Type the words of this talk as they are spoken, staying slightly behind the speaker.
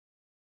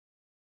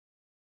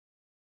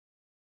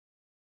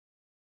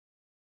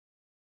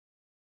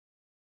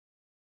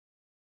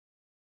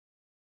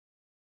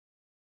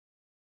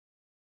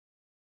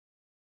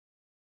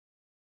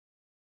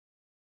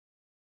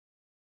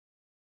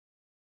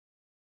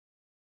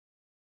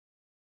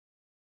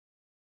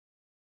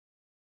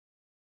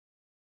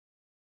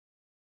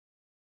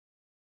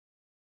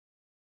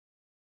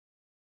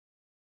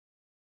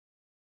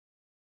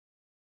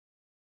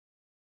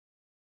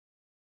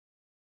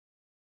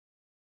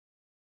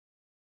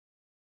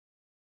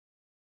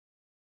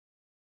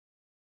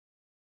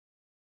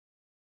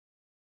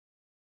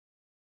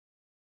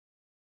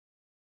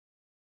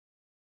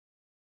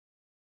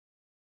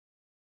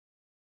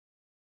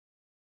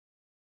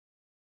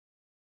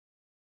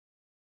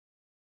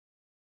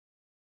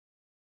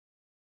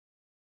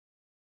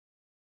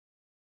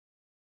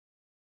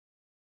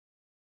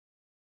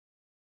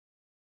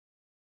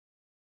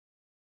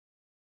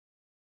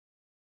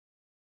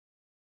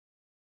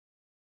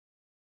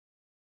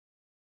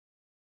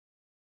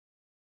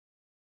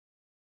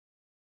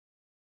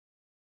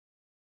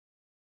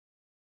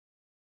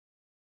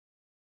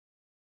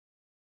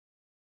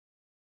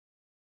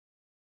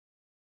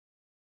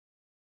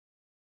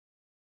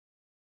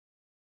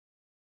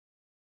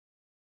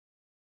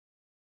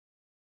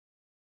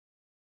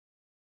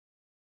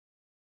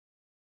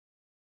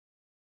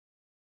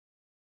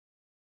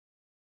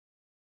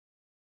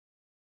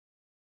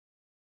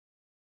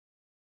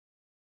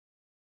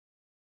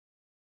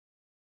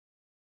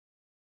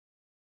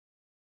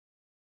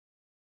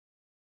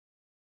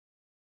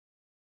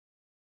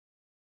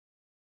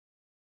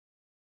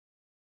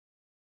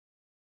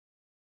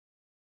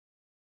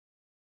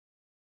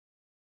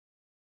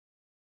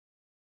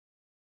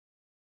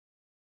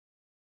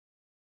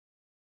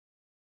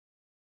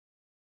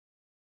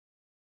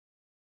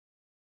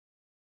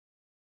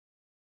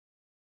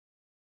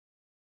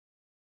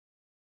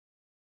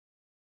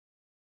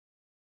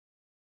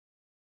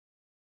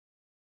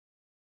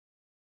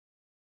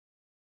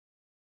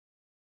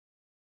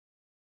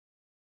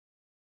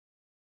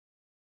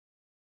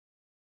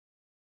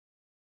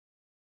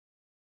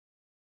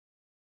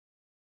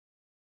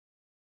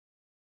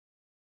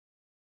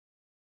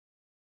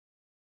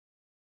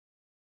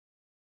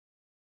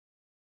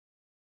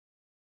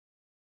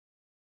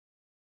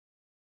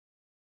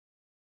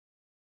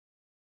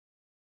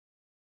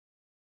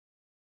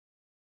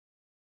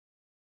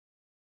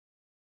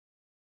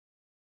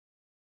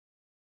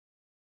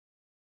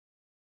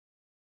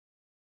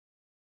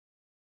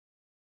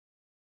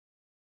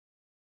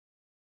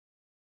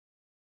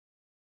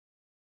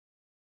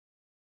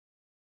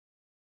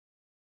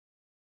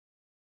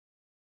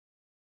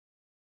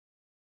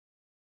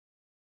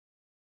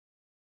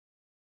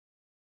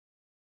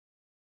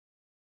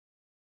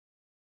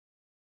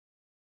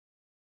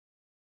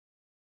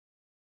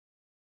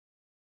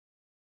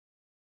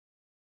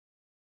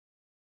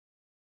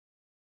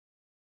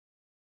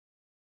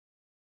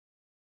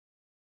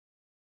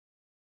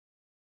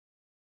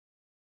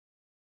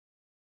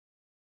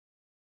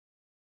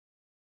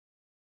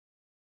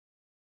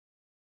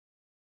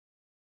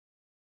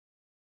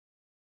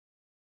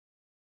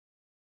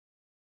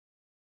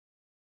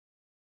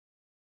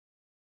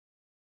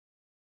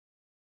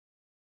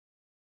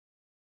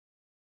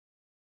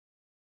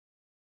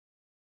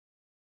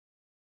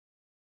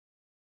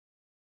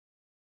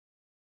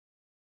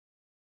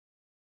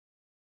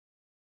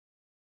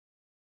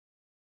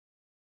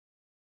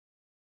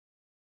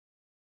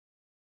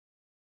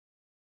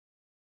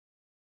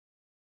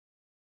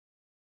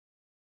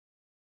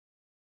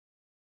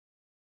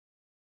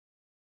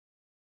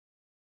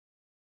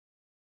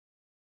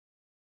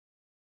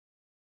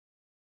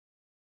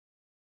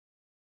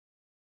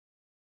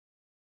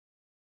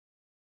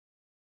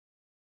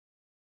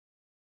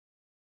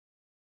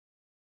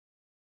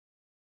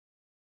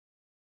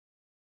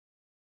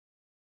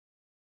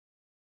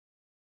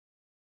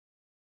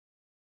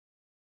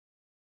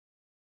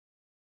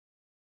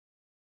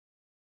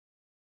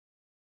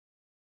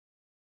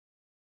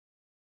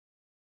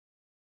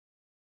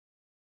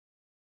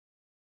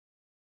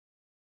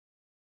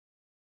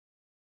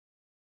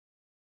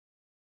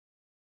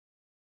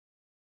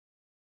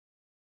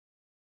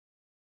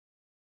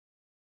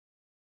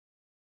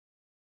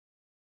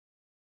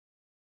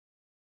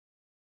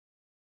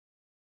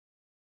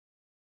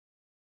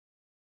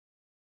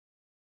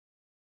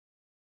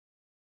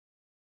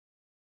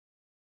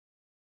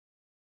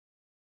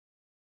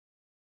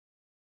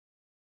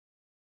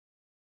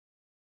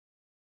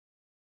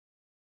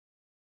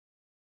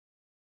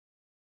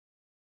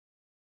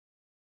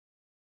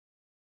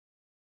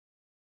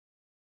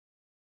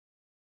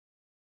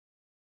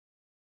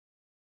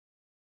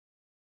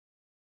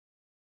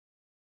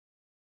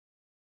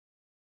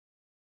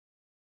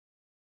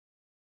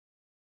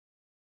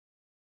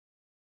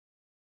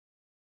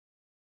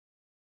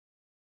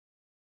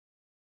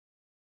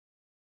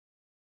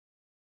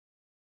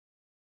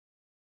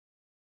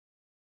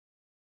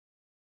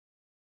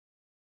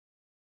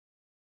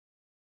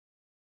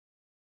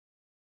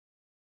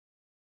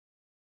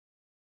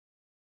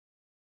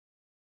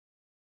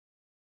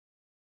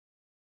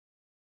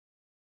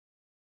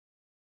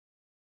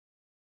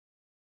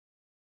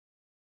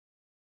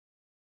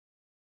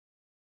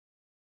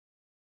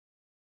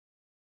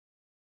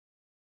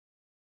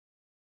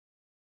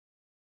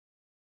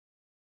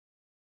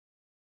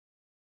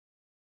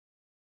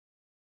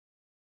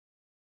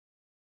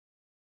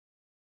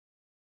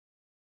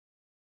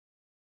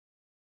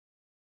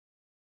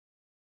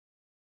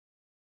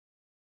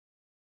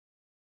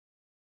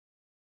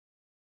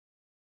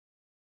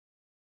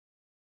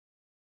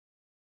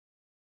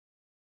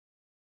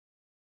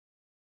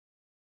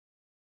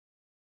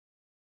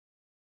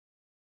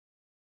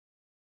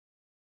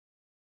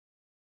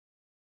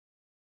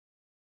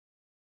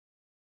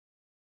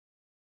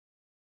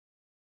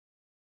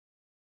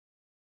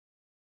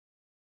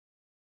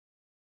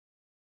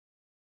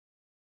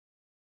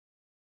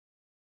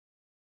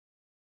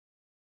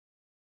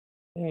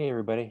Hey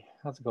everybody,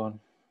 how's it going?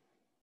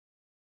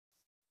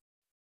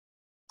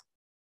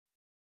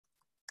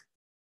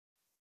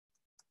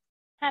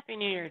 Happy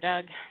New Year,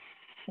 Doug.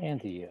 And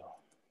to you.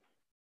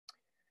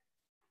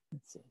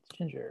 Let's see, it's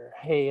Ginger.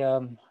 Hey,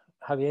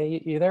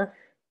 Javier, you there?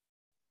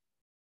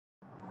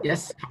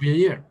 Yes, Happy New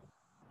Year.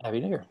 Happy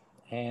New Year.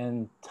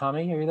 And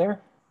Tommy, are you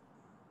there?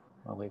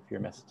 I'll wait for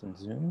your message in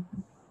Zoom.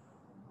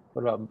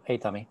 What about, hey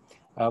Tommy,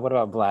 what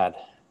about Vlad?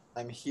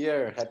 I'm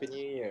here. Happy New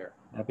Year.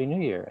 Happy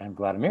New Year. And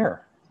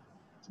Vladimir.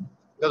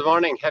 Good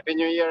morning. Happy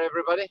New Year,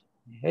 everybody.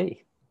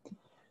 Hey.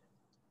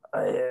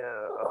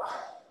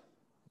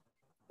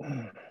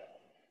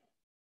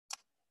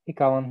 Hey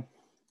Colin.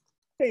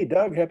 Hey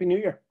Doug, Happy New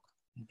Year.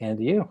 And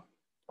to you.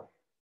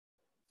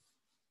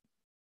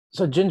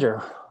 So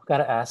Ginger,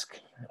 gotta ask,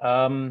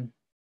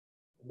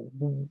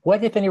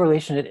 what, if any,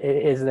 relation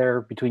is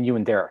there between you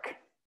and Derek?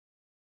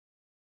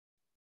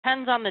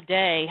 Depends on the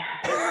day.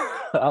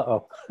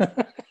 Uh-oh.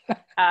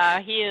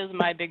 He is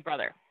my big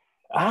brother.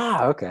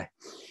 Ah, okay.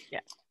 Yeah.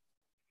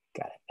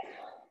 Got it.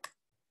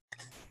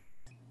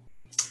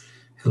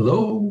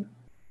 Hello.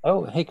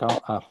 Oh, hey,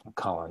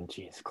 Colin.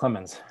 Geez,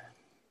 Clemens.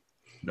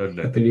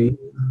 Happy New Year.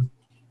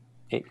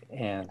 Hey,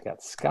 and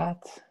got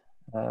Scott.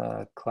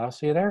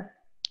 Klaus, are you there?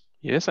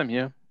 Yes, I'm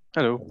here.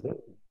 Hello.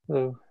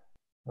 Hello.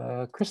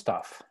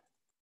 Christoph.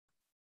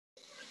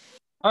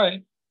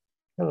 Hi.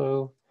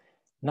 Hello.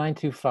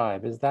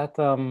 925. Is that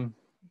John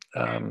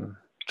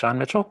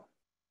Mitchell?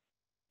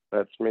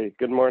 That's me.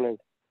 Good morning.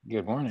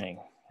 Good morning.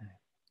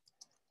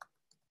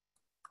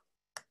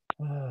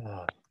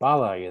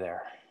 Bala, are you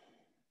there?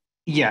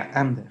 Yeah,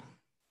 I'm there.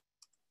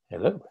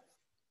 Hello.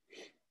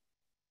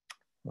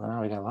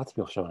 Wow, we got lots of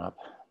people showing up.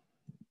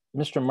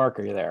 Mr. Mark,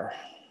 are you there?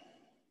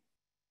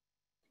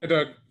 Hey,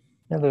 Doug.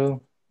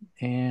 Hello.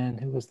 And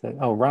who was that?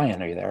 Oh,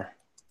 Ryan, are you there?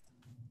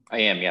 I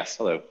am, yes.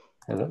 Hello.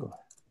 Hello.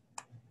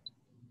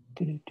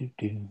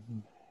 Do-do-do-do.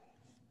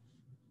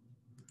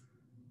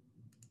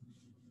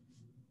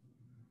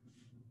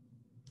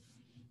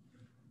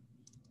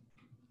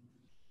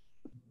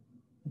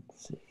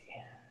 Let's see.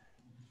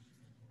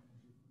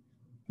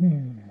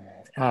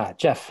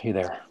 Jeff, you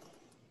there?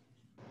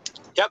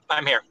 Yep,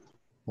 I'm here.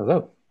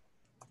 Hello.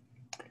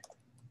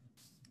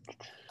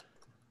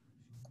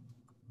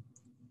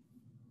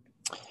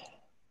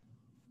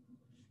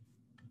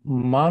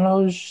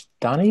 Manoj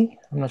Dani?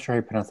 I'm not sure how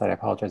you pronounce that. I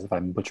apologize if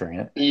I'm butchering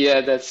it.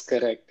 Yeah, that's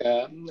correct.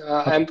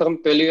 I'm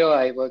from Twilio.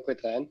 I work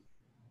with Ryan.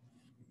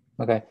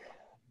 Okay.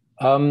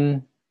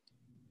 I'm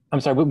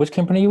sorry, which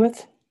company are you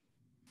with?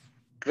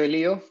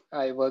 Twilio.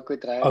 I work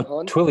with Ryan Oh,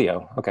 Horn.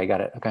 Twilio. Okay,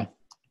 got it. Okay.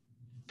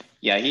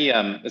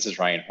 Yeah, this is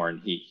Ryan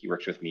Horn. He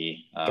works with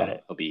me. Got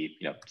it. He'll be,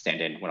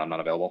 stand in when I'm not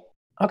available.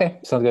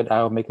 Okay, sounds good.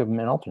 I'll make him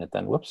an alternate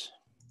then. Whoops.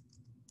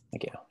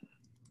 Thank you.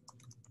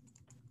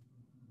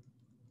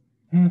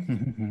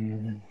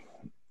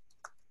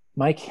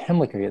 Mike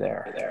Hemlick, are you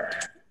there?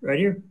 Right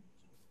here.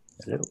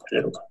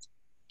 Hello.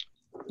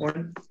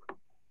 Morning.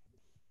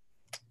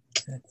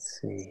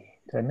 Let's see.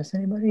 Did I miss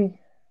anybody?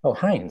 Oh,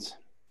 Heinz.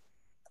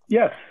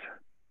 Yes.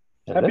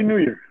 Hello. Happy New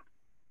Year.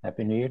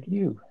 Happy New Year to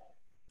you.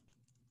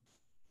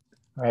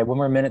 All right, one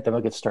more minute, then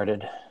we'll get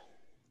started.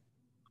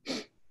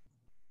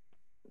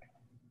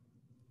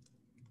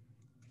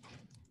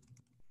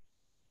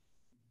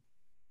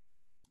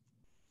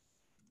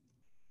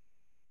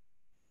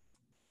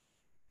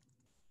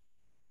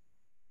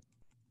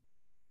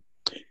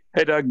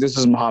 Hey Doug, this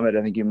is Mohammed.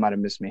 I think you might have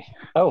missed me.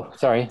 Oh,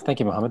 sorry.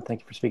 Thank you, Mohammed. Thank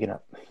you for speaking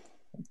up.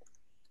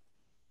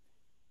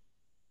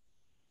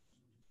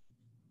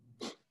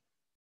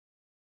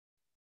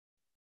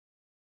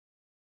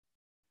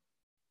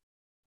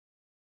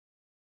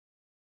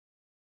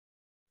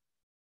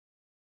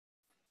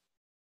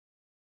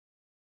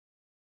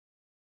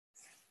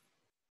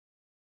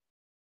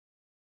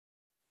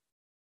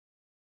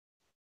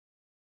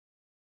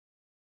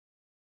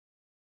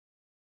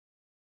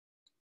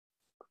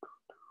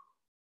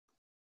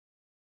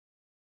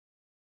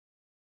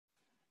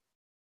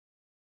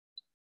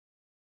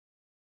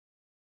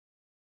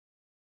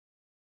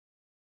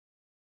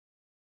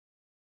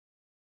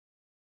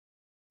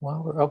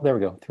 Well, oh, there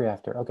we go. 3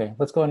 after. Okay,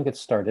 let's go ahead and get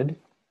started.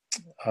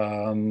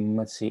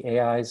 Let's see,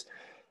 AIs.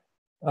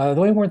 The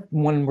only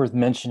one worth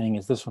mentioning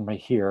is this one right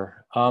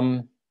here.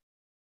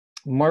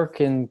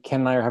 Mark and Ken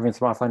and I are having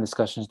some offline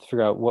discussions to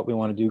figure out what we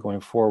want to do going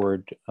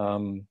forward.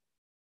 In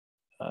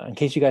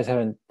case you guys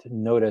haven't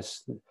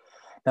noticed,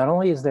 not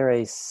only is there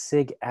a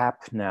SIG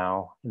app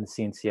now in the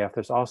CNCF,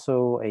 there's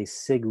also a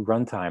SIG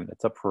runtime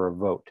that's up for a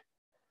vote.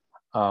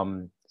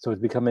 So it's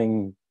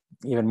becoming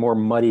even more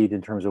muddied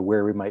in terms of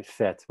where we might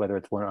fit, whether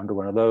it's under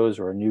one of those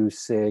or a new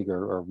SIG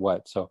or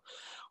what. So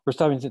we're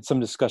starting some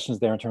discussions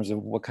there in terms of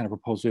what kind of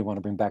proposal we want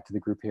to bring back to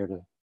the group here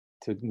to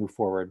move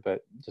forward.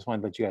 But just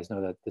wanted to let you guys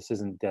know that this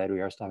isn't dead.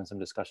 We are still having some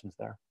discussions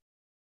there.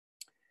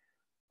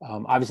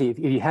 Obviously, if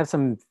you have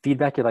some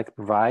feedback you'd like to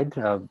provide,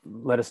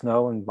 let us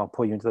know and I'll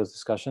pull you into those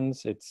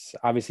discussions. It's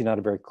obviously not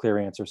a very clear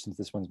answer since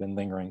this one's been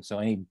lingering. So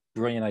any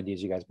brilliant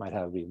ideas you guys might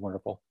have would be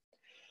wonderful.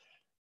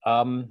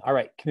 All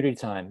right, community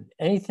time.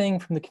 Anything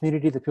from the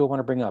community that people want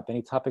to bring up?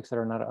 Any topics that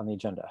are not on the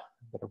agenda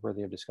that are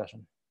worthy of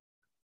discussion?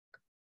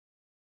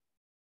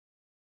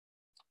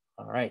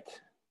 All right,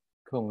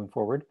 cool, moving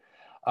forward.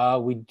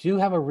 We do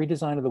have a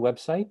redesign of the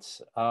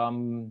website.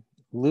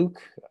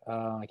 Luke, I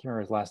can't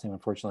remember his last name,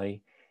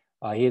 unfortunately.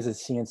 He is a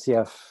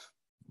CNCF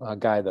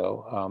guy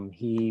though.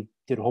 He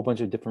did a whole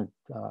bunch of different,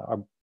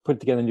 put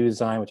together a new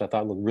design, which I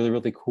thought looked really,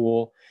 really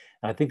cool.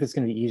 And I think it's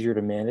gonna be easier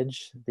to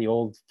manage. The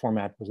old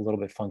format was a little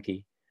bit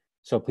funky.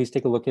 So please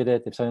take a look at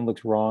it. If something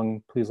looks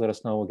wrong, please let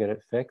us know, we'll get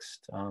it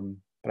fixed.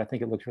 But I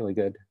think it looks really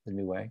good the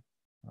new way.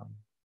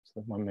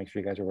 So I wanna make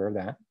sure you guys are aware of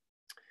that.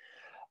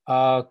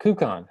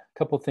 KubeCon, a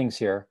couple of things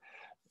here.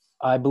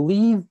 I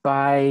believe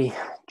by,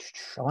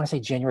 I want to say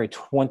January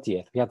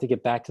 20th, we have to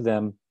get back to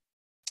them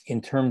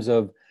in terms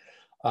of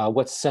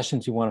what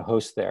sessions you want to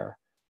host there.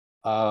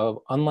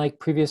 Unlike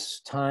previous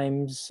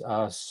times,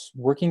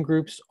 working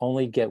groups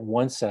only get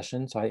one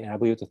session, so I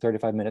believe it's a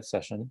 35-minute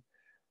session.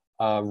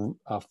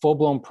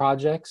 Full-blown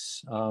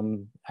projects,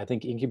 I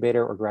think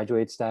incubator or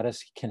graduate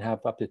status can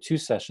have up to 2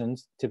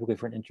 sessions, typically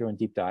for an intro and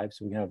deep dive,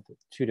 so we can have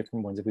 2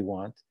 different ones if we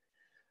want.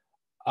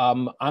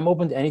 I'm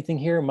open to anything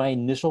here. My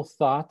initial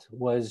thought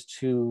was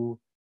to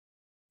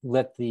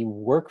let the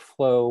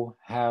workflow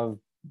have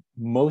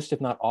most,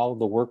 if not all, of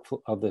the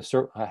workflow of the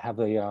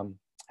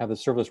have the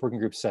serverless working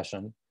group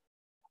session,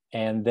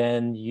 and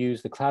then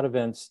use the cloud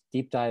events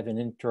deep dive and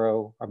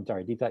intro. I'm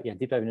sorry, deep dive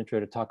and intro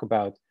to talk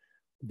about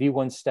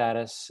V1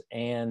 status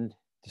and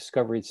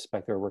discovery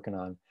spec they're working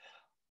on.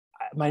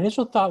 My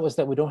initial thought was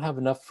that we don't have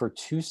enough for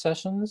 2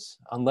 sessions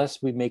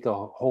unless we make a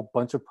whole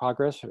bunch of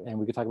progress, and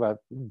we could talk about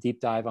deep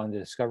dive on the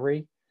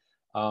discovery.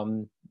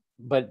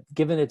 But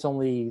given it's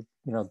only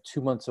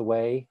 2 months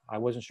away, I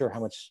wasn't sure how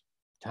much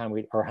time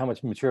or how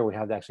much material we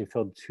have to actually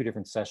fill 2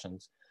 different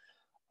sessions.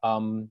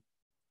 I'll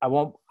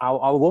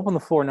open the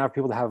floor now for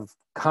people to have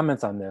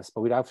comments on this,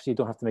 but we obviously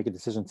don't have to make a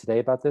decision today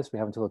about this. We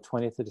have until the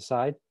 20th to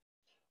decide.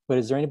 But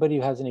is there anybody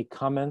who has any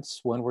comments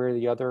one way or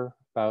the other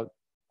about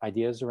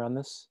ideas around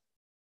this?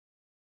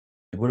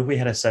 What if we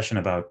had a session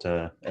about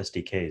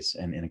SDKs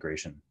and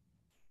integration?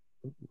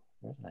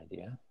 There's an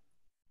idea.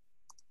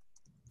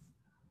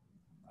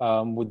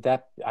 Would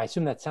that, I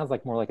assume that sounds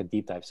like more like a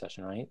deep dive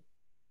session, right?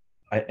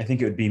 I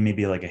think it would be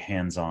maybe like a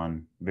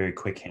hands-on, very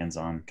quick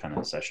hands-on kind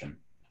of session.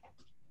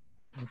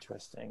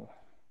 Interesting.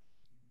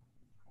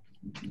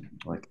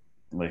 Like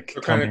what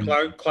kind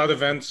of cloud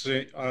events,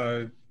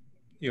 how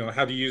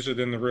to use it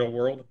in the real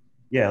world?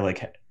 Yeah,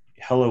 like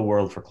hello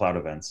world for cloud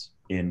events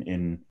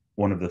in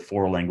one of the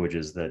 4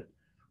 languages that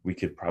we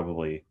could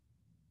probably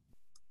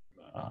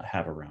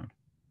have around.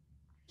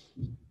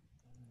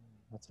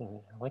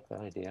 I like that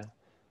idea.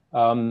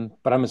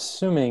 But I'm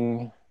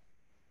assuming,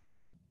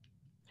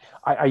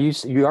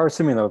 you are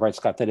assuming though, right,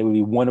 Scott, that it would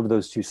be one of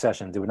those 2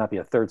 sessions. It would not be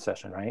a 3rd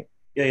session, right?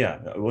 Yeah.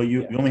 Well,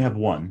 you only have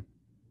one.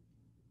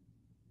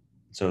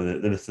 So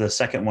the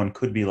second one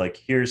could be like,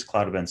 here's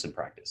cloud events in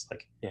practice.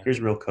 Like,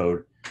 here's real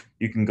code.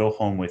 You can go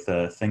home with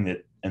a thing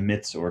that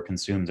emits or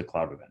consumes a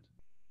cloud event.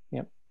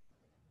 Yep.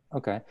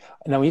 Okay.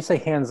 Now, when you say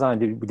hands-on,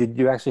 did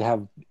you actually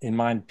have in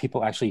mind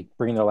people actually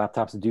bringing their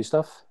laptops to do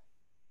stuff?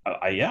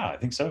 Yeah, I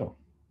think so.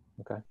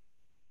 Okay.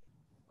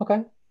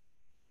 Okay.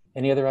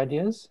 Any other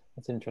ideas?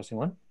 That's an interesting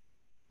one.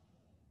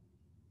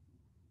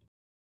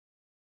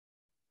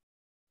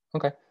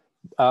 Okay.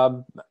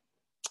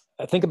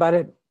 Think about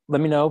it. Let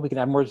me know. We can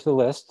add more to the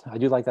list. I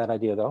do like that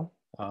idea, though.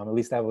 At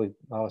least that would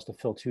allow us to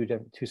fill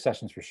 2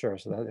 sessions for sure.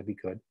 So that'd be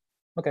good.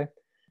 Okay.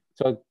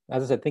 So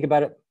as I said, think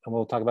about it, and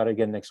we'll talk about it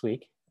again next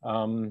week.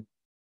 Serverless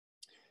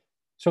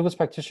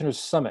Practitioners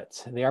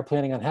Summit. They are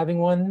planning on having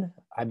one.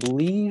 I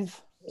believe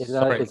it's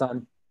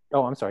on.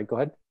 Oh, I'm sorry. Go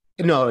ahead.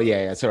 No,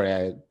 yeah. Sorry,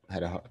 I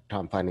had a hard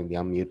time finding the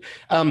unmute.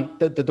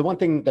 The one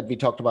thing that we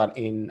talked about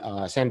in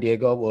San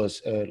Diego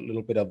was a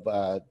little bit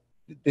of.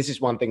 This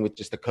is one thing with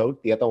just the code.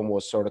 The other one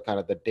was sort of kind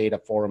of the data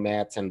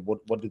formats and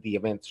what do the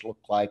events look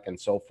like and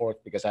so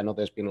forth, because I know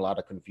there's been a lot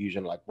of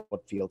confusion, like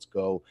what fields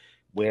go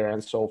where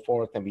and so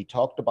forth. And we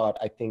talked about,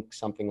 I think,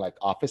 something like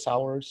office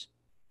hours.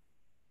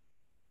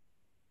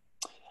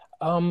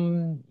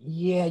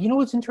 Yeah, you know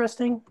what's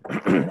interesting?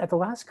 At the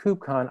last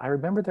KubeCon, I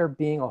remember there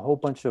being a whole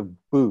bunch of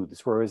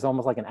booths where it was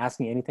almost like an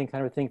asking anything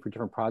kind of thing for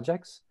different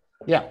projects.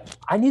 Yeah.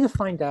 I need to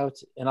find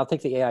out, and I'll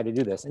take the AI to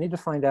do this, I need to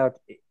find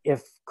out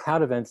if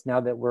cloud events, now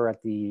that we're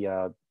at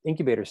the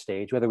incubator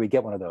stage, whether we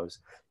get one of those,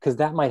 because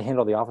that might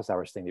handle the office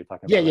hours thing you're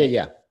talking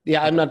about.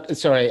 Yeah, I'm not,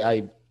 sorry,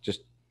 I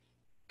just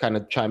kind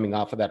of chiming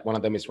off of that. One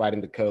of them is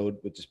writing the code,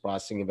 which is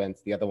processing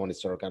events. The other one is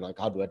sort of kind of like,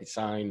 how do I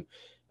design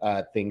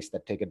things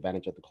that take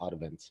advantage of the cloud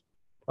events?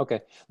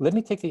 Okay, let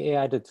me take the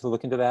AI to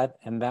look into that,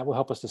 and that will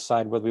help us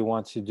decide whether we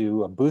want to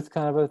do a booth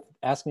kind of a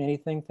Ask Me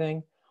Anything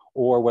thing,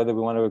 or whether we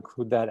want to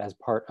include that as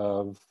part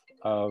of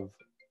one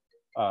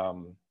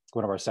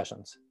of our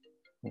sessions.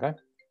 Okay,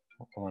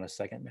 hold on a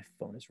second, my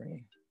phone is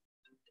ringing.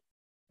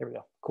 There we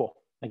go, cool.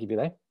 Thank you,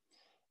 Bilay.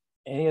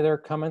 Any other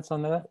comments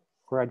on that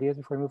or ideas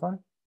before we move on?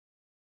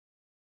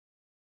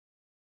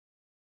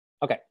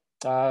 Okay,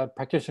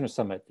 Practitioner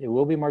Summit. It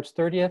will be March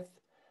 30th.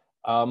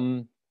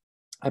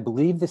 I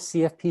believe the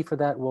CFP for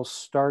that will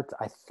start,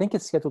 I think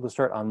it's scheduled to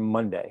start on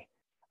Monday.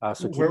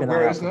 So keep an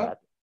eye out for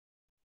that.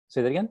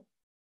 Say that again?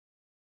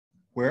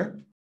 Where?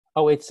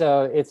 Oh, it's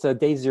a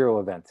day 0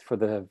 event for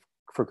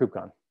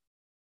KubeCon.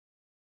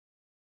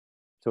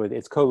 So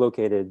it's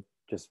co-located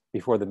just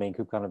before the main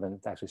KubeCon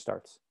event actually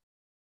starts.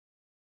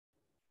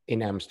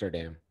 In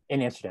Amsterdam.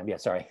 In Amsterdam, yeah,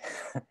 sorry.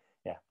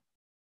 Yeah.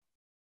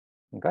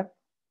 Okay.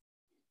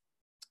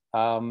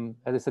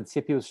 As I said,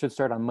 CFP should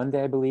start on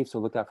Monday, I believe, so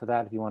look out for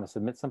that if you want to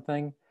submit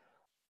something.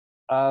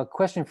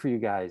 Question for you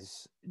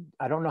guys.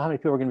 I don't know how many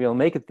people are going to be able to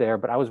make it there,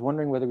 but I was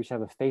wondering whether we should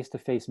have a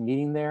face-to-face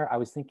meeting there. I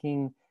was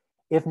thinking,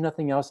 if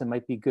nothing else, it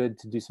might be good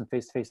to do some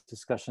face-to-face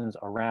discussions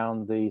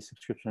around the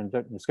subscription and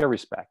discovery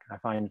spec. I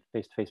find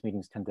face-to-face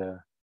meetings tend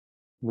to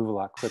move a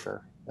lot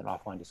quicker than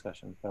offline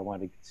discussions, but I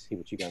wanted to see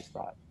what you guys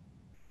thought.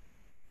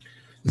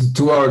 It's a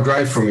 2-hour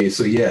drive for me,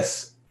 so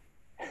yes.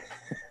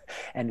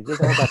 And it is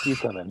all about you,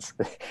 Clemens.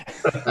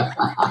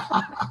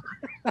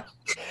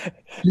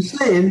 Just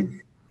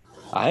saying.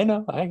 I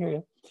know, I hear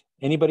you.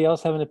 Anybody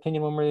else have an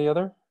opinion one way or the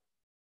other?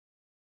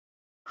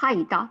 Hi,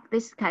 Doc.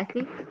 This is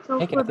Kathy. So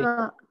hey, for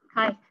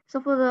Kathy.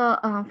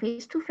 the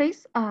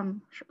face-to-face,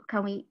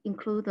 can we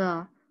include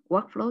the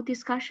workflow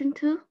discussion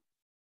too?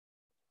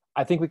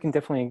 I think we can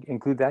definitely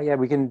include that. Yeah,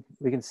 we can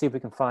see if we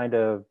can find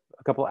a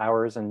couple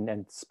hours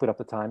and split up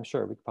the time.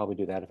 Sure, we could probably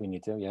do that if we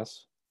need to.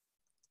 Yes.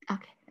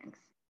 Okay, thanks.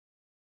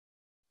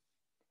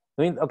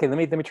 Let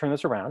me turn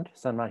this around,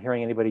 so I'm not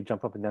hearing anybody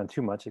jump up and down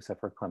too much, except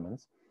for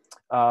Clemens.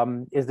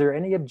 Is there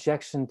any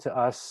objection to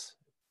us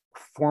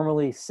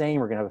formally saying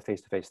we're going to have a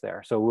face-to-face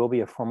there? So it will be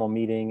a formal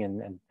meeting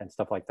and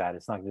stuff like that.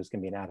 It's not just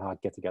going to be an ad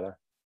hoc get-together.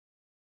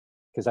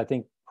 Because I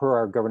think per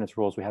our governance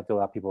rules, we have to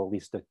allow people at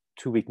least a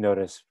 2-week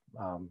notice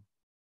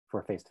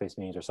for face-to-face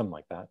meetings or something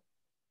like that.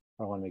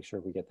 I want to make sure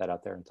we get that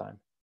out there in time.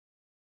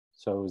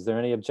 So is there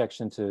any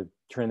objection to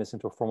turn this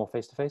into a formal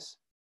face-to-face?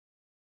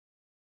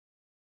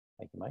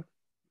 Thank you, Mike.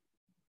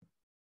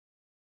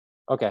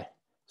 Okay,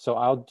 so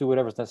I'll do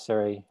whatever's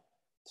necessary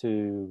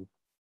to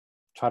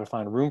try to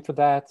find room for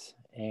that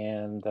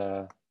and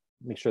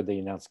make sure the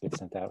announcement gets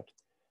sent out.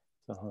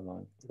 So hold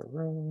on, get a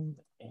room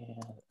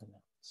and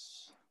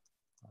announce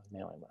on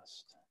mailing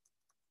list.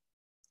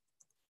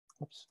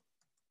 Oops.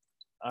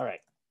 All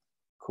right,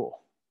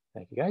 cool.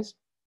 Thank you, guys.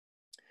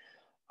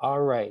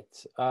 All right,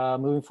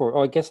 moving forward.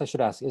 Oh, I guess I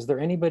should ask, is there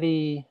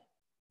anybody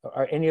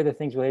or any other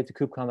things related to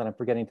KubeCon that I'm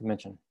forgetting to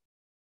mention?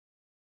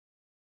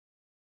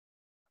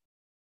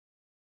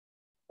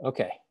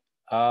 Okay,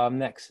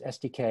 next,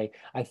 SDK.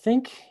 I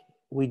think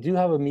we do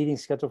have a meeting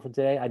scheduled for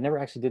today. I never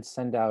actually did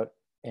send out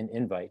an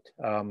invite,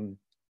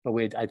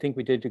 but I think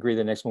we did agree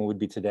the next one would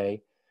be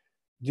today.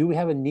 Do we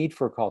have a need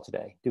for a call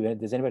today?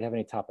 Does anybody have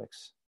any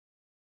topics?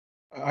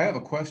 I have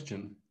a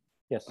question.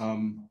 Yes.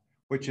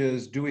 Which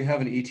is, do we have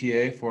an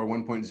ETA for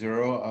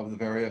 1.0 of the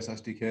various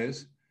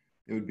SDKs?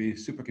 It would be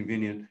super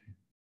convenient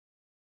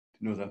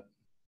to know that.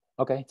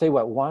 Okay, tell you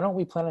what, why don't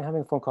we plan on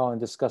having a phone call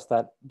and discuss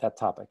that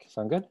topic?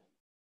 Sound good?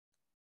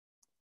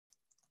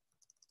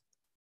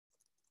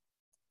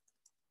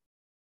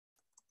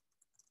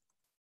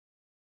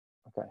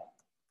 Okay.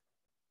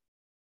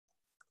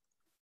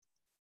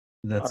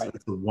 That's the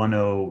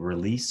 1.0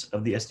 release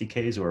of the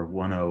SDKs or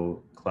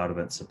 1.0 cloud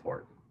event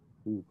support?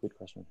 Ooh, good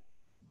question.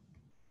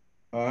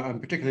 I'm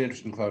particularly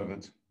interested in cloud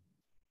events.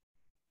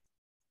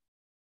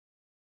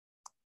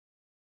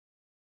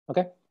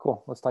 Okay,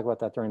 cool. Let's talk about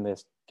that during the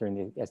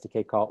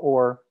SDK call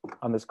or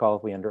on this call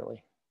if we end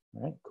early.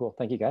 All right, cool.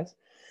 Thank you, guys.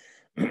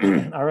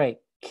 All right,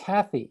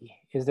 Kathy,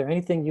 is there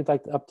anything you'd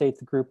like to update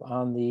the group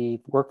on the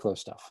workflow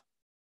stuff?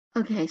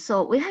 Okay,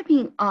 so we have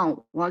been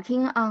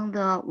working on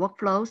the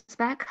workflow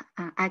spec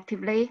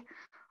actively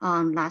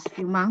last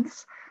few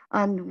months,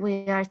 and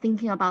we are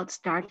thinking about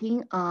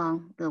starting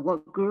the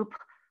work group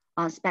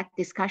spec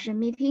discussion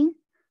meeting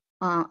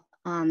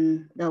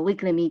on the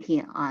weekly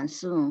meeting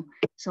soon.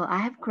 So I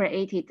have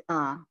created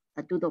a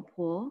doodle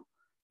poll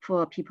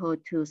for people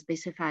to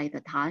specify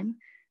the time.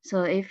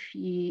 So if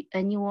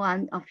any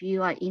one of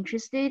you are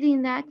interested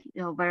in that,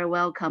 you're very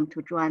welcome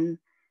to join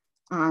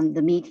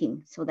the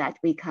meeting so that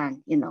we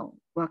can,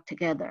 work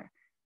together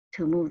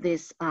to move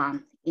this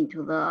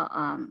into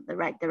the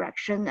right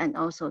direction and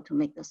also to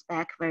make the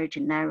spec very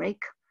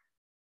generic.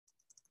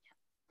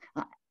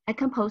 I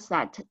can post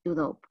that to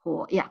the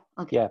poll. Yeah.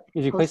 Okay. Yeah.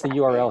 If you place the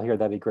URL here,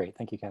 that'd be great.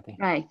 Thank you, Kathy.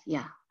 Right.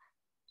 Yeah.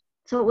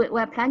 So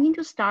we're planning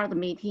to start the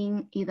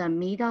meeting either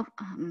mid of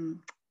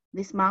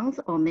this month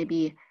or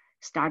maybe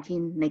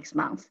starting next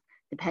month.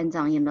 Depends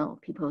on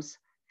people's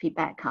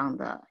feedback on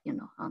the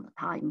on the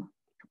time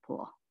to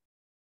poll.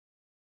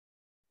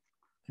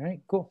 All right.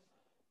 Cool.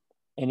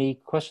 Any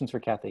questions for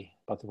Kathy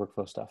about the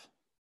workflow stuff?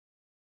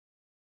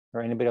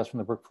 Or anybody else from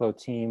the workflow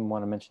team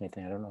want to mention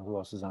anything? I don't know who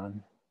else is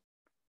on.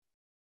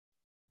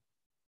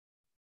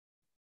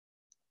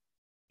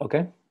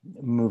 Okay,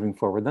 moving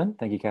forward then.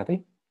 Thank you,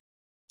 Kathy.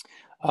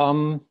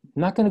 I'm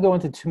not going to go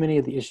into too many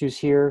of the issues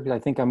here because I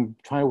think I'm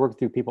trying to work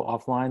through people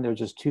offline. There's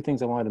just two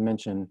things I wanted to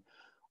mention.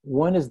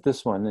 One is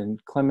this one,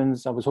 and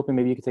Clemens, I was hoping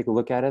maybe you could take a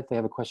look at it. They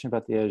have a question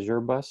about the Azure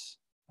bus.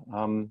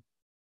 You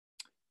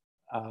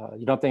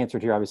don't have to answer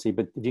it here, obviously,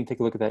 but if you can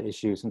take a look at that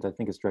issue, since I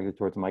think it's directed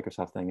towards the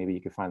Microsoft thing, maybe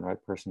you could find the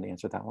right person to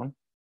answer that one.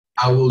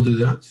 I will do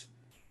that.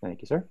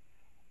 Thank you, sir.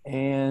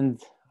 And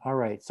all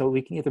right, so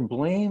we can either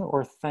blame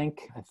or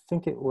thank, I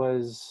think it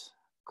was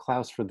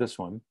Klaus for this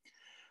one,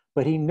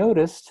 but he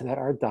noticed that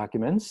our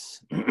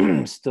documents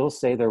still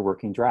say they're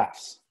working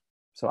drafts.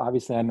 So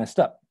obviously I messed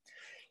up.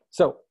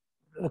 So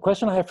the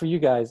question I have for you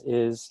guys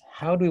is,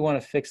 how do we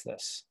want to fix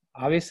this?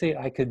 Obviously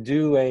I could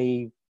do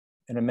an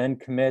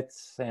amend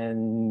commits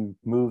and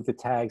move the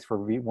tags for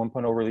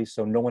 1.0 release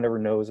so no one ever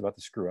knows about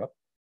the screw up.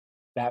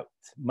 That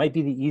might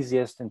be the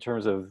easiest in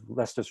terms of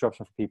less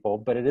disruption for people,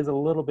 but it is a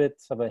little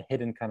bit of a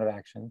hidden kind of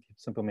action.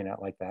 People may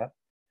not like that.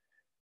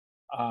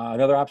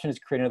 Another option is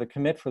create another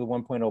commit for the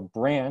 1.0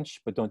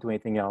 branch, but don't do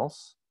anything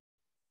else.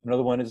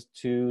 Another one is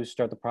to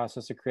start the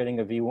process of creating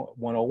a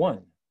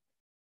V101.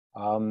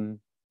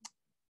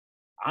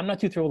 I'm not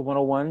too thrilled with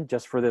 101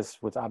 just for this,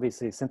 what's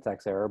obviously a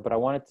syntax error, but I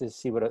wanted to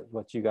see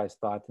what you guys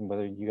thought and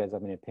whether you guys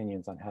have any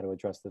opinions on how to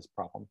address this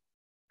problem.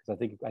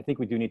 Because I think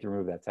we do need to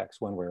remove that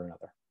text one way or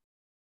another.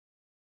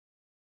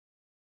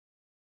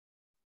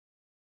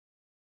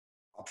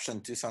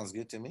 Option 2 sounds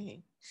good to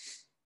me.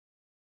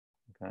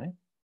 Okay.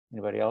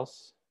 Anybody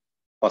else?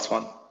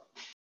 +1.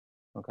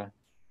 Okay.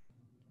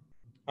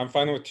 I'm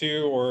fine with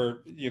 2,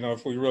 or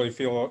if we really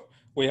feel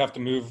we have to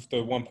move the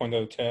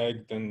 1.0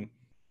 tag, then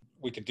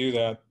we could do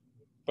that.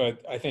 But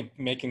I think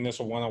making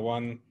this a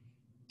 101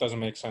 doesn't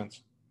make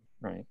sense.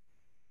 Right.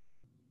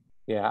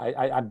 Yeah,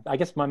 I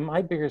guess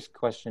my biggest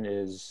question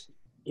is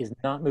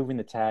not moving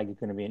the tag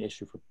going to be an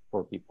issue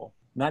for people?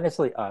 Not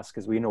necessarily us,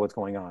 because we know what's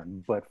going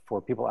on, but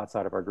for people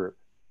outside of our group.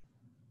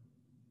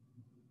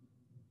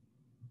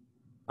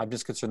 I'm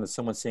just concerned that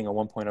someone seeing a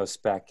 1.0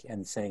 spec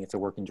and saying it's a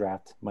working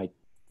draft might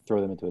throw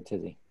them into a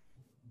tizzy,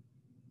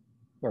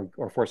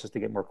 or force us to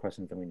get more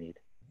questions than we need.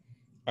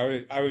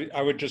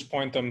 I would just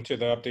point them to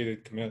the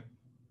updated commit.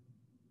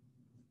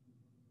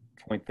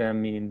 Point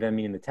them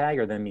meaning the tag,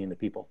 or them meaning the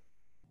people?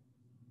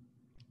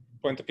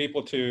 Point the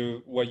people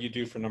to what you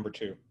do for number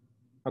 2.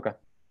 Okay.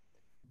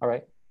 All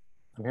right.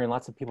 I'm hearing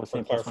lots of people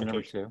saying plus one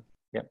number 2.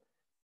 Yep.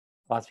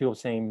 Lots of people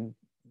saying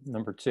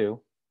number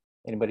 2.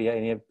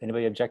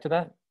 Anybody object to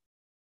that?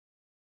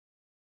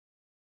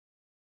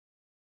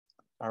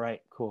 All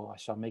right, cool. I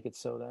shall make it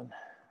so then.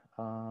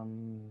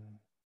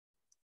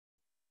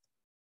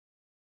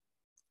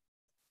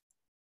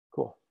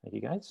 Cool. Thank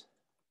you guys.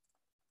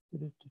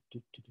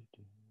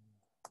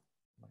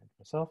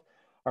 Myself.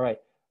 All right.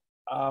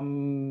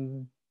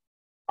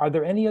 Are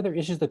there any other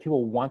issues that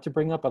people want to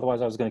bring up?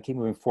 Otherwise, I was going to keep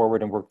moving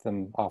forward and work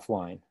them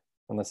offline,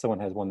 unless someone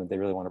has one that they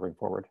really want to bring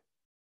forward.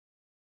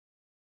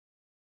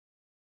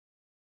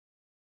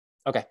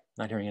 Okay,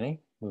 not hearing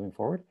any. Moving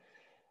forward.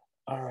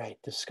 All right,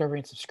 discovery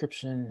and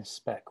subscription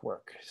spec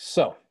work.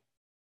 So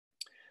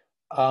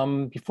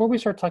before we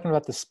start talking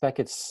about the spec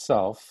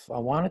itself, I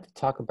wanted to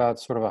talk about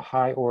sort of a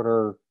high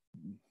order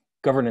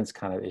governance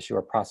kind of issue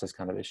or process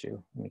kind of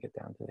issue. Let me get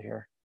down to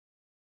here.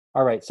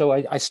 All right, so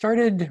I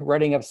started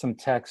writing up some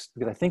text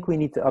because I think we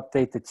need to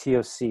update the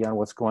TOC on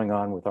what's going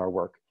on with our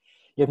work.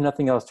 If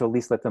nothing else, to at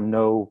least let them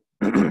know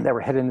that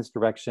we're headed in this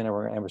direction and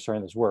we're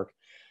starting this work.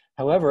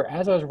 However,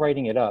 as I was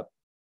writing it up,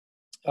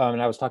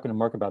 and I was talking to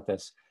Mark about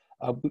this,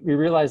 we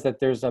realized that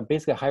there's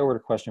basically a high order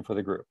question for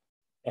the group.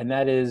 And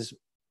that is,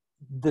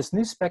 this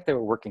new spec that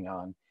we're working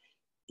on,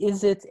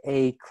 is it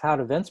a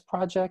cloud events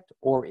project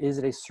or is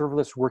it a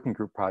serverless working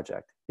group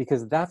project?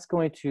 Because that's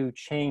going to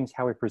change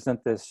how we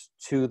present this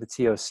to the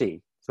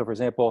TOC. So for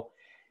example,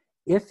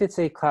 if it's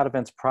a cloud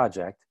events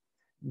project,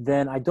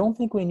 then I don't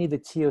think we need the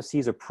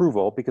TOC's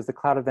approval, because the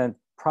cloud event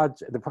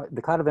project,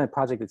 the cloud event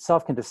project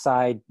itself can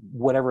decide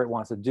whatever it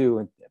wants to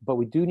do. But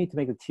we do need to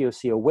make the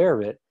TOC aware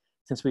of it,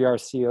 since we are a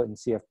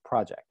CNCF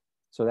project.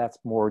 So that's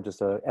more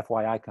just a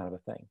FYI kind of a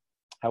thing.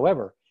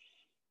 However,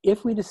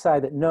 if we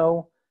decide that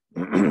no,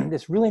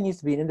 this really needs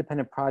to be an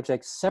independent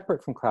project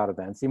separate from cloud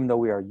events, even though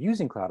we are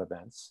using cloud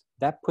events,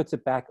 that puts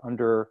it back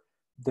under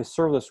the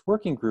serverless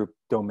working group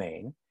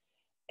domain.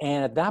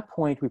 And at that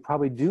point, we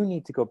probably do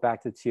need to go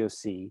back to the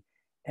TOC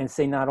and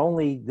say, not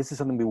only this is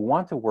something we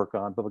want to work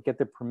on, but we'll get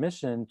the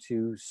permission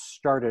to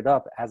start it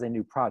up as a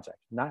new project,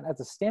 not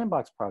as a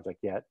sandbox project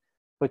yet,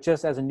 but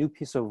just as a new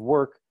piece of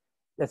work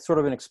that's sort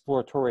of an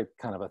exploratory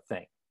kind of a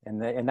thing.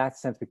 And in that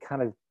sense, we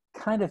kind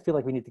of feel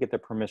like we need to get their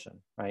permission,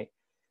 right?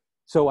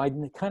 So I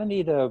kind of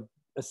need a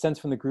sense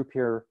from the group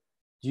here.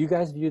 Do you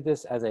guys view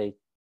this as a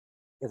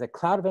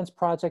cloud events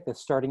project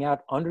that's starting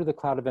out under the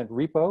cloud event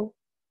repo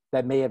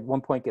that may at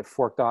one point get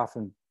forked off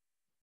and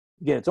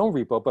get its own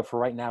repo, but for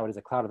right now it is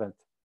a cloud event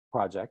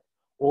project?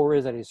 Or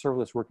is it a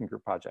serverless working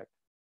group project?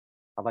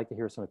 I'd like to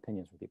hear some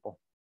opinions from people.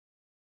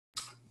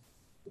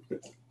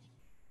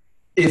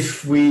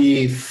 If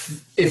we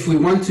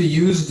want to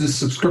use the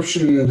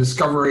subscription and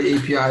discovery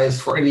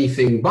APIs for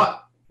anything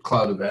but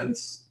cloud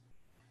events,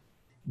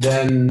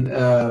 then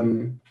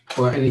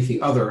or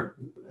anything other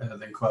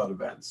than cloud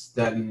events,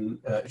 then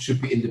it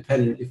should be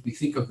independent. If we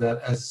think of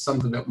that as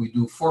something that we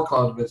do for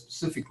cloud events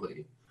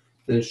specifically,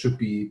 then it should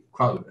be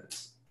cloud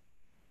events.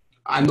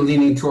 I'm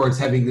leaning towards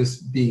having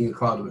this being a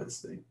cloud events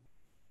thing.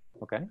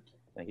 Okay,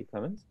 thank you,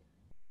 Clemens.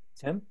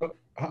 Tim?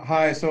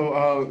 Hi,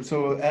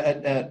 so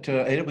at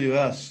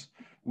AWS,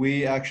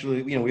 we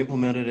actually, we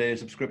implemented a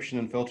subscription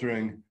and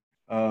filtering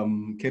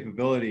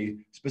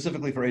capability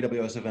specifically for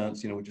AWS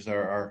events, which is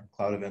our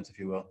cloud events, if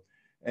you will.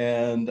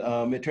 And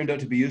it turned out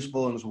to be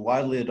useful and was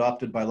widely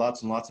adopted by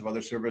lots and lots of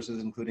other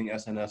services, including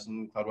SNS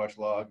and CloudWatch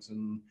Logs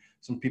and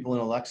some people in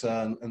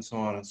Alexa and so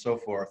on and so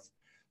forth.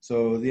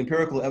 So the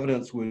empirical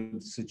evidence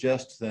would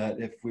suggest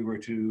that if we were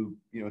to,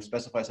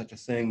 specify such a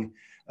thing,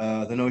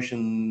 the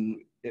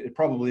notion,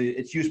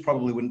 its use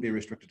probably wouldn't be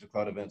restricted to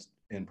cloud events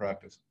in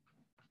practice.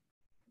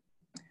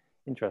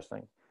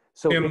 Interesting.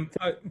 So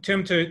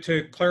Tim,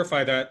 to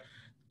clarify that,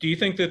 do you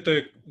think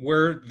that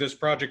where this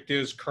project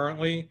is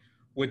currently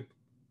would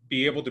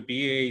be able to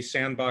be a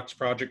sandbox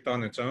project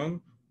on its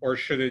own, or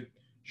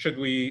should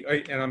we,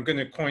 and I'm going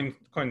to coin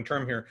a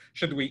term here,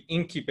 should we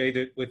incubate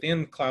it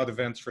within cloud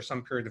events for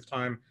some period of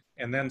time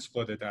and then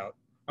split it out?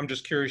 I'm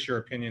just curious your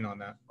opinion on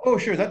that. Oh,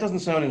 sure. That doesn't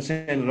sound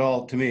insane at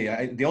all to me.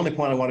 The only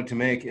point I wanted to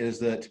make is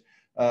that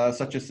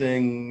such a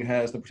thing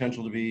has the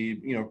potential to be,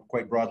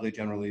 quite broadly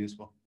generally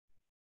useful.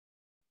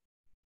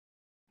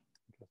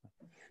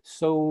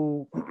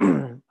 So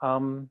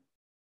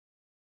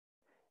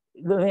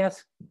let me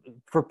ask,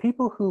 for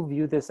people who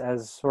view this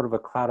as sort of a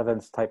cloud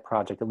events type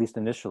project, at least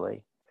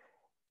initially,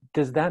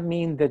 does that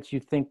mean that you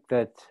think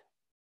that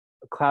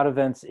cloud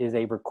events is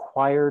a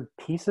required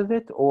piece of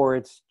it, or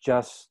it's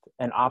just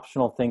an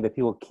optional thing that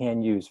people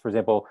can use? For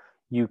example,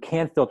 you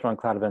can filter on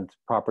cloud event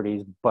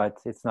properties,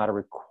 but it's not a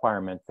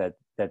requirement that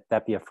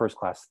be a first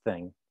class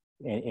thing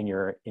in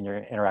your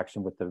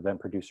interaction with the event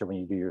producer when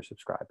you do your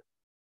subscribe.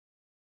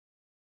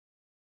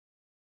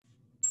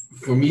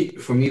 For me,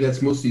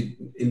 that's mostly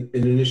an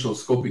initial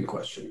scoping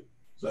question.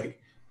 It's like,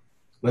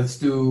 let's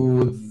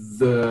do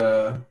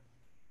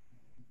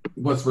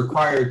what's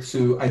required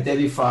to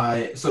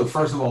identify. So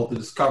first of all, to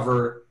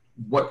discover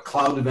what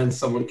cloud events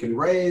someone can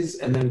raise,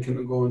 and then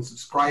can go and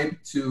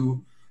subscribe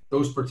to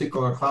those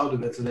particular cloud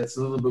events. And that's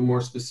a little bit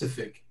more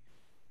specific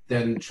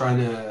than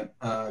trying to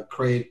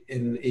create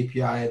an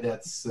API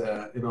that's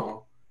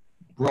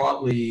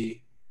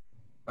broadly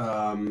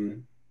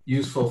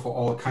useful for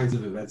all kinds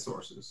of event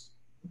sources.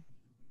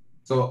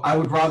 So I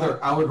would rather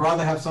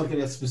have something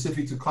that's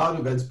specific to cloud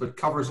events but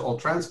covers all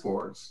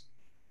transports,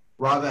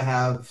 rather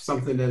have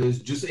something that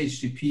is just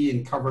HTTP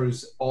and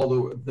covers all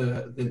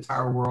the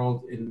entire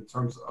world in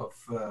terms of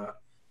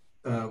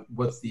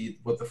what the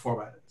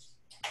format is.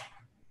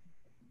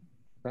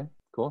 Okay,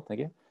 cool, thank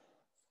you.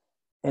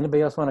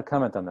 Anybody else want to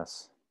comment on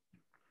this?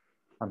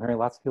 I'm hearing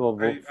lots of people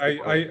vote.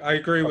 I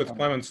agree with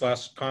Clement's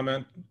last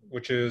comment,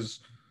 which is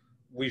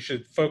we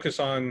should focus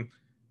on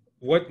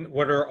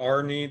what are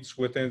our needs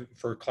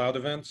for cloud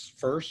events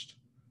first,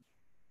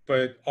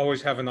 but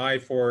always have an eye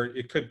for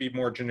it could be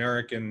more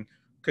generic and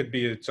could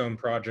be its own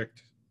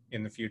project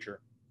in the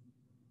future.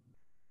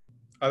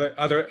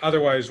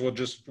 Otherwise,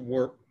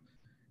 it'll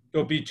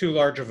be too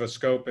large of a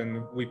scope,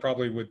 and we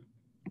probably would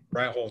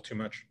rat hole too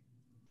much.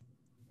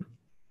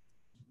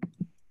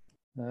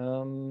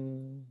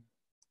 Did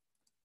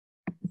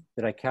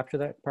I capture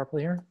that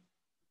properly here?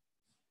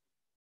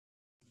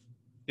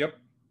 Yep.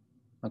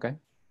 Okay,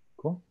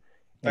 cool.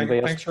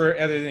 Thanks for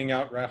editing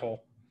out rat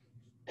hole.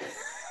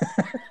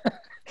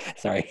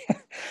 Sorry.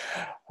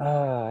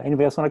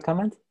 Anybody else want to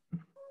comment?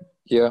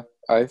 Yeah,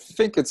 I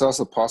think it's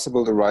also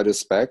possible to write a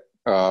spec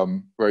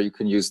where you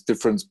can use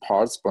different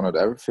parts, but not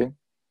everything.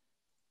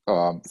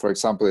 For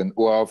example, in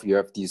OAuth, you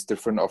have these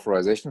different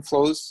authorization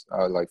flows,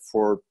 like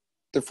 4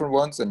 different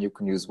ones, and you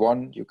can use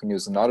one, you can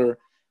use another,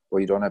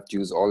 or you don't have to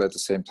use all at the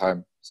same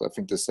time. So I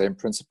think the same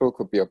principle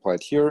could be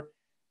applied here,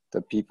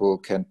 that people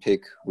can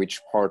pick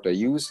which part they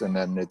use, and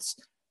then it's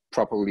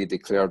properly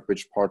declared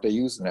which part they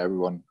use, and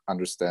everyone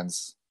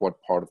understands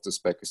what part of the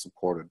spec is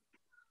supported.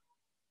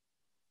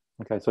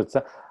 Okay, so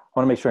I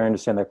want to make sure I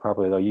understand that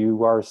properly, though.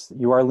 You are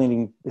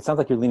leaning. It sounds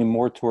like you're leaning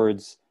more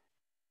towards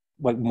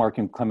what Mark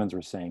and Clemens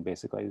were saying,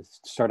 basically.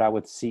 Start out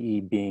with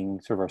CE being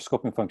sort of our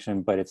scoping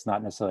function, but it's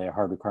not necessarily a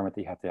hard requirement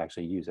that you have to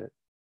actually use it.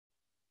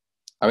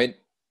 I mean,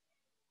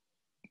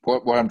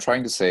 what I'm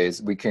trying to say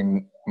is we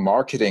can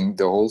marketing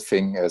the whole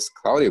thing as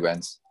cloud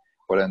events,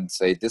 but then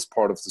say this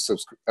part of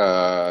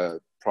the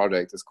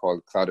project is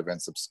called cloud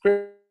event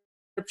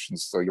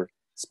subscriptions. So you're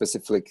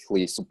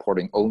specifically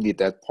supporting only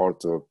that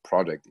part of the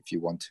project if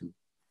you want to,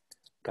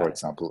 for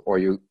example, or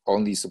you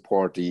only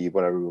support the,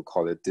 whatever we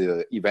call it,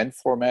 the event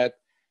format.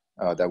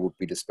 That would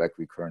be the spec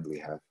we currently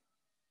have.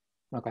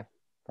 Okay,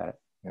 got it.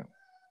 Yeah.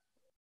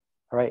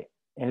 All right,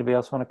 anybody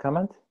else want to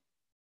comment?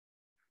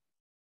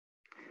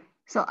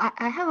 So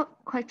I have a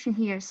question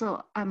here.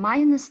 So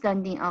my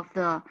understanding of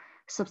the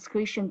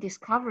subscription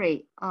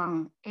discovery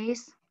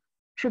needs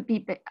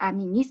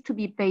to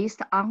be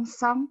based on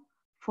some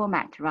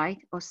format, right?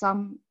 Or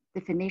some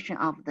definition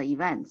of the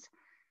events.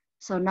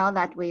 So now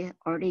that we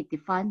already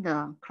defined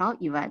the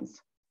cloud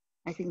events,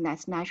 I think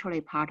that's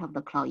naturally part of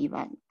the cloud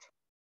event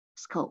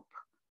scope.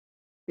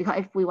 Because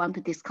if we want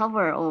to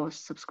discover or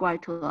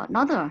subscribe to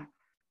another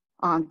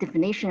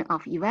definition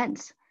of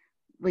events,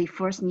 we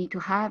first need to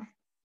have,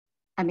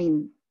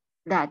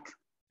 that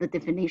the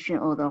definition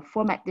or the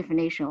format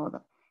definition or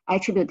the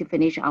attribute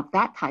definition of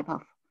that type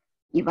of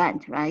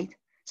event, right?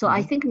 So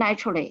I think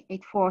naturally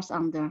it falls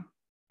under,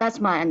 that's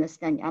my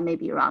understanding. I may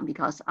be wrong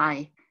because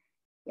I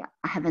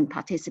haven't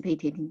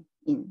participated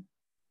in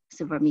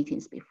several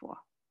meetings before.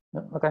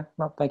 Okay,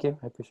 well, thank you.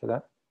 I appreciate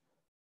that.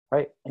 All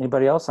right,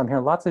 anybody else? I'm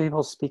hearing lots of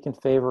people speak in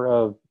favor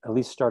of at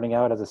least starting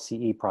out as a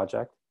CE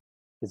project.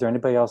 Is there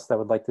anybody else that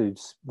would like to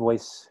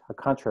voice a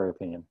contrary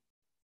opinion?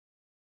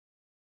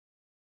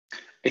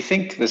 I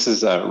think this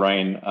is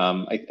Ryan.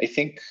 I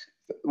think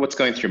what's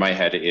going through my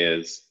head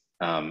is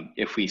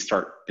if we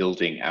start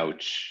building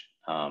out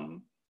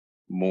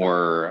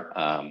more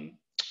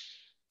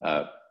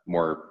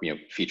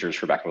features,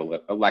 for lack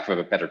of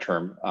a better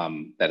term,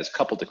 that is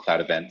coupled to cloud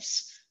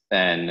events,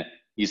 then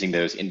using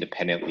those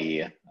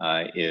independently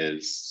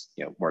is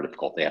more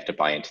difficult. They have to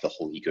buy into the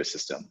whole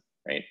ecosystem,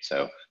 right?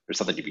 So there's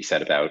something to be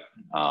said about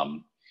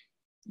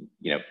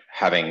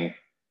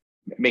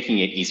making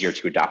it easier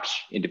to adopt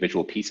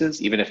individual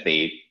pieces, even if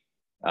they,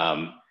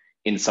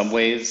 in some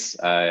ways,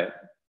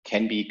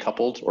 can be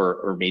coupled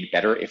or made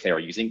better if they are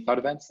using cloud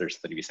events. There's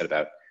something to be said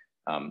about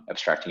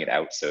abstracting it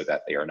out so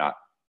that they are not,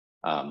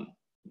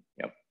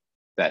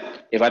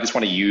 that if I just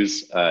want to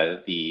use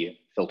the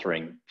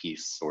filtering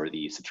piece or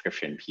the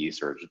subscription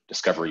piece or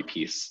discovery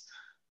piece,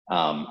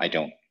 I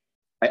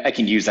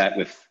can use that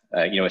with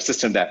a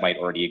system that might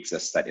already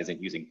exist that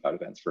isn't using cloud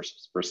events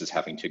versus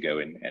having to go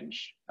and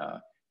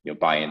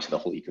buy into the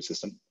whole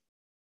ecosystem.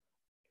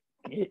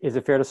 Is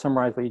it fair to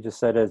summarize what you just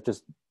said as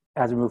just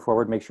as we move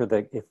forward, make sure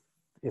that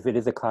if it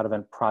is a cloud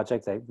event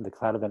project, the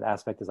cloud event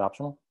aspect is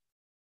optional?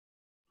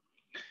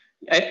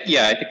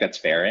 Yeah, I think that's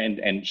fair,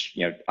 and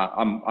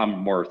I'm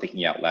more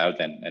thinking out loud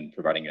than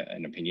providing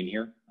an opinion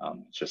here.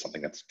 It's just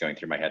something that's going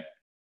through my head.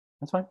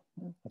 That's fine.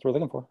 That's what we're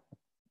looking for.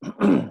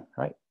 All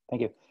right,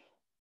 thank you.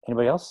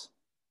 Anybody else?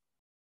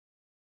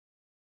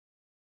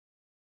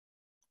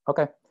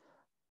 Okay.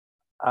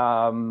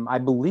 I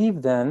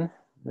believe then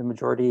the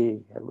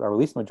majority, or at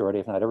least majority,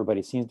 if not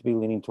everybody, seems to be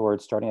leaning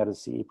towards starting out as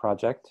a CE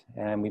project,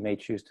 and we may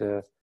choose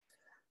to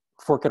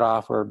fork it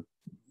off or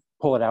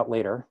pull it out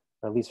later,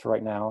 at least for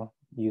right now.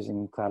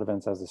 Using cloud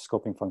events as a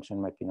scoping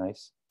function might be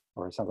nice,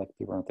 or it sounds like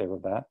people are in favor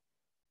of that.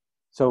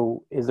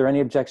 So is there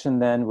any objection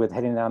then with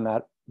heading down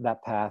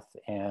that path,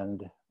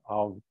 and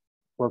I'll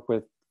work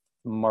with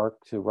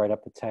Mark to write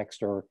up the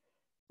text or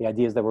the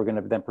ideas that we're going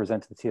to then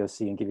present to the TOC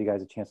and give you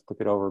guys a chance to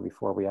look it over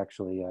before we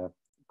actually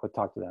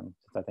talk to them,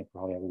 since I think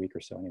we'll probably have a week or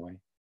so anyway.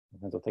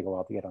 It'll take a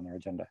while to get on their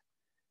agenda.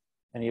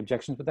 Any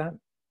objections with that?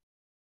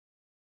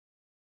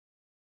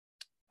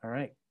 All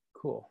right,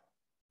 cool.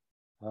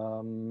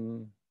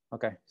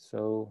 Okay,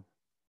 so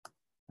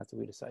that's what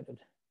we decided.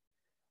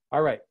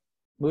 All right,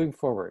 moving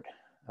forward.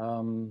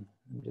 Let me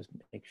just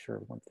make sure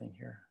of one thing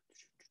here.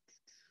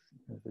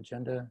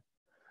 Agenda.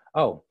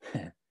 Oh,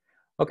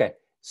 okay.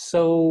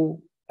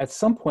 So at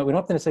some point, we don't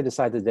have to necessarily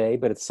decide today,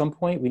 but at some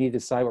point we need to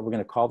decide what we're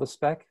going to call the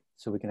spec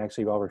so we can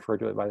actually all refer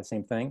to it by the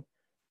same thing.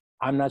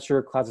 I'm not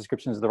sure cloud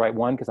description is the right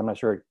one because I'm not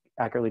sure it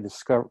accurately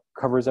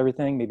covers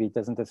everything. Maybe it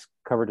doesn't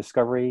cover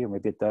discovery, or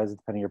maybe it does,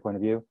 depending on your point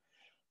of view.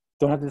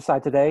 Don't have to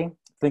decide today.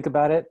 Think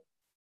about it.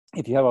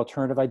 If you have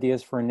alternative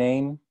ideas for a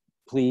name,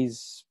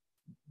 please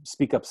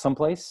speak up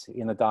someplace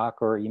in the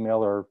doc or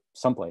email or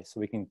someplace so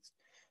we can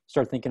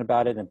start thinking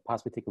about it and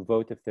possibly take a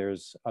vote if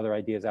there's other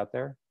ideas out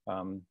there.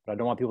 But I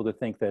don't want people to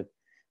think that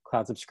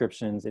cloud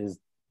subscriptions is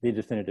the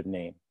definitive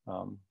name.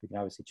 We can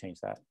obviously change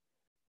that.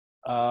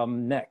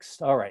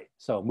 Next, all right,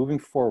 so moving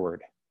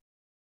forward.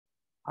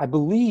 I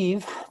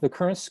believe the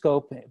current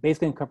scope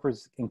basically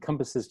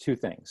encompasses two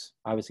things,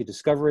 obviously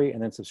discovery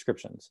and then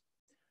subscriptions.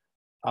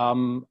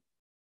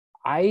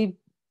 I,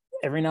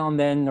 every now and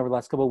then over the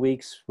last couple of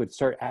weeks, would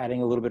start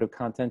adding a little bit of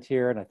content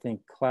here. And I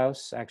think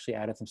Klaus actually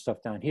added some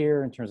stuff down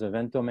here in terms of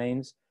event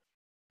domains.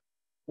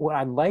 What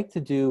I'd like to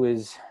do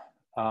is,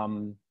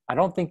 I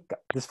don't think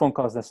this phone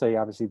call is necessarily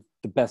obviously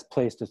the best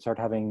place to start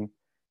having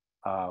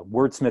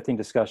wordsmithing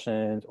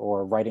discussions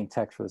or writing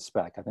text for the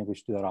spec. I think we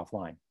should do that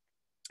offline.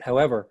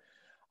 However,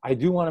 I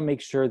do want to make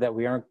sure that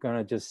we aren't going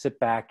to just sit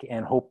back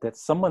and hope that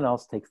someone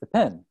else takes the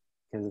pen,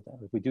 because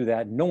if we do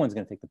that, no one's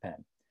going to take the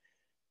pen.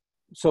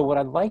 So what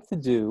I'd like to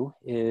do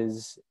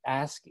is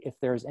ask if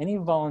there's any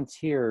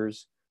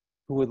volunteers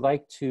who would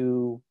like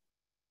to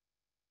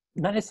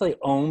not necessarily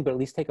own, but at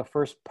least take a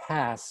first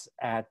pass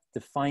at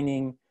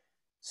defining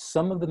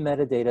some of the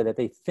metadata that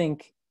they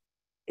think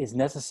is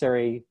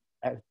necessary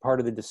as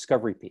part of the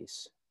discovery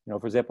piece. You know,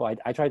 for example,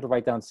 I tried to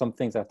write down some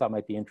things I thought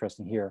might be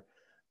interesting here,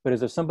 but is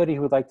there somebody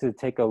who would like to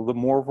take a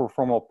little more of a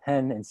formal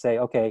pen and say,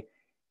 okay,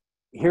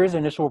 here's an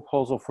initial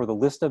proposal for the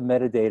list of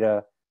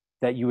metadata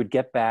that you would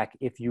get back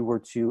if you were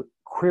to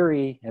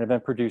query an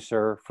event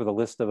producer for the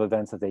list of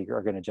events that they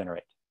are going to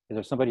generate? Is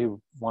there somebody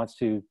who wants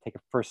to take a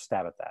first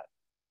stab at that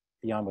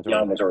beyond what's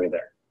already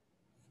there?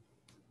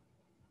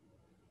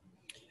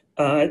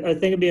 I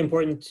think it'd be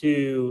important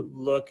to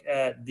look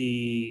at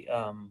the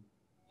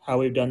how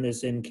we've done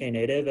this in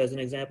Knative as an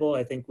example.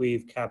 I think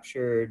we've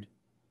captured,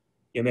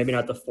 maybe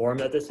not the form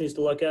that this needs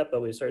to look at,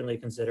 but we've certainly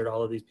considered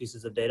all of these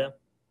pieces of data.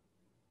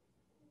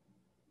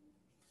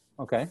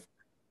 Okay.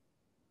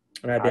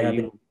 And I'd be happy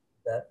to do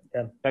that.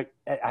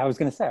 Yeah. I was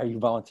going to say, are you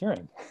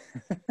volunteering?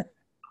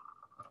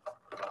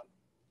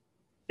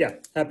 Yeah,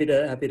 happy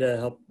to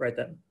help write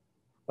that.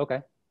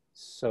 Okay.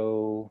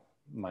 So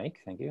Mike,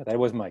 thank you. That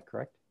was Mike,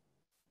 correct?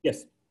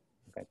 Yes.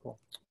 Okay, cool.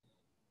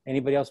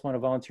 Anybody else want to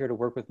volunteer to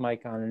work with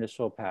Mike on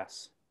initial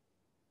pass?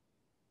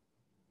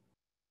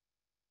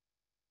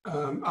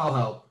 I'll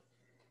help.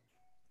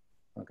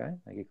 Okay,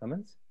 thank you,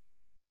 Clemens.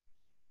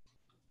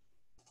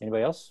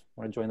 Anybody else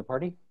want to join the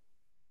party?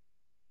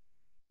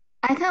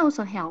 I can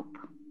also help.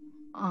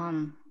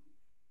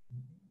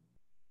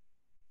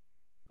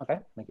 Okay,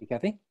 thank you,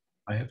 Kathy.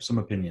 I have some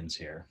opinions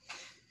here.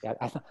 Yeah,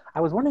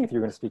 I was wondering if you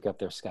were going to speak up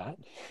there, Scott.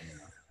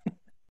 Yeah.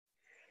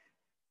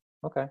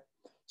 Okay,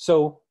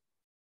 so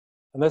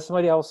unless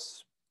somebody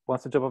else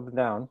wants to jump up and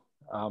down,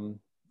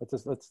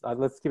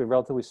 let's keep it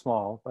relatively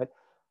small. But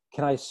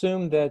can I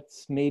assume that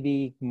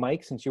maybe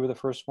Mike, since you were the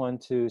first one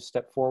to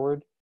step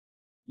forward,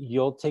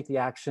 you'll take the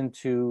action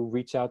to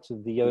reach out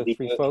to the other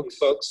three folks?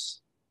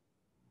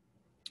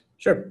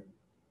 Sure.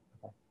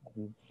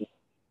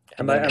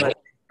 I might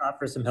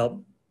offer some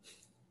help.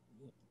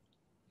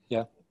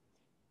 Yeah.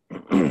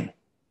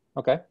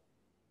 Okay.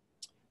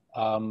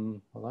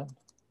 Hold on.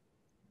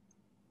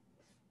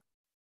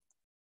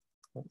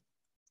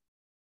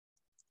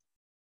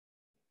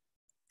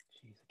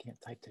 Jeez, I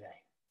can't type today.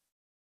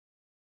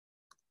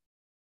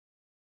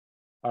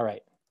 All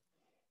right.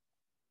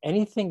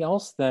 Anything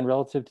else then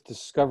relative to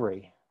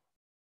discovery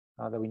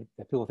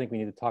that people think we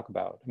need to talk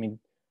about? I mean,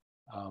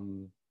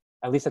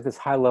 at least at this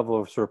high level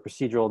of sort of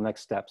procedural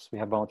next steps, we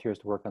have volunteers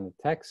to work on the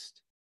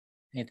text.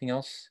 Anything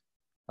else?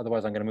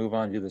 Otherwise, I'm going to move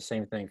on and do the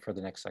same thing for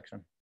the next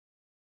section.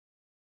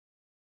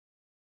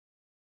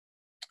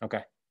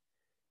 Okay.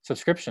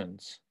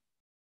 Subscriptions.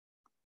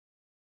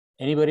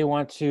 Anybody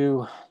want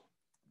to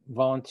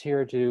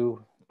volunteer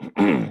to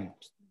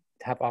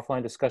have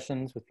offline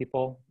discussions with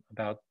people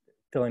about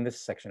filling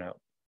this section out?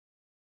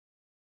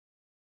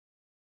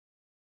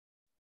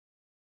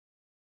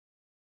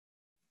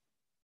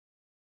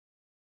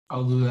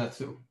 I'll do that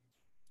too.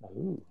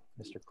 Ooh,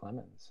 Mr.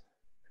 Clemens.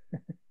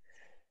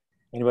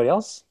 Anybody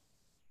else?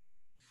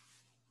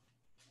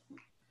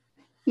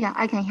 Yeah,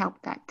 I can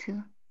help that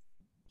too.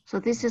 So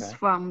this is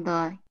from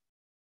the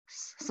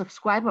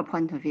subscriber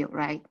point of view,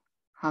 right?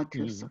 How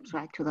to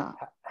subscribe to the...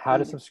 How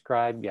to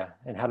subscribe, yeah,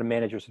 and how to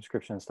manage your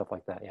subscription and stuff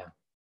like that, yeah.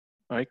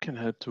 I can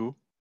help too.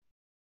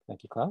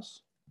 Thank you,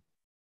 Klaus.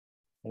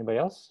 Anybody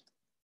else?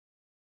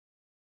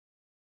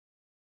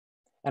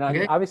 And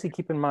Okay. obviously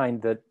keep in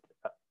mind that,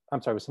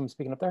 I'm sorry, was someone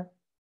speaking up there?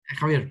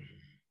 Javier.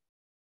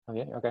 Oh,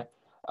 yeah, okay.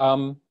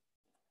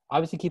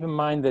 Obviously keep in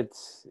mind that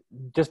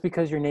just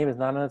because your name is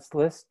not on this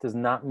list does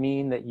not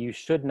mean that you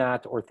should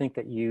not or think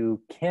that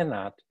you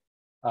cannot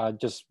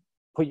just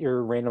put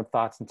your random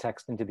thoughts and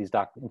text into this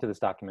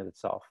document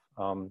itself.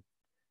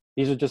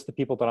 These are just the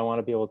people that I want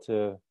to be able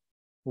to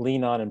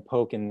lean on and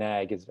poke and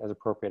nag as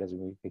appropriate as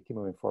we keep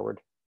moving forward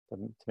to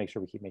make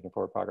sure we keep making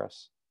forward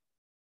progress.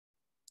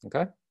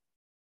 Okay?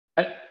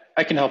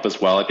 I can help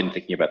as well. I've been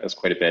thinking about this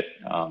quite a bit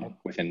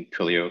within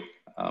Twilio,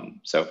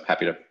 so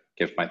happy to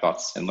give my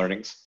thoughts and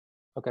learnings.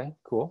 Okay,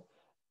 cool.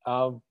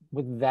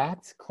 With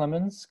that,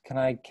 Clemens, can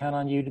I count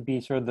on you to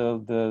be sort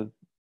of the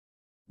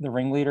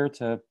ringleader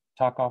to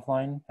talk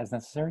offline as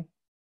necessary?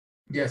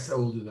 Yes, I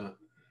will do that.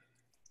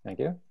 Thank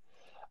you.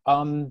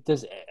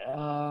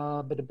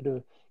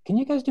 Can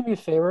you guys do me a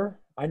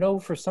favor? I know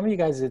for some of you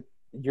guys that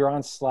you're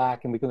on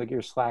Slack and we can look at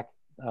your Slack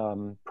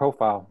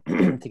profile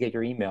to get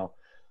your email,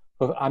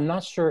 but I'm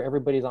not sure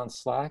everybody's on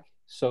Slack.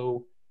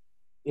 So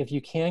if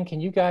you can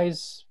you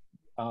guys,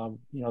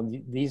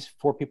 these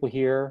 4 people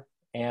here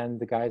and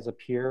the guys up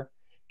here,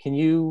 can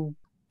you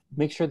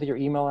make sure that your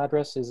email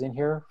address is in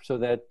here so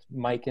that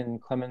Mike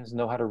and Clemens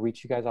know how to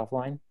reach you guys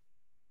offline?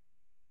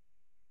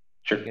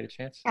 Sure. Can you get a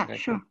chance? Yeah, okay,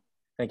 sure. Cool.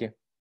 Thank you.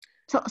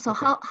 So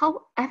okay.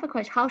 How I have a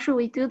question. How should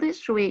we do this?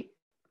 Should we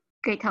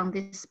get on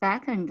this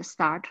spec and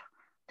start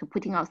to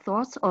putting our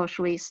thoughts, or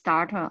should we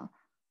start a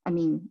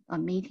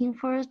meeting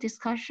first,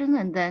 discussion,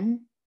 and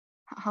then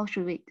how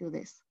should we do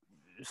this?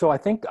 So I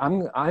think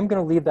I'm going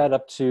to leave that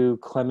up to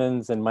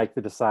Clemens and Mike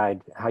to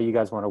decide how you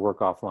guys want to work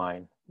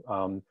offline.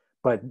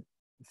 But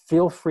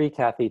feel free,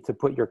 Kathy, to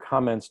put your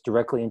comments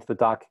directly into the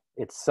doc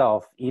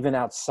itself, even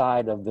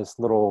outside of this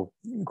little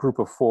group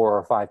of 4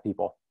 or 5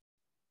 people.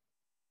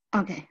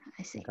 Okay,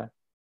 I see. Okay.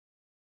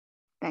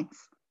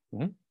 Thanks.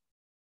 Mm-hmm.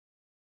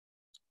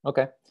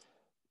 Okay.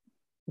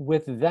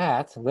 With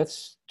that,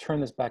 let's turn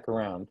this back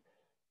around.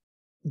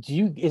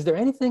 Is there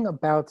anything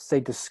about, say,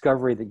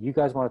 discovery that you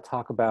guys want to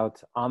talk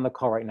about on the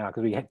call right now?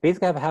 Because we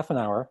basically have a half an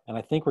hour, and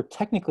I think we're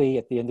technically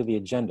at the end of the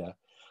agenda.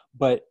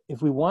 But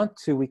if we want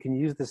to, we can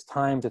use this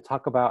time to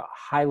talk about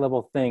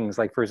high-level things.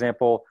 Like, for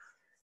example,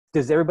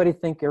 does everybody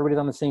think everybody's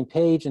on the same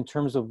page in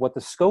terms of what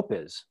the scope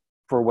is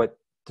for what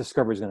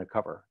discovery is going to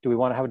cover. Do we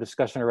want to have a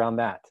discussion around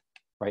that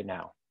right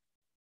now?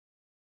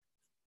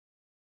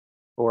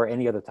 Or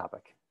any other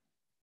topic?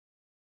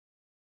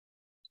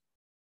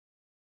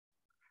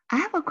 I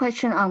have a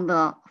question on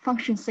the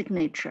function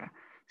signature.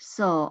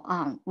 So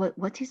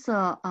what is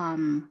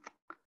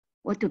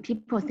what do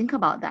people think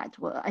about that?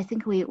 Well, I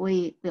think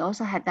we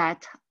also had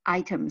that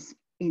items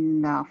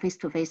in the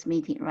face-to-face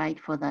meeting, right?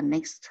 For the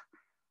next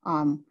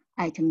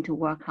item to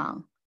work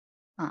on.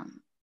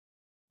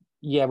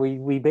 Yeah,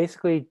 we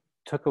basically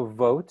took a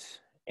vote,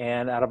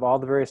 and out of all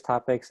the various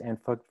topics, and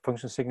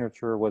function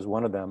signature was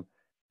one of them,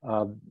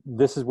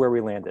 this is where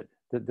we landed.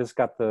 This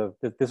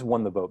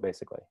won the vote,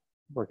 basically,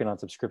 working on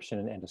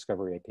subscription and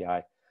discovery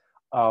API.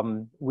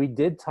 We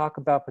did talk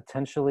about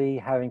potentially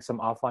having some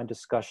offline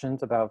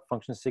discussions about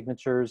function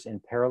signatures in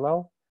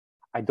parallel.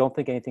 I don't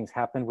think anything's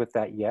happened with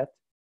that yet.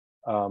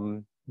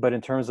 But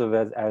in terms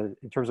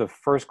of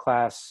first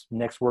class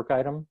next work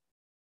item,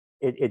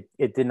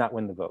 it did not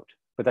win the vote.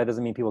 But that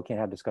doesn't mean people can't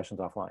have discussions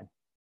offline.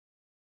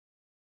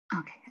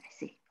 Okay, I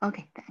see.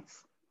 Okay,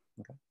 thanks.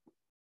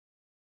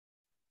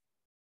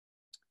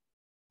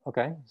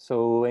 Okay,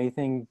 so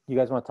anything you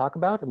guys want to talk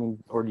about? I mean,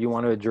 or do you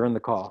want to adjourn the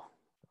call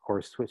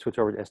or switch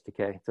over to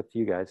SDK? It's up to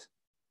you guys.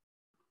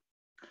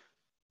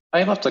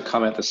 I left a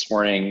comment this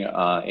morning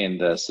in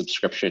the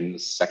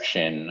subscriptions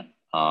section.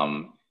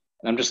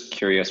 I'm just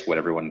curious what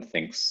everyone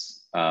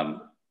thinks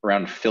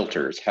around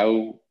filters.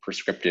 How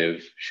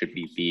prescriptive should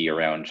we be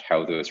around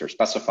how those are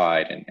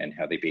specified and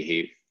how they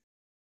behave?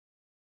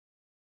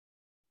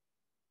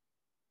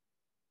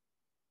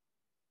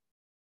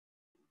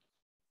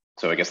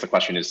 So I guess the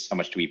question is, how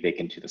much do we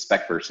bake into the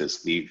spec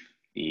versus leave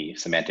the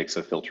semantics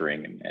of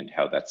filtering and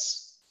how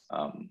that's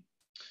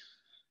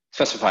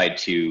specified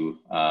to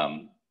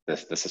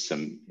the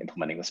system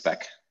implementing the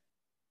spec?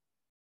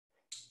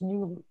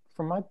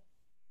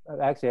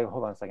 Actually,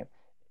 hold on a second.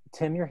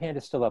 Tim, your hand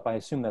is still up. I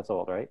assume that's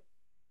old, right?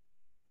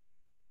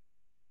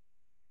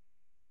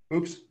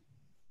 Oops.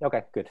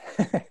 Okay, good.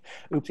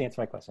 Oops,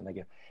 answer my question. Thank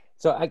you.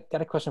 So I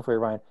got a question for you,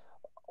 Ryan.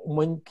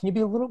 Can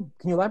you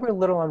elaborate a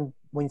little on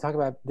when you talk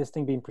about this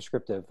thing being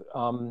prescriptive?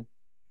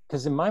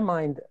 Because in my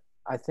mind,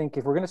 I think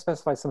if we're going to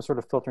specify some sort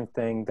of filtering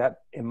thing,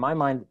 that in my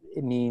mind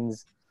it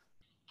means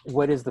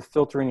what is the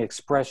filtering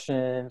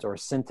expressions or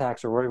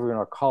syntax or whatever we're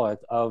going to call it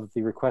of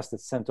the request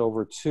that's sent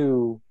over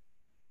to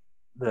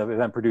the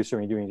event producer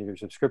when you're doing your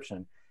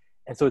subscription.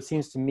 And so it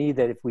seems to me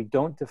that if we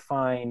don't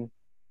define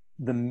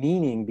the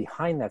meaning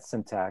behind that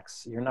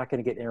syntax, you're not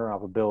going to get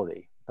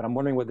interoperability. But I'm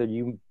wondering whether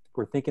you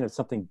were thinking of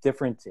something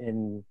different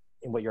in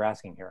what you're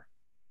asking here.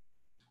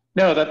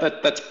 No,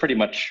 that's pretty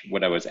much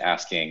what I was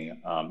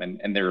asking.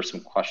 And there are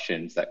some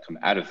questions that come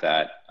out of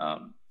that,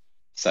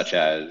 such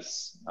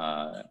as,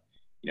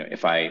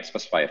 if I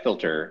specify a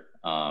filter,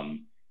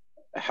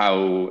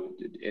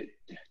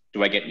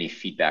 do I get any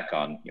feedback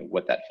on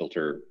what that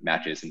filter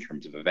matches in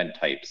terms of event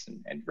types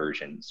and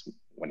versions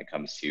when it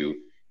comes to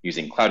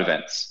using cloud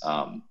events?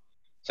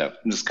 So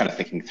I'm just kind of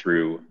thinking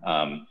through,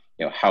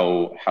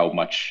 how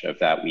much of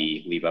that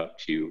we leave up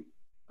to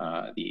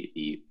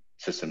the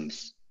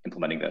systems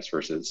implementing this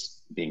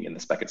versus being in the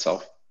spec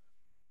itself.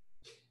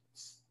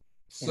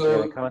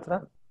 So comment to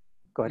that?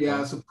 Go ahead.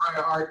 Yeah.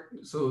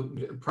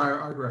 Prior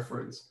art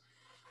reference.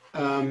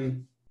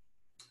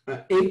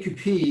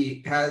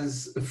 AQP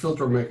has a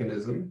filter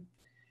mechanism,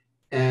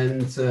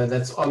 and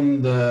that's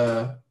on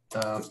the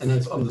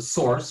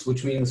source,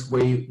 which means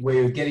where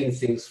you're getting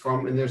things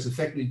from. And there's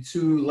effectively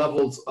two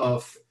levels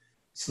of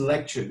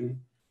selection,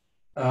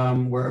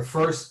 where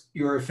first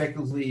you're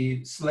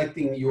effectively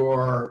selecting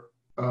your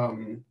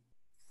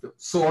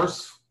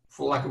source,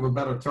 for lack of a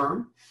better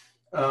term,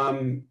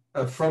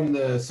 from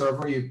the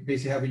server. You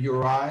basically have a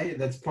URI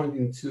that's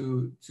pointing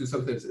to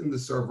something that's in the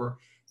server.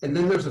 And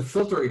then there's a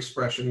filter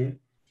expression,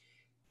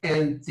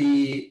 and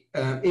the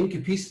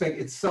AQP spec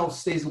itself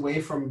stays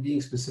away from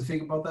being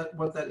specific about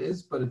what that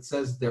is, but it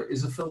says there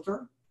is a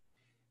filter.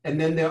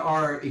 And then there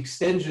are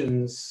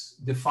extensions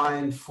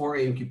defined for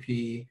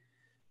AQP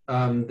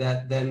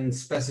that then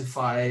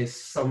specifies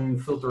some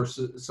filter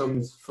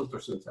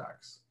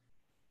syntax.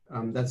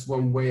 That's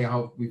one way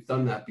how we've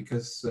done that,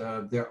 because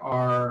there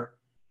are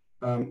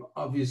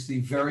obviously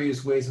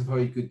various ways of how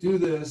you could do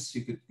this.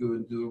 You could go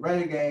and do a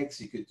regex,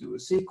 you could do a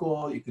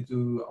SQL, you could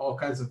do all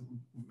kinds of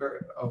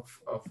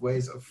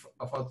ways of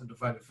how to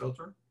define a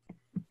filter.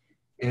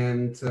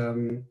 And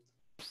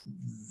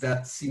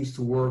that seems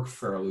to work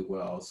fairly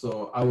well.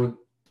 So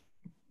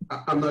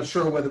I'm not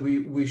sure whether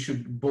we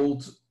should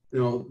bolt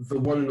the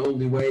one and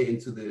only way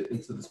into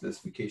the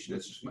specification.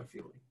 That's just my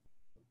feeling.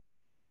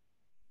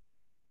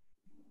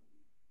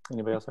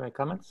 Anybody else have any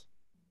comments?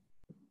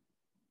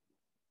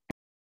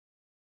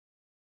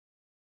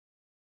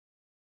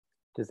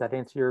 Does that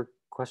answer your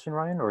question,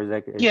 Ryan, or is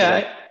that?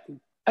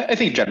 I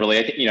think generally,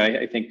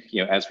 I think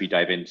as we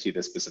dive into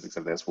the specifics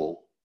of this,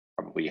 we'll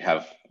probably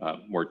have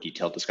more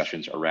detailed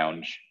discussions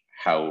around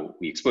how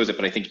we expose it.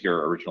 But I think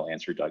your original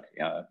answer, Doug,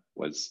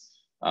 was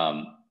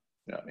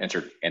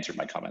answered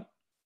my comment,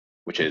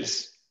 which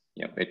is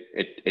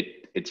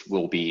it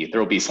will be, there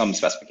will be some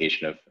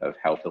specification of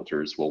how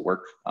filters will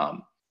work.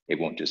 It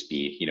won't just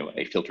be,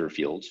 a filter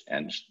field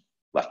and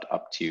left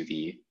up to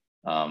the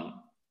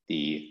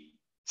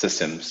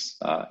systems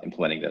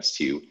implementing this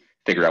to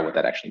figure out what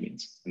that actually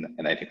means.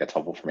 And I think that's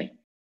helpful for me.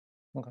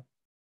 Okay.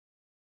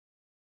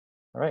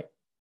 All right.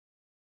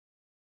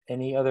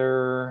 Any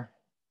other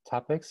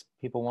topics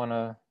people want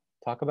to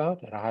talk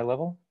about at a high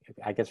level?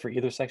 I guess for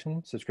either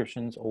section,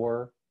 subscriptions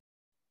or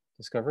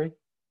discovery?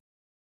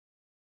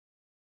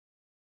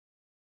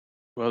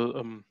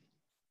 Well,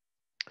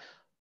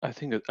 I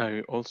think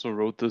I also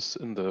wrote this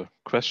in the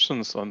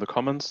questions on the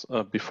comments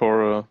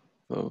before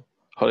the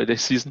holiday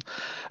season.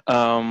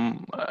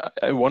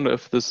 I wonder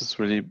if this is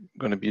really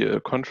going to be a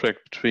contract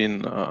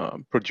between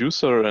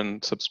producer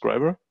and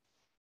subscriber,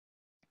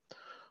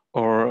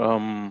 or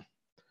I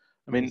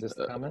mean, is this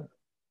the comment?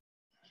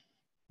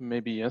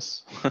 Maybe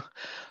yes.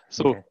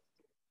 So,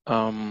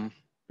 okay.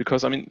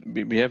 Because I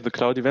mean, we have the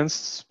cloud events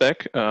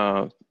spec,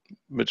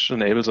 which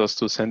enables us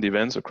to send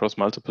events across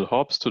multiple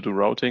hops to do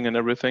routing and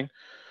everything.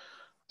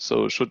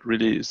 So should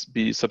really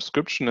be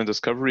subscription and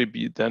discovery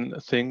be then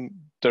a thing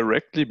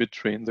directly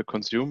between the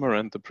consumer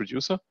and the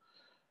producer?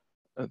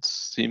 It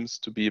seems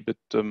to be a bit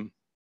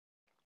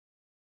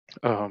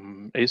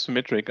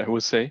asymmetric, I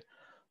would say.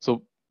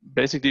 So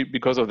basically,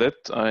 because of that,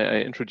 I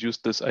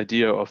introduced this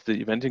idea of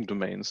the eventing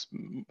domains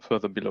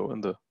further below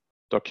in the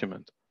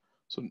document.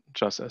 So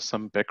just as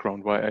some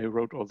background why I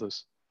wrote all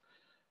this.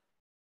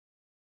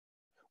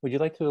 Would you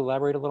like to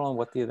elaborate a little on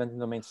what the eventing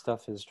domain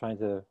stuff is trying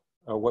to,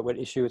 or what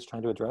issue it's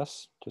trying to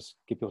address? Just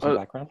give people some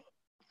background.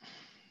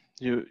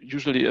 You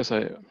usually, as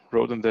I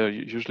wrote in there,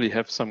 you usually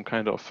have some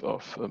kind of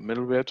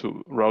middleware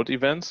to route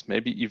events,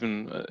 maybe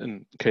even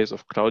in case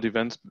of cloud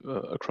events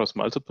across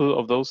multiple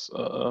of those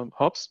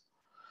hops.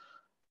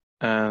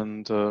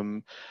 And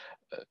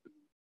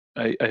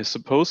I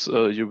suppose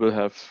you will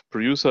have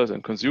producers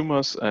and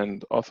consumers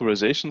and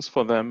authorizations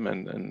for them,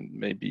 and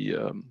maybe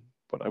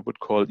what I would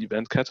call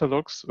event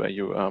catalogs, where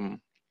you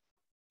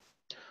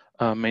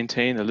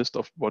maintain a list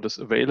of what is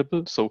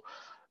available. So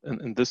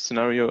in this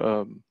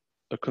scenario,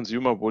 a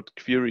consumer would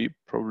query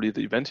probably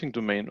the eventing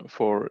domain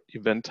for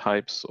event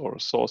types or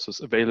sources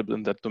available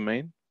in that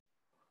domain.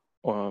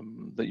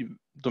 The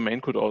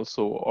domain could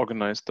also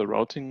organize the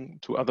routing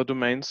to other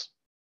domains.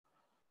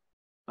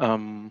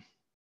 And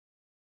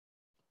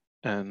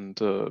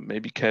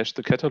maybe cache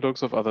the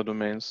catalogs of other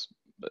domains.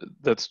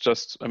 That's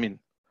just, I mean,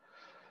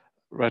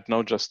 right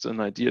now just an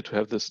idea to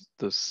have this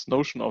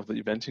notion of the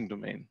eventing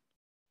domain.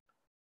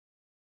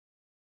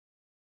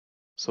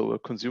 So a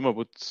consumer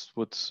would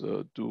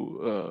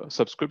do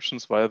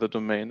subscriptions via the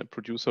domain. A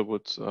producer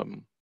would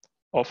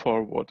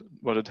offer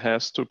what it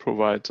has to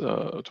provide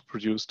to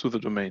produce to the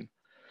domain.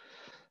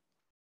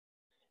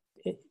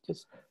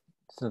 Just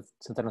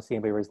since I don't see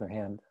anybody raising their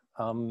hand,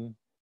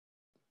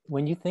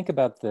 when you think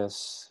about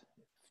this,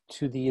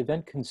 to the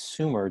event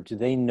consumer, do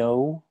they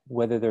know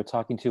whether they're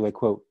talking to a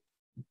quote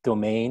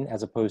domain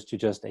as opposed to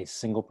just a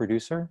single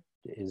producer?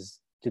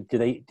 Do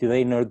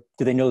they know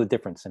the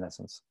difference in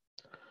essence?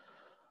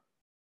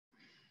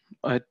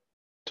 I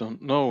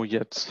don't know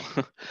yet.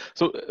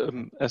 So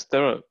as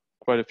there are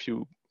quite a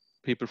few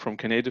people from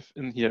Knative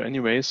in here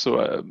anyway,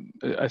 so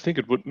I think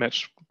it would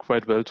match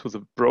quite well to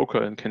the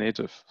broker in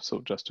Knative.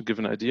 So just to give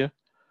an idea.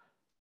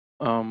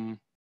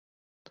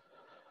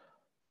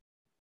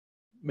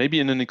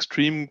 Maybe in an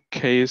extreme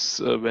case,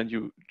 when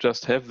you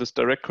just have this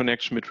direct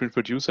connection between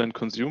producer and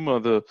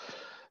consumer,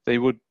 they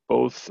would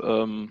both,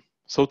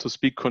 so to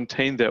speak,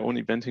 contain their own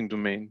eventing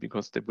domain,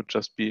 because they would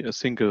just be a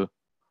single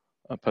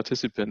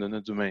participant in a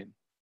domain.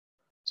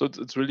 So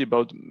it's really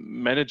about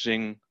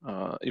managing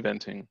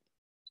eventing.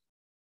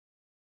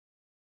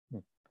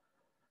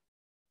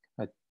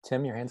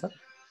 Tim, your hand's up.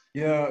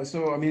 Yeah,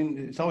 so I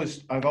mean,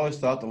 I've always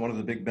thought that one of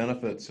the big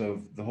benefits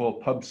of the whole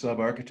pub sub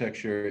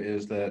architecture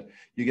is that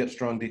you get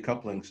strong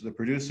decoupling. So the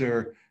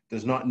producer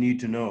does not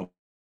need to know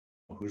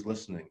who's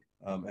listening.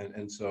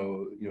 And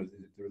so, the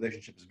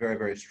relationship is very,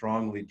 very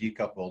strongly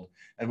decoupled.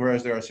 And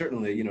whereas there are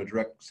certainly,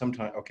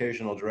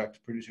 occasional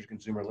direct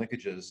producer-consumer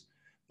linkages,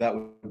 that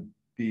would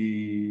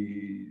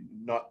be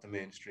not the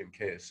mainstream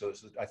case. So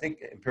I think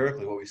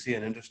empirically what we see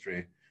in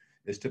industry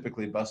is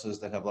typically buses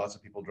that have lots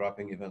of people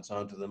dropping events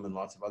onto them and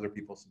lots of other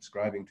people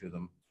subscribing to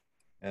them.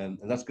 And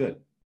that's good.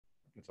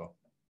 That's all.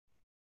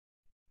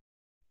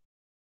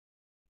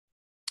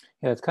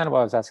 Yeah, it's kind of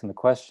why I was asking the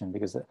question,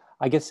 because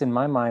I guess in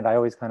my mind, I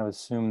always kind of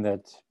assume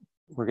that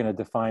we're going to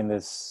define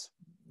this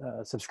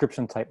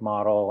subscription type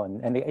model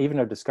and even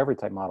a discovery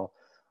type model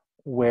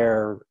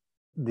where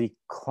the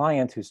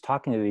client who's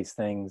talking to these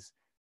things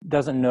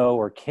doesn't know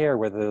or care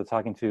whether they're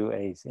talking to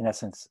in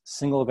essence,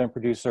 single event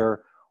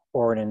producer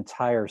or an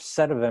entire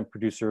set of event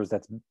producers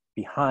that's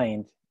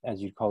behind,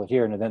 as you'd call it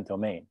here, an event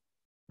domain,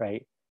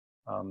 right?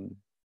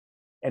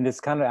 And this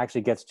kind of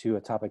actually gets to a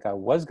topic I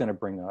was going to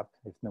bring up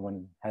if no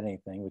one had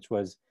anything, which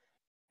was,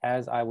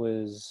 as I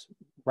was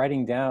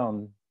writing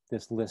down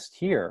this list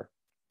here,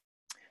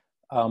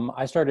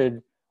 I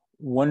started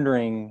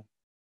wondering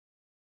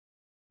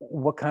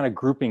what kind of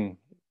grouping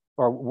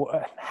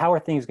or how are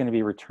things going to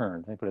be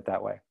returned? Let me put it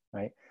that way,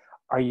 right?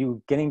 Are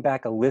you getting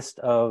back a list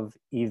of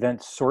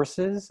event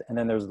sources and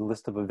then there's a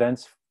list of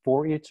events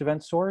for each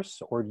event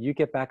source, or do you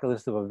get back a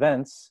list of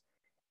events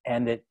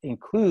and it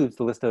includes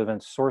the list of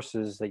event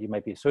sources that you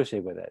might be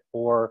associated with it?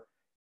 Or,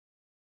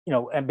 you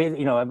know,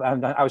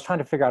 I was trying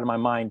to figure out in my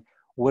mind,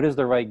 what is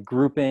the right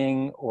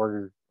grouping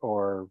or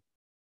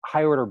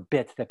high order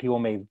bit that people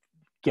may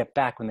get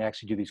back when they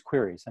actually do these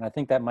queries? And I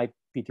think that might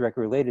be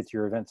directly related to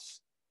your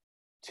events,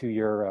 to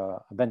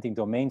your eventing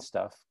domain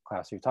stuff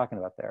class you're talking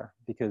about there.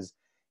 Because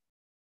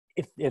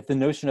if the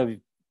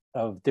notion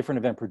of different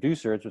event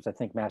producers, which I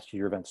think match to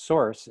your event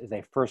source, is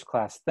a first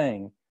class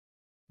thing,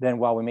 then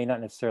while we may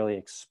not necessarily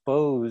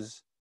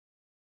expose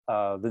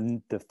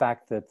the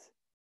fact that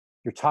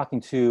you're talking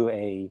to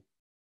a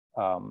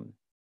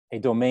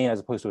domain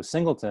as opposed to a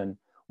singleton,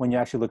 when you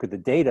actually look at the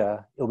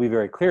data, it'll be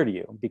very clear to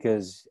you,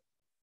 because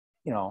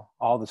you know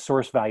all the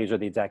source values are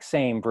the exact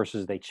same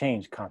versus they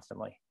change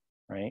constantly,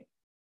 right?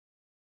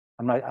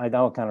 I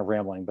know I'm kind of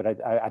rambling, but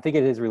I think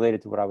it is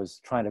related to what I was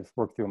trying to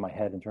work through in my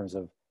head in terms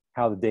of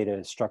how the data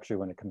is structured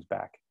when it comes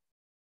back.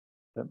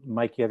 But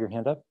Mike, you have your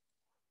hand up?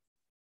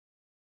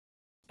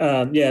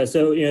 Yeah,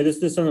 so this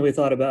is something we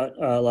thought about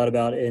a lot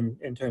about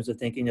in terms of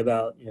thinking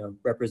about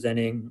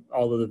representing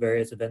all of the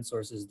various event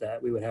sources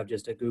that we would have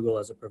just at Google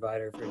as a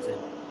provider, for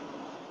example.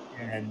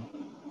 And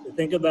to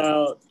think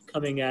about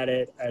coming at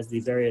it as the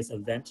various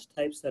event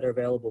types that are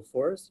available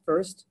for us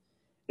first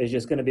is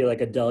just going to be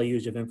like a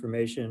deluge of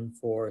information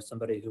for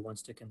somebody who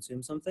wants to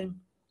consume something.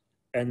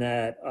 And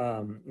that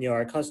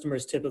our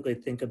customers typically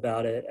think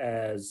about it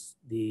as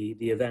the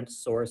event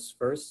source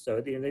first.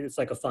 So it's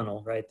like a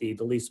funnel, right? The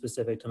least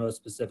specific to most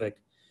specific.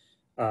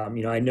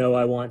 I know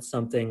I want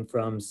something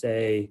from,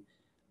 say,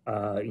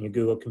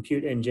 Google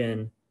Compute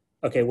Engine.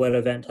 Okay, what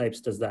event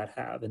types does that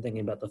have? And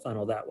thinking about the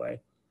funnel that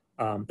way.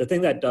 The thing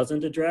that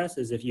doesn't address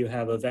is if you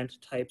have event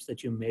types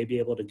that you may be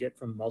able to get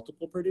from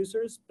multiple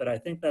producers, but I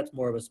think that's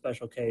more of a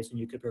special case and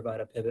you could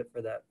provide a pivot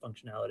for that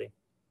functionality.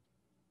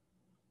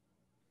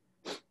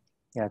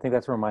 Yeah, I think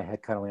that's where my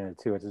head kind of landed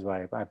too, which is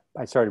why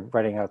I started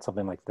writing out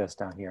something like this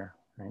down here,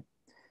 right?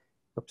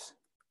 Oops,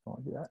 don't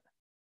want to do that.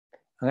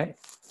 Okay,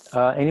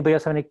 anybody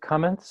else have any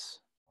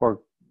comments or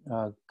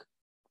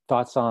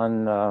thoughts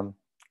on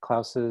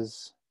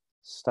Klaus's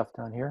stuff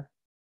down here?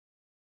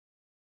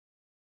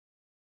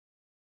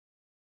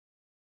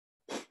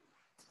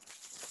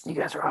 You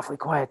guys are awfully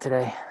quiet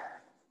today.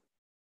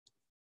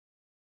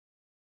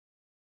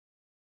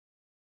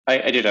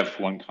 I did have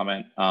one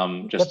comment,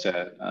 just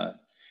to,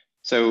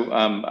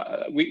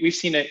 we've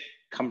seen it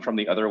come from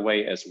the other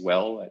way as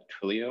well at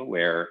Twilio,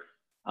 where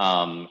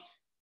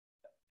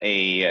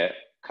a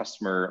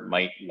customer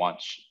might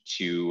want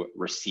to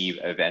receive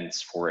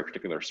events for a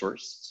particular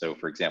source. So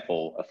for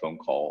example, a phone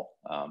call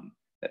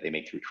that they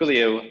make through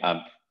Twilio,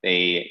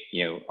 they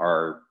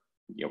are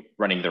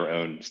running their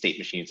own state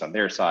machines on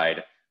their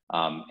side,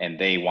 and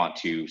they want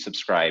to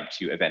subscribe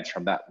to events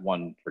from that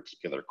one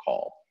particular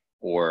call,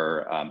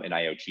 or an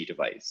IoT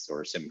device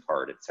or a SIM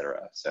card, et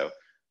cetera. So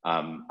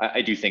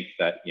I do think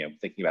that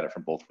thinking about it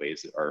from both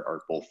ways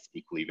are both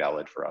equally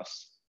valid for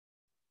us.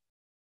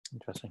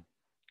 Interesting.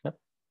 Yep.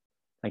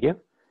 Thank you.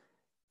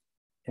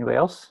 Anybody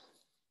else?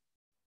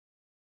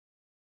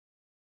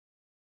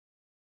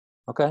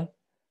 Okay.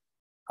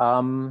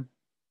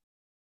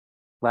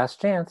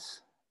 Last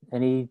chance.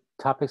 Any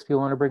topics people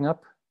want to bring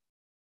up?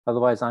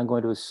 Otherwise, I'm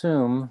going to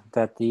assume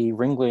that the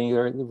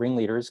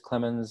ringleaders,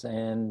 Clemens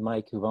and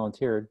Mike, who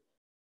volunteered,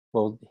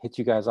 will hit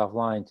you guys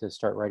offline to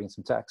start writing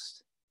some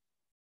text.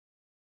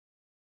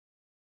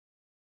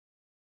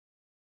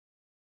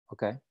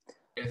 Okay.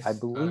 Yes, I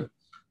believe,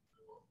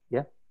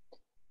 yeah,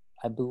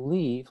 I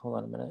believe, hold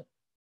on a minute.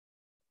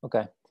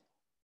 Okay.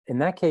 In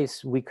that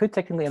case, we could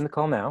technically end the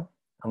call now,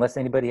 unless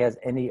anybody has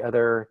any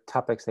other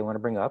topics they want to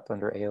bring up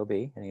under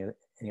AOB,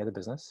 any other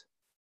business.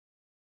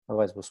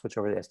 Otherwise, we'll switch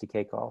over to the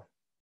SDK call.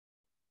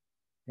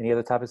 Any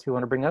other topics you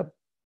want to bring up?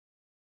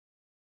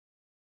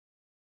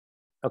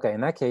 Okay,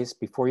 in that case,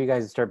 before you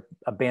guys start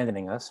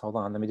abandoning us, hold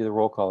on, let me do the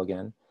roll call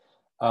again.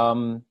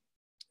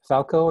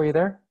 Falco, are you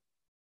there?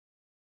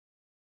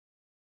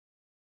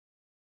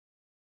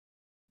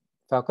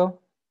 Falco?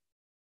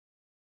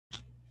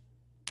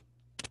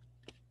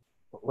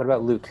 What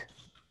about Luke?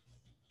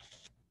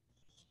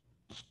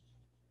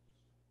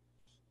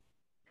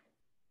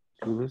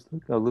 Did we lose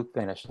Luke? Oh, Luke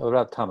vanished. What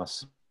about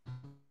Thomas?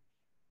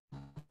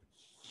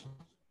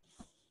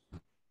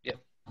 Yep,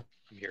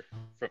 I'm here.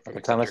 Okay,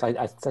 Thomas,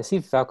 I see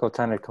Falco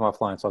trying to come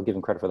offline, so I'll give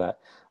him credit for that.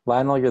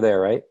 Lionel, you're there,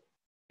 right?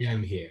 Yeah,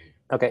 I'm here.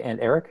 Okay, and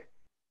Eric?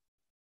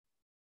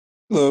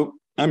 Hello,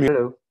 I'm here.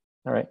 Hello.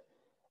 All right.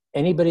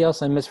 Anybody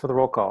else I missed for the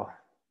roll call?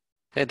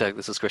 Hey, Doug,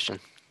 this is Christian.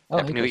 Oh,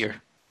 Happy hey, New Christian.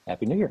 Year.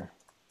 Happy New Year.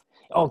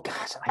 Oh,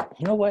 gosh,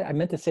 you know what? I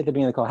meant to say at the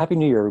beginning of the call, Happy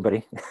New Year,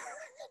 everybody.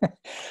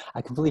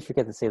 I completely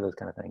forget to say those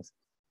kind of things.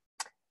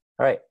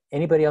 All right,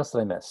 anybody else that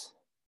I miss?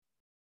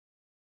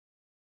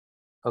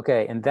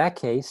 Okay, in that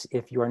case,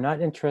 if you are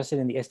not interested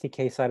in the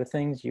SDK side of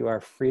things, you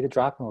are free to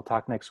drop and we'll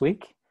talk next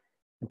week.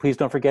 And please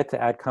don't forget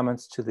to add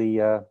comments to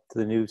the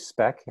new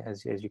spec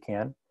as you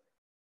can.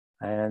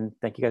 And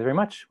thank you guys very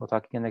much. We'll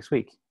talk again next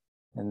week.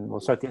 And we'll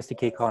start the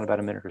SDK call in about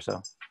a minute or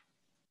so.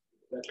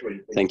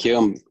 Thank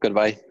you.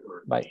 Goodbye.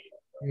 Bye.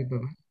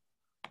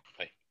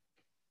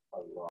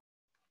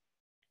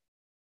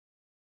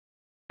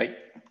 Bye.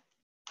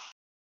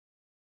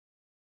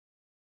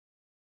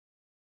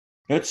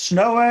 It's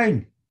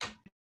snowing.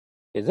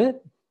 Is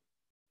it?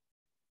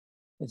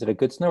 Is it a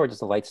good snow or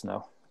just a light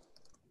snow?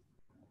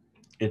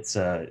 It's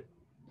looks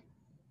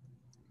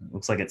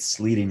like it's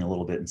sleeting a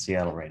little bit in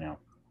Seattle right now.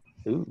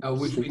 Ooh,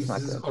 which means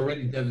this is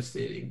already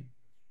devastating.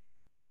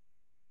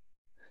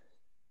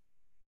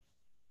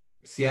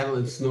 Seattle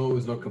and snow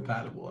is not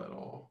compatible at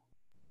all.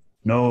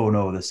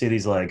 No, the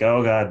city's like,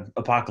 oh God,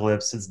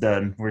 apocalypse, it's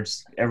done.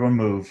 Everyone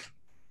move.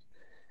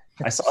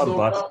 I saw a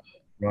bus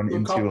run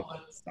into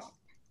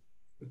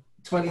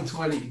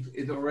 2020,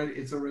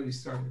 it's already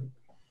started.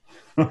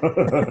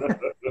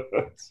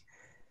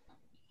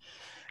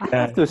 I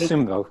have to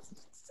assume though.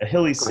 A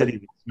hilly city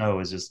with snow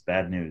is just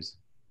bad news.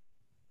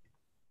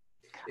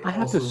 I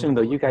have to assume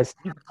though, you guys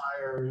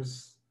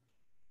fires.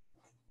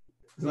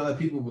 It's not that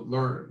people would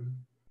learn.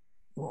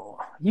 Well,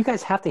 you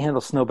guys have to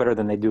handle snow better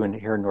than they do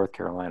here in North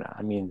Carolina.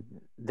 I mean,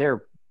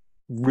 they're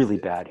really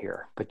bad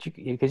here, but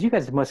because you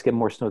guys must get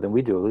more snow than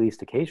we do, at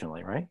least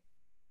occasionally, right?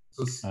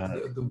 So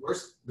the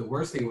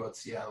worst thing about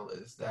Seattle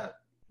is that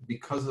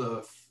because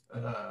of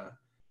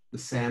the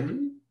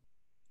salmon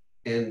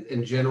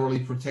and generally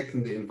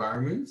protecting the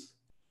environment,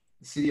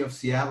 the city of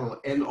Seattle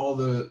and all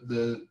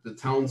the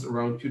towns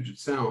around Puget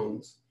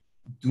Sound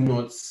do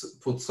not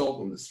put salt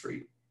on the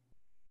street.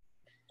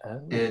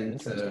 And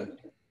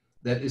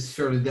that is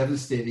fairly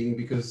devastating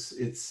because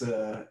it's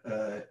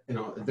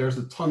there's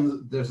a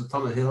ton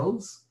of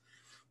hills,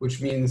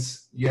 which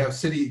means you have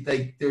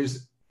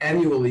there's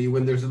annually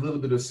when there's a little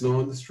bit of snow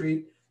on the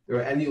street,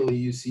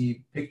 you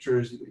see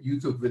pictures,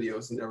 YouTube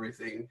videos and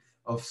everything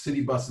of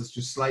city buses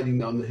just sliding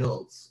down the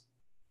hills.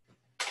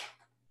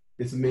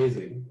 It's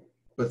amazing,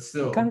 but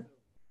still. I'm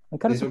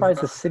kind of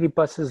surprised the city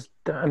buses.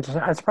 I'm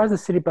surprised the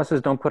city buses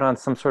don't put on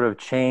some sort of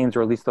chains,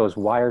 or at least those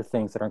wire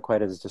things that aren't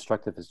quite as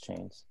destructive as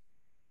chains.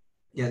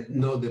 Yeah,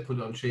 no, they put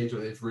on chains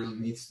when it really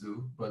needs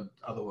to, but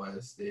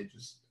otherwise they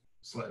just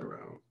slide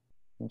around.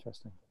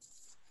 Interesting.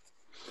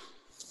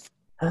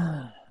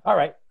 All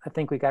right, I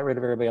think we got rid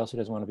of everybody else who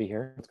doesn't want to be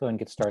here. Let's go ahead and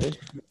get started.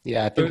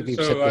 Yeah, I think we've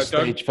set the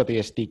stage for the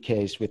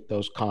SDKs with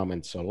those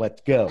comments, so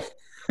let's go.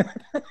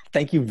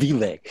 Thank you,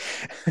 V-Leg.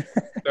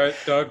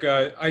 Doug,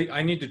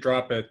 I need to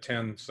drop at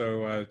 10,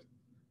 so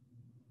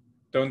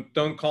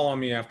don't call on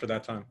me after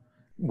that time.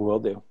 Will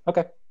do.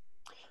 Okay.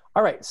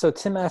 All right, so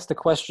Tim asked a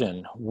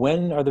question.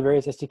 When are the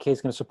various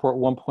SDKs going to support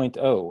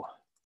 1.0?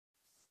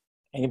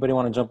 Anybody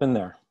want to jump in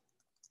there?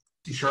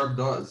 C#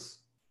 does.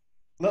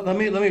 Let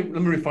me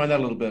refine that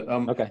a little bit.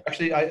 Okay.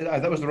 Actually,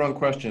 that was the wrong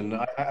question.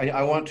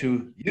 I want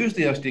to use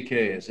the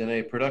SDKs in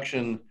a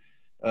production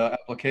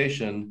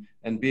application,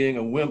 and being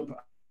a wimp,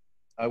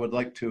 I would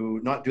like to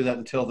not do that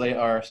until they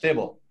are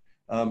stable.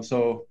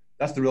 So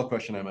that's the real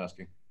question I'm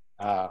asking.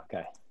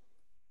 Okay.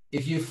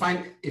 If you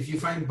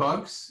find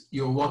bugs,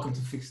 you're welcome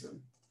to fix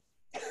them.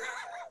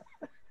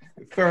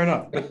 Fair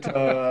enough. But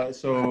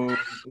so the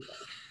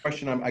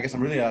question I guess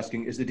I'm really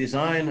asking is the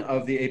design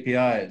of the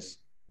APIs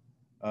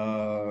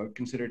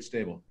considered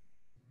stable?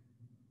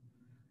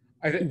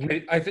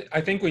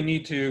 I think we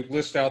need to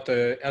list out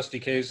the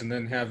SDKs and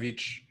then have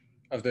each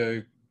of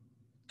the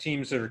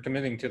teams that are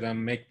committing to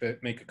them make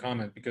a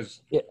comment,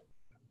 because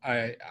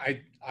I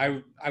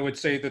would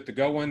say that the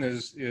Go one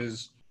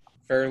is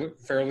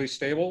fairly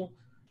stable.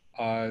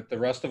 The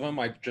rest of them,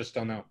 I just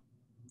don't know.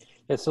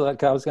 Yeah, so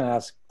I was going to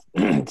ask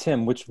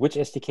Tim, which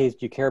SDKs do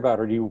you care about,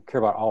 or do you care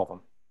about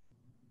all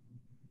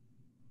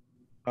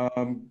of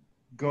them?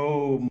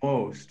 Go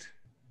most.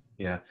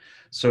 Yeah.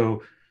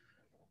 So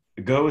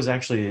Go is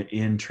actually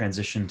in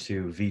transition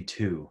to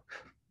V2.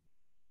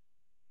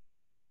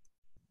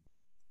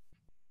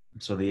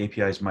 So the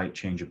APIs might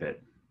change a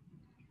bit.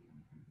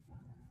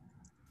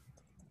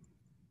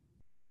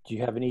 Do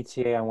you have an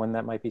ETA on when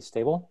that might be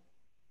stable?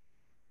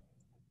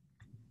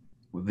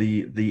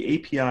 The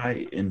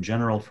API in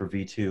general for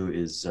V2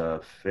 is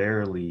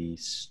fairly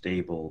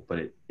stable, but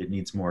it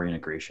needs more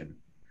integration.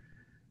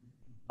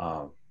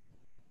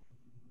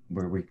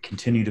 Where we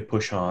continue to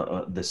push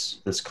on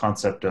this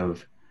concept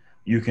of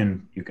you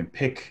can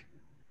pick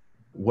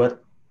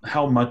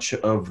how much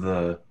of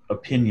the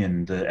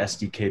opinion the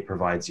SDK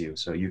provides you.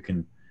 So you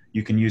can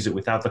use it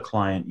without the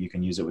client, you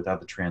can use it without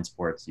the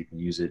transports, you can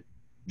use it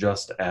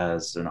just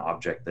as an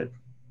object that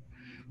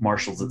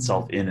marshals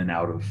itself in and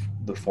out of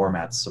the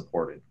formats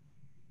supported.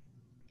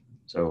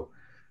 So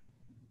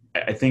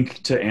I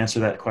think to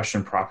answer that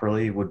question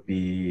properly would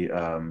be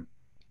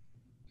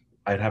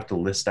I'd have to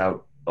list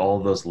out all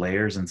of those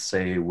layers and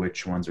say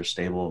which ones are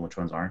stable and which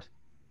ones aren't.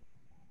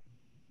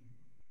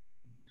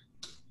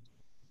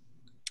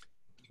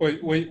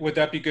 Would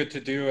that be good to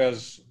do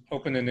as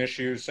open an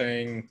issue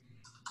saying,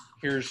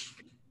 here's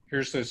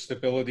the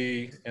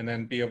stability, and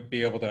then be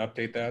able to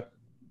update that?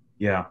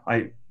 Yeah,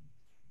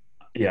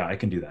 Yeah, I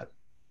can do that.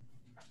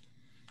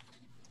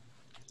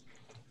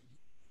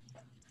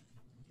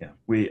 Yeah,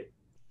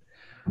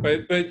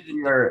 But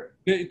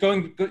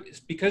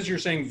because you're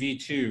saying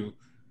V2,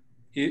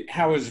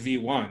 how is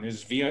V1?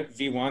 Is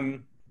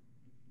V1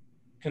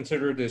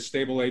 considered a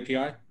stable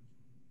API?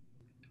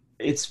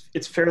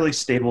 It's fairly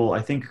stable.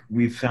 I think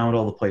we've found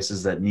all the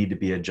places that need to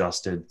be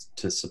adjusted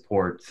to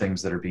support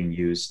things that are being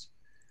used.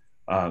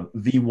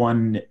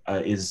 V1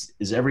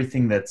 is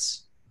everything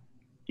that's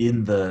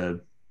in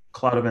the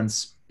Cloud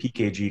Events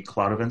PKG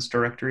Cloud Events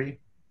directory.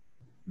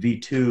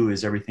 V2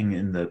 is everything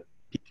in the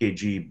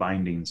PKG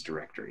bindings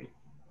directory.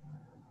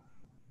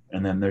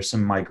 And then there's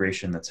some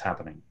migration that's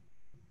happening.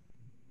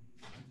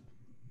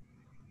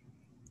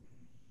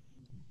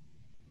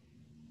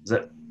 Does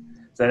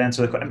that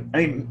answer the question? I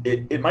mean,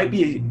 it might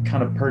be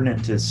kind of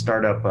pertinent to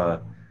start up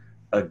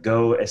a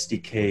Go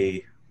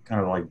SDK kind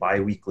of like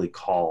bi-weekly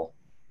call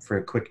for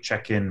a quick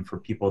check-in for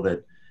people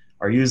that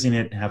are using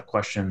it and have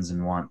questions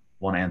and want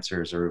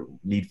answers or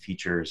need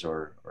features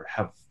or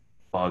have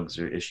bugs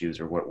or issues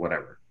or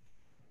whatever.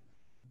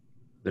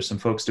 There's some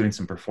folks doing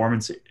some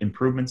performance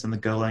improvements in the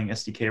Golang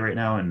SDK right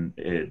now, and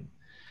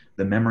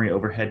the memory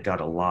overhead got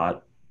a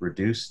lot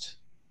reduced,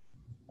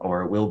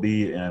 or it will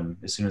be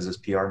as soon as this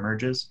PR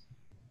merges.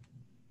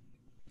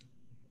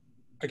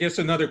 I guess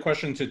another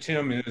question to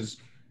Tim is,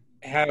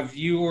 have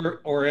you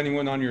or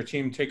anyone on your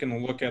team taken a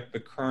look at the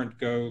current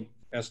Go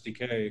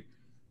SDK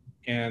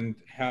and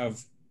have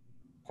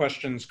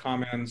questions,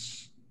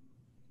 comments,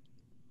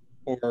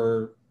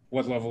 or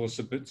what level of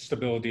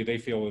stability they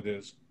feel it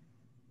is?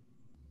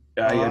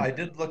 I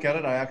did look at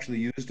it. I actually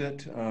used it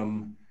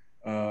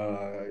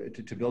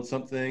to build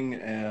something,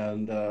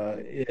 and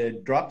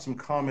it dropped some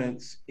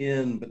comments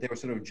in, but they were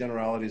sort of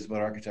generalities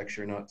about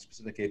architecture, not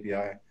specific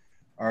API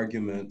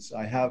arguments.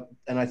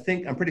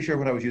 I'm pretty sure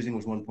what I was using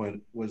was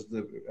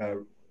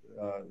the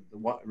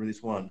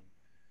release 1.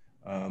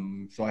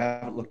 So I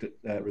haven't looked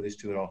at release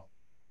 2 at all.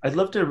 I'd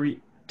love to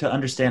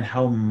understand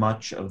how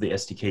much of the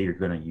SDK you're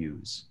going to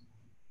use.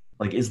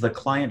 Like, is the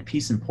client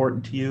piece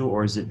important to you,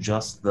 or is it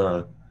just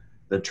the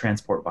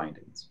transport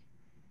bindings?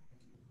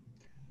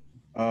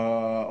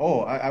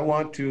 I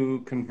want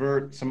to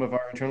convert some of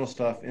our internal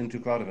stuff into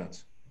cloud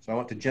events. So I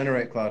want to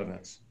generate cloud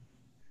events.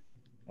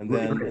 And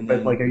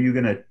then, like, are you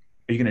gonna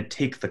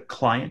take the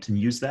client and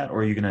use that,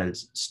 or are you gonna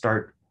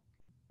start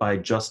by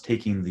just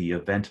taking the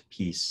event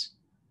piece?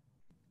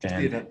 Just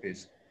the event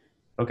piece.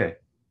 Okay,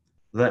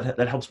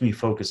 that helps me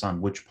focus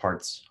on which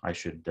parts I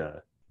should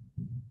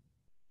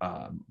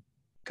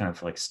kind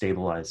of like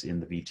stabilize in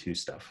the V2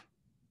 stuff.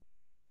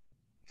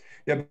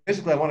 Yeah,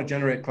 basically I want to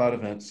generate cloud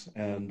events,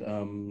 and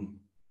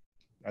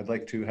I'd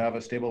like to have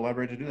a stable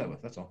library to do that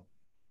with, that's all.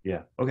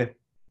 Yeah, okay.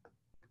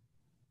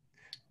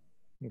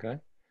 Okay.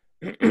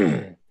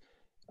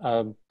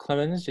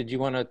 Clemens, did you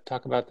want to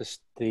talk about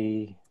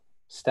the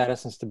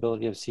status and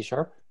stability of C#?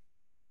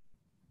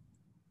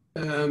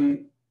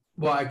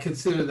 Well, I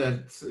consider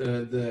that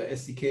the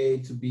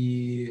SDK to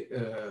be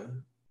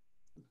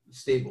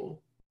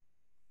stable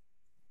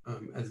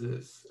as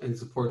is, and it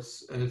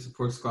supports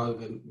Cloud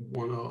Event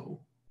 1.0.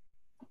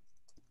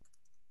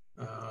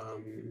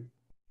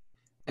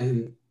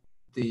 And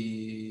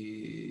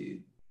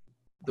the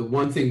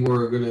one thing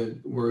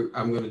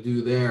I'm gonna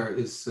do there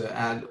is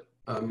add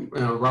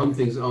round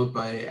things out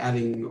by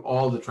adding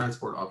all the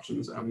transport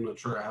options. I'm not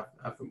sure I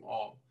have them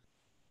all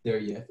there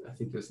yet. I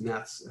think there's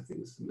NATs. I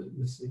think is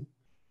missing.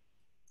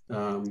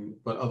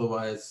 But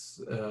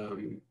otherwise,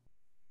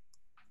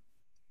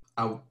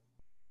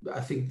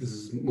 I think this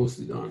is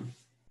mostly done.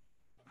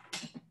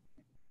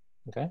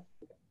 Okay.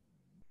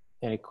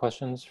 Any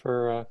questions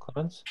for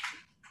Clemens?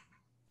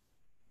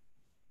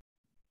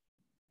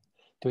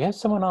 Do we have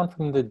someone on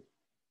from the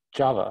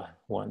Java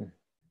one?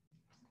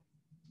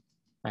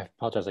 I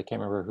apologize, I can't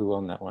remember who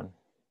owned that one.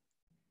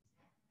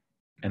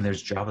 And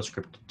there's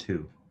JavaScript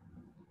too.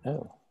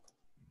 Oh.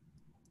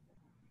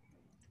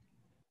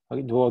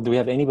 Okay, well, do we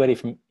have anybody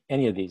from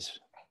any of these,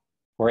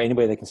 or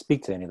anybody that can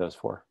speak to any of those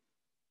four?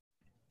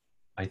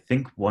 I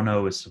think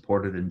 1.0 is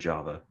supported in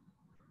Java,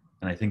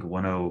 and I think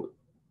 1.0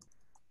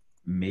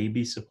 may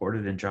be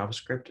supported in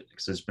JavaScript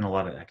because there's been a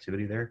lot of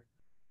activity there.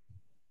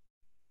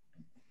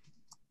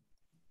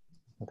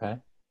 Okay.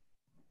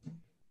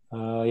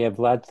 Yeah,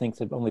 Vlad thinks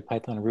that only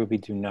Python and Ruby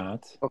do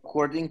not.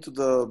 According to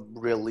the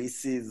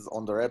releases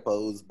on the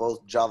repos,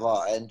 both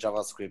Java and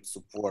JavaScript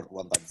support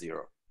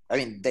 1.0. I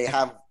mean, they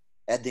have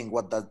adding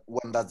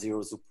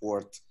 1.0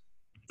 support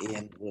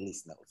in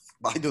release notes.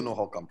 But I don't know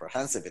how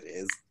comprehensive it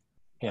is.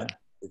 Yeah.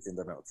 It's in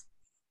the notes.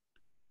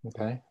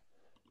 Okay.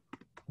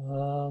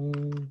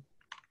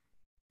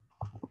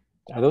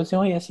 Are those the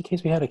only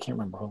SDKs we had? I can't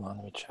remember. Hold on,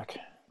 let me check.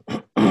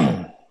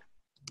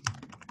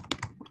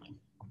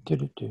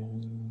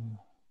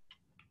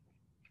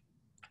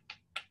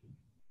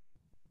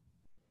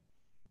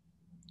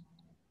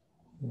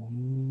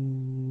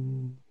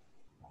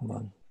 Hold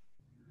on.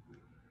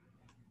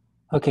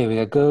 Okay, we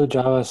got Go,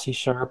 Java, C#,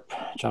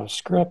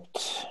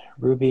 JavaScript,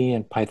 Ruby,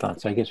 and Python.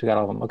 So I guess we got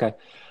all of them. Okay.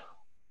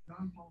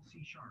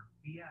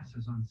 BS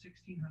is on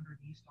 1600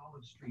 East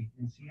Olive Street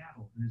in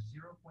Seattle and is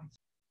 0.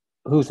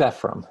 Who's that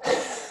from?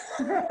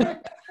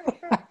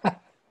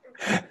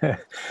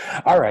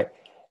 All right.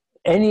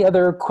 Any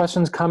other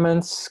questions,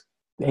 comments,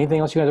 anything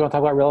else you guys want to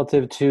talk about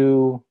relative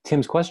to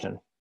Tim's question?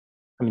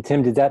 I mean,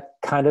 Tim, did that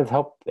kind of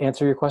help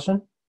answer your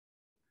question?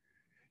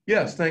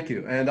 Yes, thank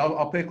you. And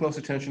I'll pay close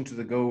attention to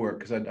the Go work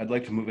because I'd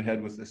like to move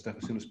ahead with this stuff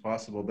as soon as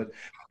possible. But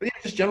yeah,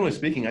 just generally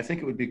speaking, I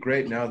think it would be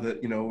great now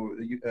that,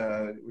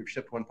 we've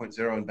shipped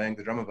 1.0 and banged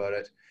the drum about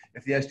it,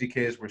 if the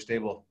SDKs were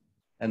stable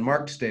and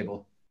marked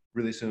stable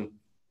really soon.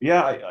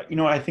 Yeah,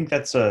 I think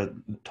that's a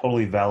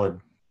totally valid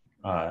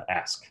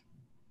ask.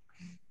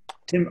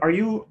 Tim, are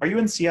you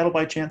in Seattle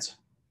by chance?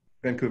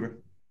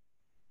 Vancouver.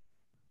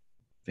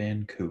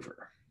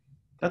 Vancouver.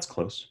 That's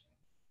close.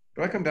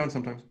 Do I come down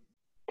sometimes?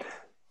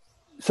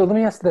 So let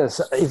me ask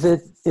this: Is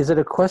it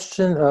a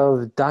question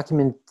of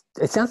document?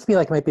 It sounds to me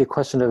like it might be a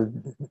question of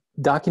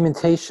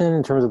documentation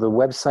in terms of the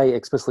website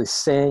explicitly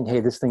saying, "Hey,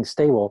 this thing's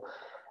stable,"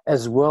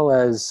 as well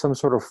as some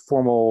sort of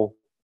formal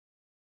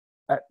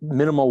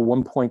minimal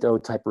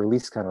 1.0 type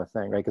release kind of a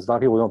thing, right? Because a lot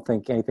of people don't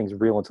think anything's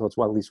real until it's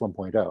at least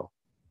 1.0.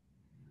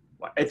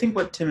 I think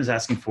what Tim is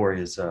asking for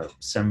is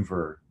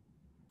SEMVer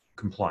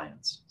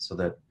compliance, so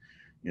that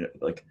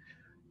like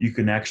you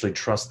can actually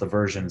trust the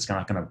version. It's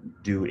not going to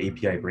do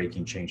API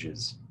breaking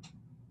changes.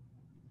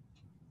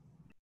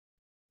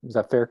 Is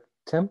that fair,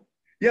 Tim?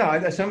 Yeah,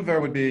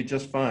 SEMVer would be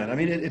just fine. I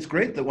mean, it's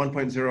great that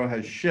 1.0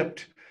 has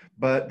shipped,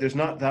 but there's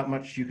not that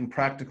much you can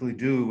practically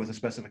do with a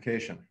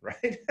specification,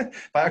 right?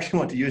 If I actually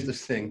want to use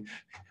this thing,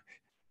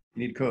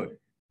 you need code.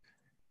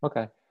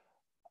 Okay.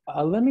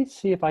 Let me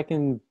see if I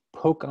can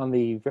poke on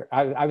the,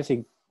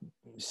 obviously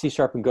C#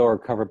 and Go are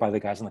covered by the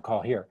guys on the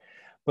call here,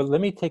 but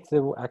let me take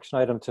the action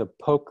item to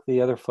poke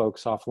the other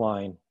folks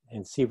offline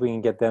and see if we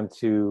can get them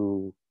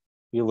to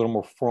be a little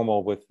more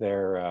formal with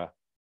their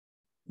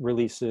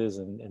releases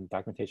and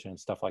documentation and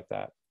stuff like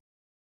that,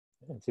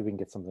 and see if we can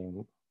get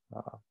something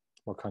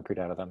more concrete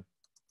out of them.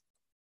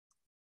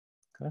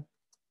 Okay.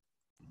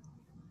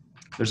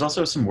 There's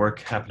also some work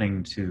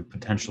happening to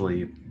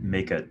potentially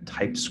make a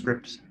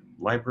TypeScript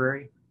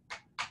library.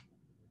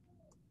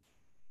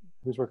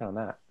 Who's working on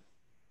that?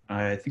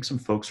 I think some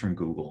folks from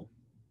Google.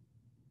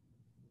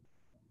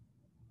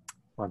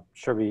 Well, I'm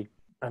sure we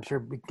can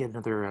get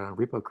another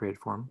repo created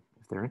for them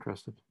if they're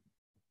interested.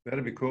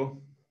 That'd be cool.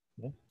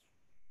 Yeah.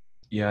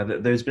 Yeah,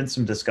 there's been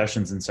some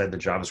discussions inside the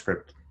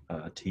JavaScript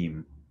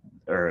team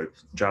or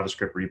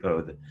JavaScript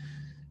repo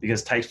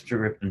because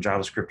TypeScript and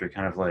JavaScript are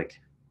kind of like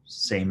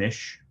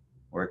same-ish,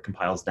 or it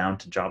compiles down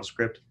to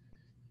JavaScript.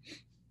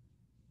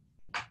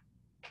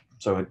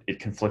 So it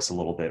conflicts a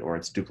little bit, or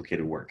it's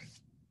duplicated work.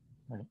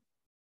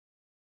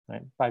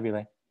 Right. Bye,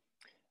 Belay.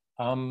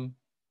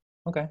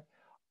 Okay.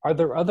 Are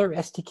there other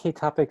SDK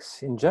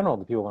topics in general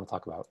that people want to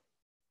talk about?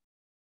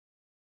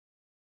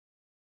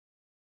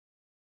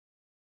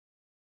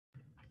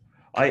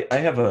 I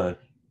have a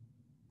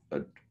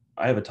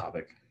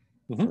topic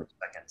for a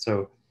second.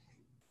 So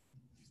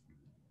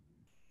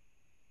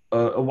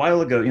a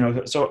while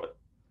ago, so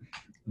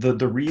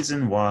the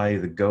reason why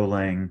the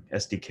Golang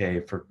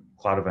SDK for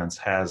Cloud Events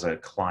has a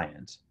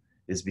client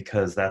is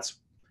because that's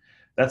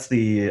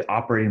the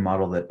operating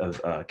model that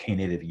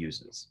Knative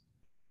uses.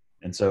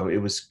 And so it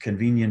was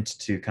convenient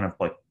to kind of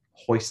like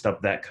hoist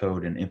up that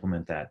code and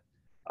implement that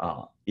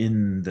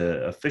in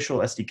the official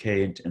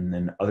SDK, and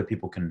then other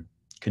people can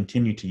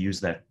continue to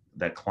use that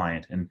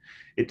client. And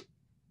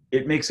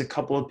it makes a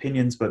couple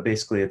opinions, but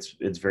basically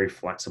it's very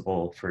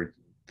flexible for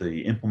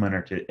the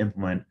implementer to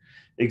implement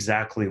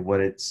exactly what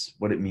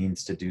it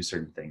means to do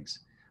certain things.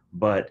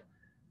 But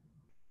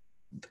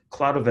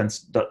Cloud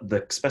Events,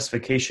 the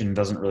specification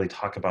doesn't really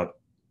talk about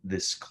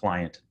this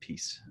client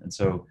piece. And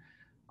so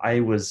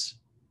I was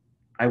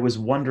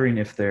wondering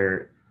if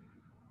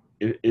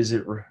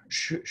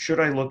should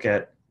I look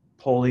at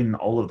pulling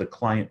all of the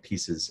client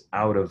pieces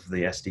out of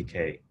the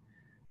SDK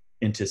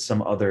into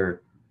some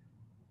other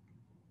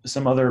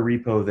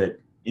repo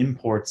that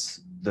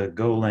imports the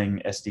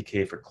Golang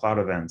SDK for Cloud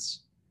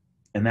Events,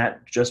 and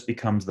that just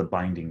becomes the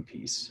binding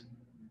piece?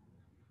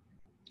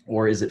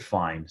 Or is it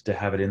fine to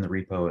have it in the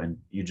repo and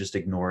you just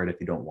ignore it if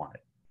you don't want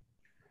it?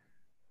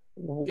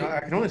 I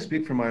can only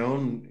speak for my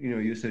own,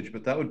 usage,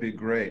 but that would be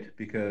great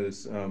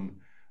because,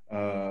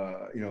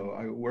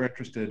 we're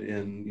interested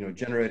in,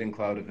 generating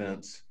cloud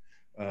events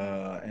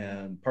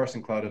and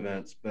parsing cloud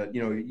events, but,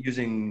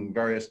 using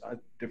various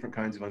different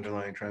kinds of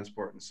underlying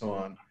transport and so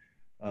on.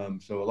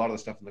 So a lot of the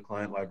stuff in the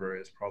client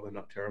library is probably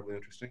not terribly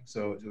interesting.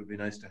 So it would be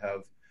nice to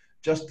have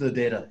just the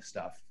data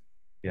stuff.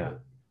 Yeah.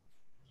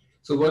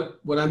 So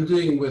what I'm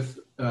doing with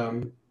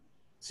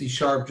C#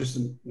 just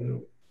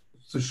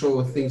to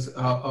show things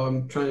how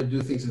I'm trying to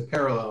do things in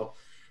parallel.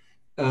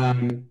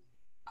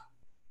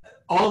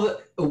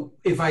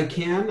 If I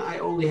can, I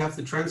only have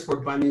the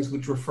transport bindings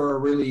which refer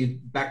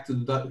really back to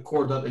the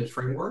core .NET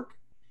framework.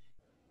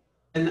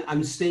 And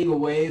I'm staying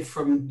away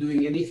from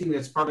doing anything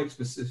that's product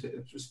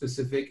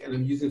specific, and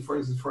I'm using, for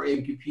instance, for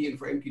AMQP and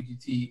for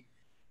MQTT,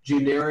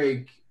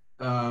 generic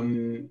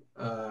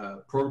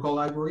protocol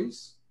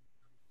libraries,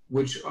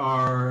 which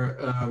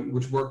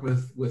work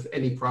with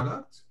any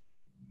product.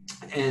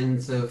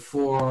 And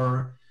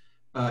for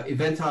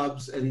Event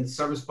Hubs and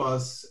Service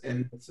Bus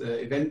and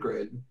Event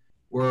Grid,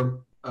 we're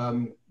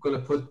going to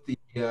put the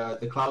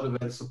cloud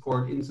event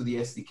support into the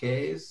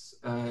SDKs.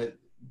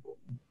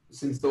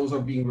 Since those are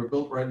being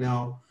rebuilt right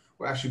now,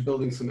 we're actually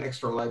building some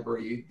extra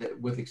library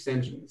with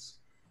extensions.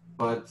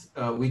 But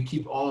we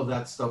keep all of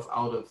that stuff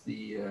out of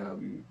the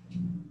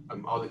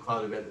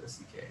cloud event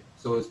SDK.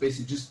 So it's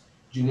basically just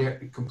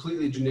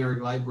completely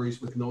generic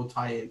libraries with no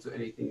tie-in to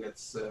anything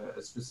that's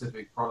a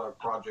specific product,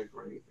 project,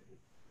 or anything.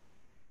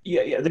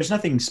 Yeah. There's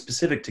nothing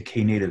specific to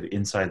Knative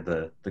inside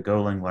the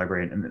Golang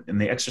library,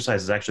 and the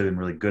exercise has actually been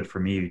really good for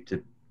me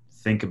to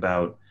think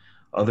about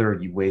other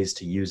ways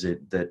to use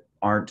it that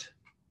aren't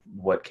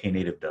what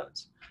Knative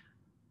does.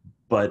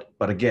 But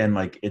again,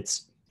 like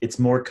it's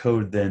more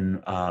code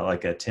than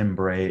like a Tim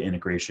Bray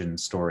integration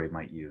story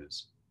might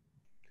use.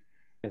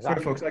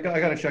 Sorry, folks, I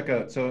got to check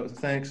out. So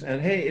thanks.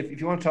 And hey,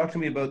 if you want to talk to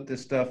me about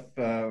this stuff,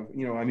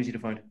 I'm easy to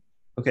find.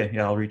 Okay,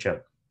 yeah, I'll reach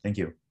out. Thank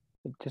you.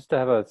 Just to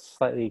have a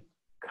slightly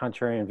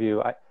contrarian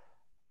view,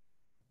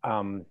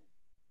 I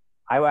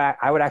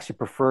would actually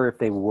prefer if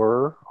they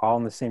were all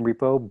in the same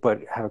repo,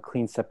 but have a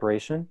clean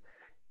separation.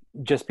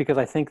 Just because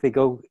I think they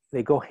go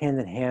hand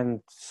in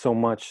hand so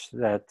much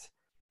that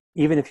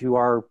even if you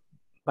are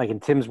like in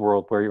Tim's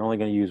world where you're only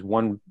going to use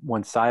one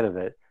side of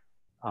it,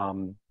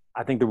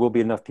 I think there will be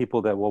enough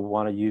people that will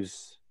want to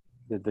use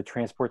the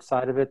transport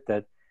side of it,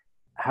 that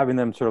having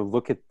them sort of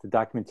look at the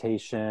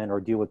documentation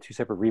or deal with two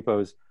separate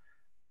repos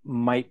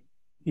might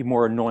be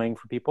more annoying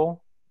for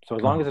people. So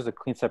as long as there's a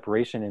clean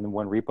separation in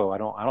one repo, I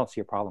don't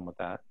see a problem with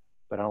that.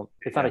 But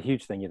it's not a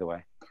huge thing either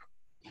way.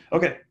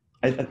 Okay.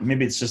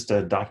 Maybe it's just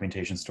a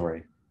documentation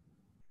story.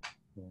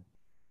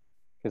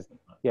 Because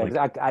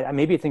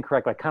maybe it's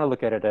incorrect. I kind of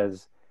look at it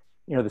as,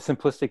 the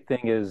simplistic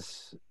thing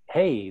is,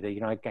 hey,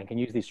 I can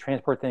use these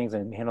transport things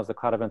and handles the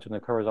cloud events and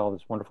it covers all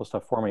this wonderful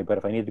stuff for me. But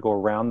if I need to go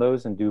around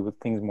those and do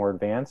things more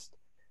advanced,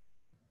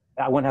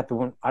 I don't want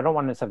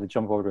to have to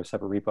jump over to a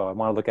separate repo. I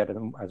want to look at it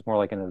as more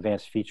like an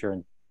advanced feature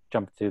and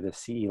jump to the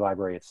CE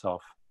library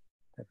itself.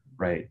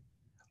 Right.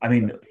 I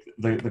mean,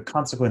 the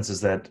consequence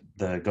is that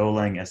the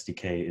Golang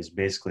SDK is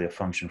basically a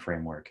function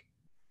framework,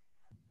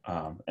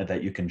 and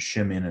that you can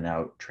shim in and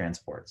out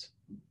transports.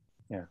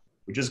 Yeah.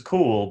 Which is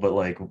cool, but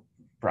like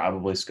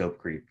probably scope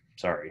creep.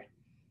 Sorry.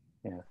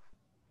 Yeah.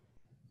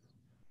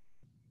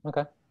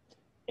 Okay.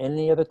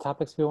 Any other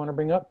topics we want to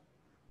bring up?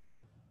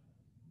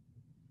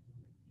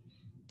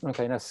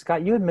 Okay. Now,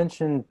 Scott, you had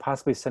mentioned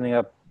possibly setting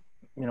up,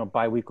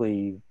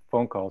 bi-weekly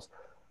phone calls.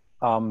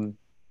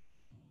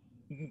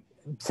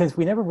 Since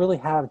we never really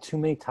have too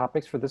many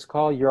topics for this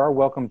call, you are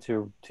welcome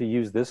to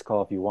use this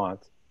call if you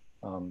want.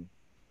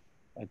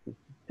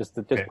 Just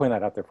point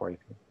that out there for you.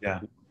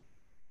 Yeah.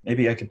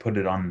 Maybe I could put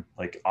it on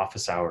like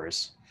office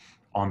hours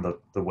on the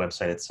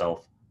website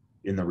itself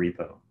in the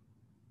repo.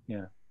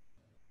 Yeah.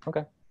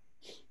 Okay.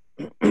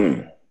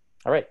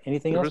 All right.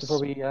 Anything else before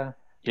we?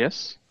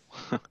 Yes.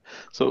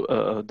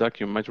 So, Doug,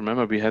 you might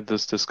remember we had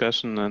this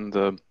discussion and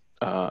the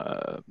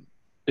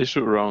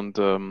issue around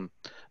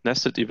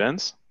nested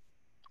events.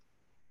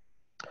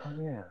 Oh,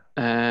 yeah.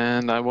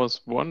 And I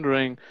was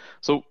wondering,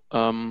 so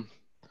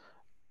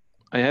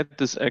I had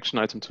this action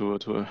item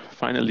to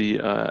finally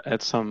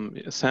add some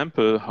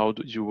sample how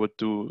you would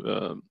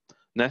do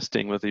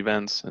nesting with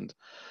events. And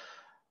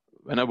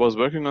when I was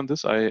working on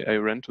this, I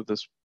ran to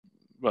this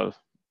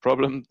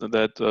problem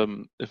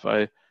that if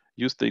I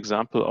use the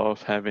example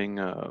of having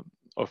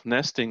of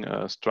nesting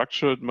a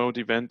structured mode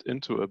event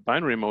into a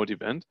binary mode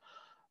event,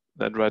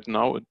 that right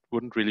now it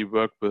wouldn't really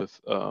work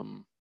with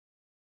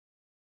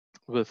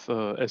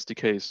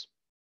SDKs,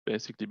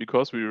 basically,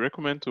 because we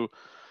recommend to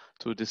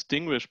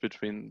distinguish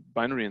between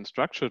binary and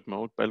structured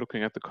mode by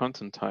looking at the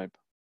content type.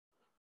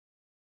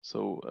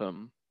 So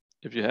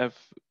if you have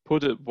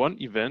put one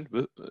event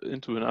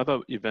into another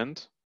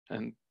event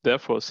and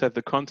therefore set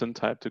the content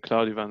type to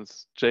cloud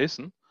events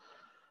JSON,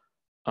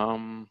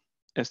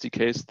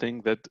 SDKs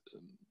think that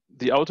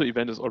the auto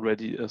event is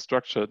already a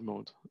structured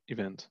mode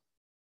event.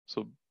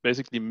 So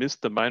basically miss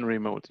the binary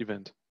mode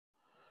event.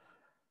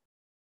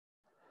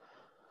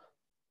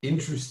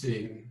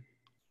 Interesting.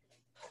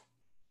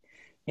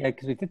 Yeah,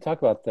 because we did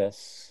talk about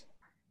this,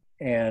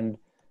 and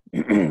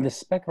the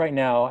spec right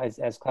now,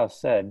 as Klaus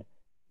said,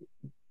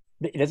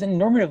 it doesn't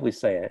normatively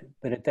say it,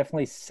 but it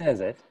definitely says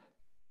it,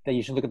 that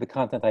you should look at the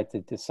content type to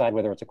decide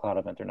whether it's a cloud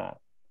event or not.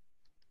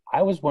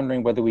 I was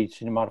wondering whether we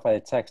should modify the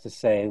text to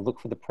say, look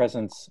for the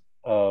presence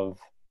of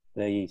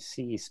the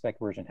CE spec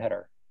version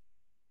header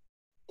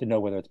to know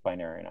whether it's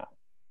binary or not.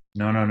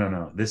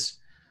 No. This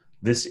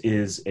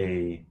is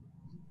a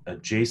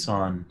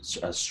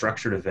JSON, a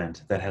structured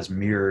event that has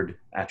mirrored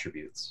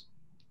attributes.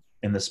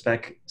 And the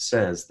spec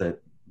says that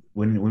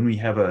when we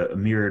have a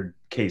mirrored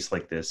case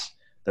like this,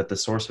 that the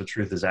source of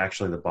truth is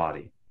actually the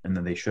body, and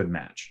then they should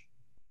match.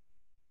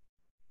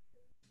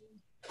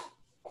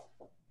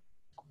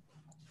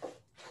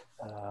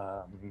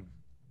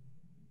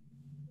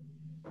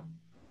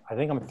 I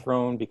think I'm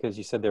thrown because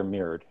you said they're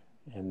mirrored,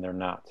 and they're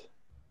not.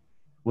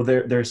 Well,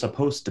 they're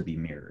supposed to be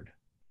mirrored,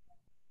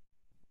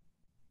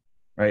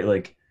 right?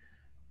 Like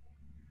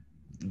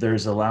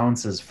there's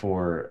allowances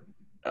for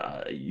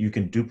you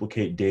can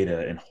duplicate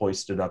data and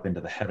hoist it up into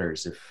the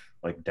headers if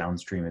like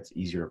downstream it's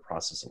easier to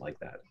process it like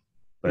that.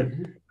 But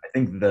I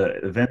think the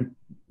event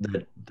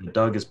that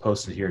Doug has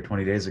posted here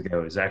 20 days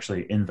ago is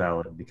actually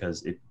invalid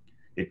because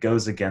it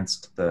goes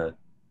against the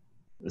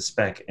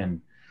spec,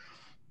 and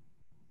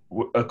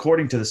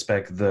according to the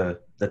spec, the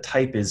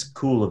type is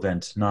cool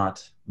event,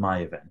 not my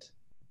event.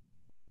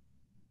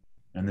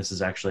 And this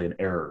is actually an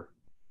error.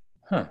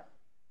 Huh.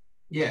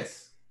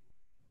 Yes.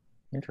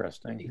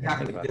 Interesting.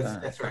 Exactly.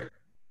 That's right.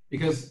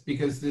 Because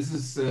this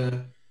is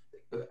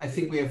I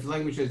think we have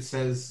language that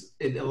says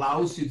it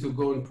allows you to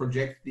go and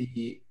project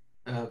the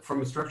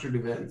from a structured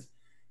event.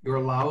 You're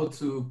allowed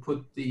to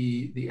put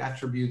the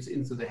attributes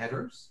into the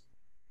headers.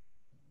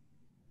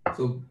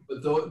 So,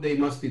 but though they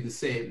must be the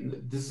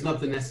same. This is not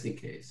the nesting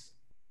case.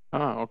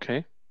 Ah,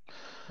 okay.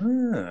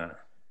 And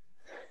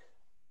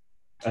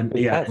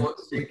yeah,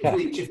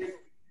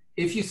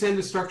 If you send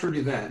a structured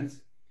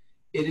event,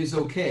 it is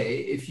okay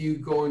if you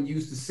go and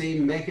use the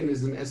same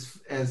mechanism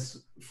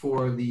as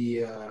for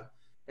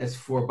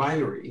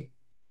binary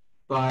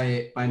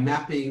by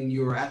mapping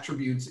your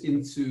attributes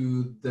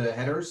into the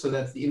header so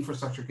that the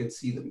infrastructure can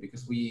see them,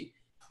 because we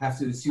have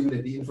to assume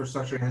that the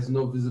infrastructure has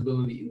no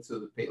visibility into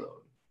the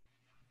payload,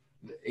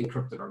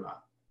 encrypted or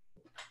not.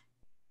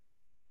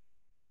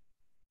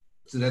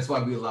 So that's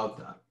why we allowed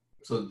that.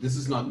 So this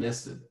is not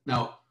nested.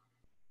 Now,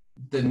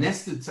 the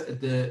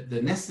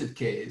nested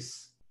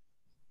case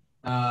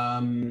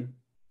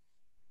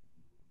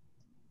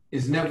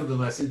is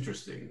nevertheless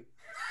interesting.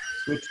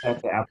 Switch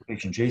that to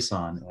application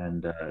JSON,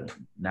 and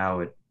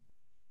now it,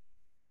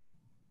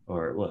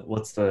 or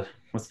what's the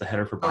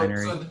header for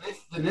binary? So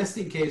the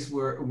nesting case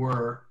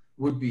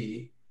would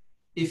be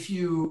if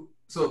you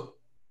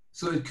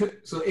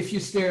if you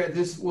stare at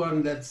this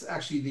one, that's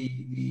actually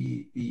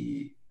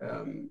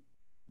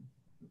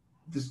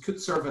this could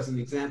serve as an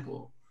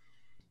example.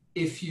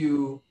 If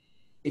you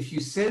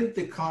send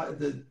the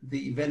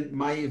event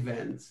my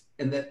event,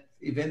 and that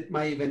event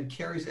my event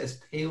carries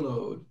as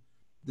payload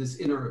this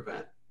inner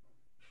event,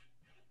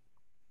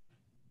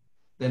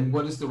 then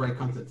what is the right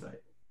content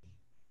type?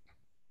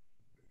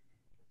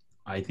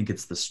 I think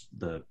it's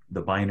the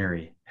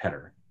binary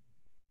header.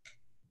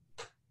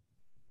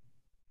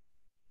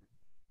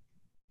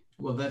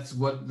 Well, that's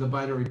what the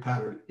binary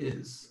pattern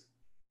is.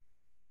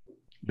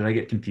 Did I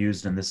get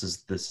confused? And this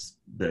is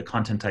the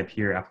content type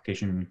here,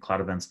 application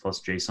cloud events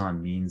plus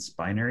JSON means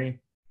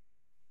binary?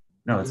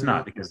 No, it's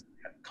not, because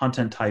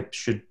content type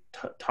should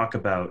talk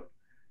about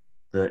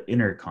the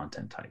inner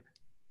content type.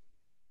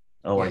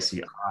 Oh, yes.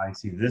 I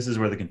see. This is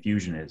where the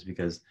confusion is,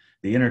 because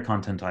the inner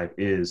content type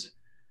is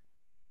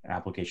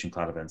application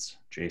cloud events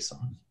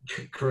JSON.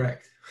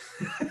 Correct.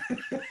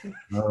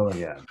 Oh,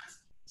 yeah.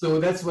 So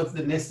that's what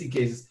the nesting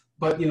case is.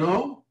 But you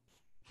know,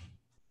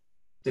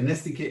 the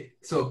nesting case.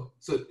 So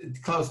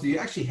Klaus, do you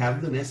actually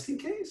have the nesting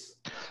case?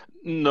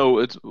 No,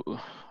 it's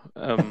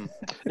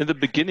in the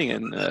beginning,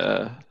 and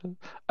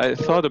I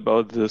thought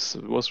about this.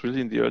 It was really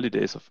in the early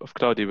days of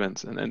cloud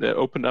events, and I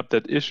opened up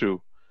that issue,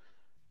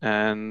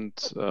 and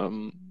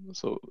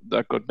so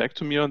Doug got back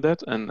to me on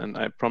that, and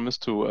I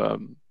promised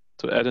to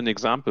add an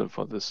example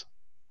for this.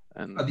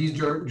 And are these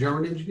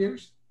German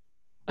engineers?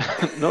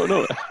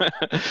 No.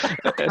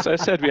 As I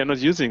said, we are not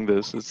using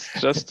this. It's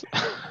just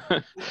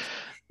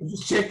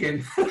just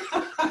checking.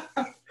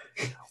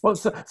 Well,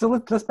 so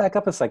let's back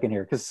up a second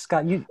here, because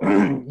Scott, you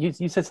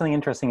you said something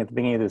interesting at the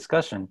beginning of the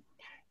discussion.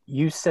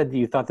 You said that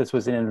you thought this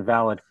was an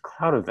invalid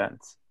cloud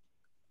event.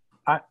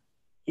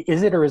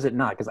 Is it or is it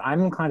not? Because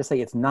I'm inclined to say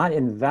it's not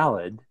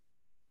invalid.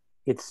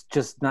 It's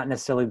just not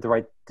necessarily the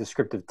right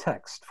descriptive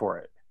text for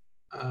it.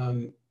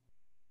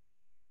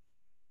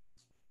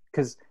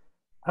 Because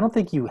I don't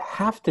think you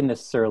have to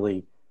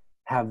necessarily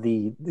have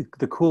the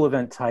cool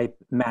event type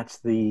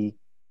match the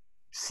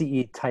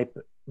CE type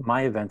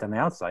my event on the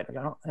outside. I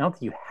don't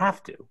think you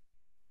have to.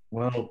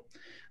 Well,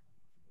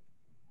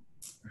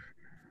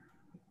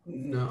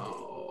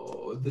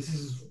 no, this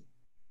is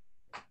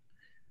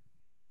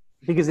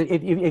because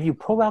if you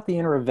pull out the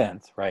inner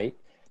event, right?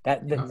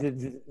 That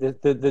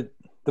the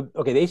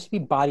okay, the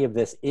HTTP body of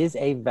this is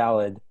a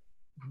valid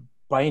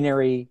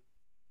binary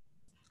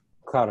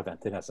cloud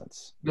event in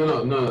essence.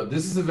 No.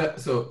 This is a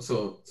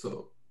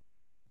so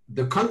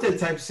the content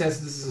type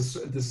says this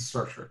is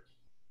structured.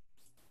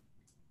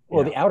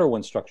 Well, the outer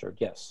one's structured,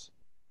 yes.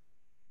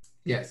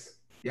 Yes,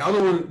 the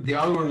outer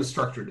one is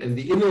structured, and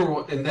the inner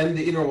one, and then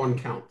the inner one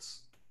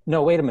counts.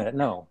 No, wait a minute,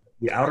 no.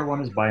 The outer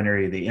one is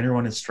binary, the inner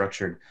one is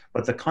structured,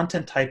 but the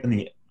content type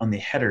on the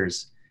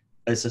headers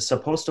is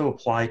supposed to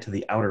apply to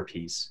the outer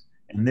piece,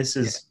 and this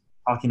is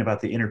talking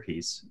about the inner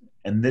piece,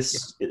 and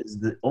this is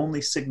the only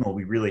signal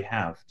we really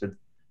have to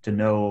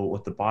know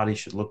what the body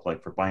should look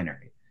like for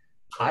binary.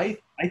 I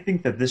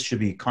think that this should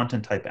be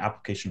content type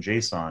application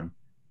JSON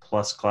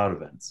plus cloud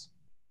events,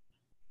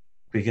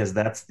 because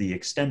that's the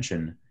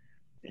extension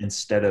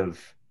instead of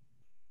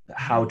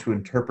how to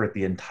interpret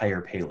the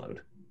entire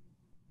payload.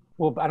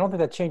 Well, I don't think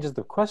that changes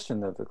the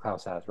question that the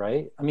Klaus has,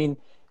 right? I mean,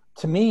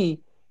 to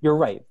me, you're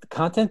right. The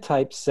content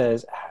type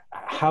says,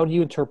 how do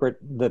you interpret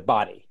the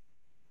body?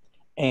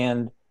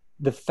 And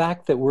the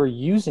fact that we're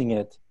using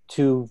it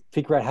to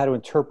figure out how to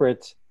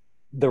interpret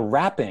the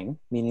wrapping,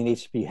 meaning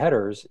HTTP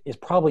headers, is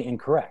probably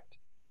incorrect.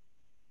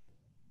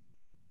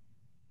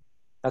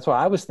 That's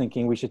why I was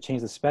thinking we should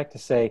change the spec to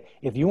say,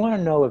 if you want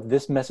to know if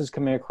this message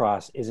coming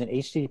across is an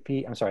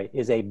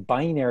is a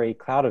binary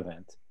cloud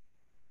event,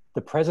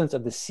 the presence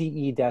of the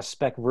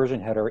CE-spec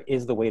version header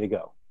is the way to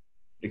go.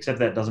 Except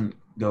that doesn't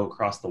go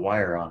across the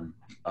wire on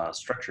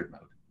structured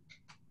mode.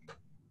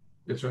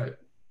 That's right.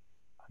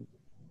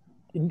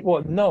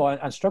 Well, no,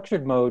 on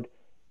structured mode,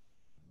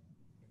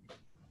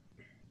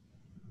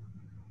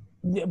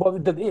 well,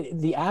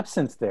 the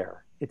absence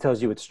there, it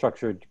tells you it's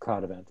structured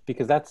cloud event,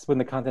 because that's when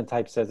the content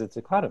type says it's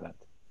a cloud event.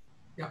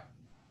 Yeah.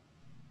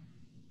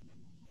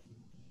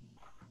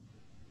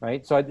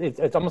 Right? So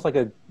it's almost like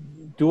a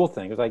dual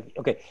thing. It's like,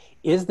 okay,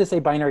 is this a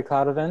binary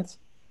cloud event?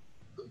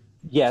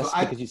 Yes, so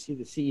because you see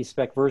the CE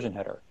spec version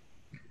header.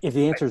 If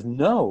the answer is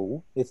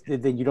no,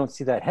 then you don't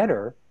see that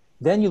header,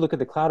 then you look at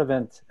the cloud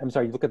event,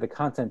 you look at the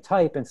content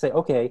type and say,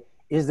 okay,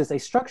 is this a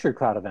structured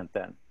cloud event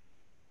then?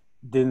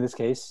 Then in this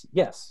case,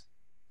 yes.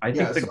 I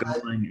think the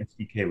Golang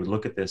SDK would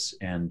look at this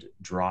and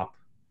drop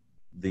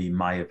the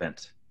my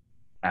event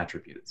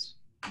attributes.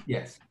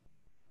 Yes.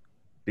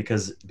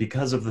 Because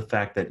of the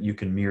fact that you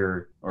can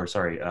mirror, or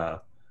sorry,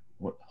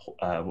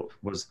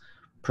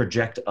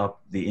 project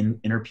up the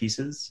inner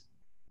pieces,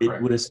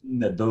 it would assume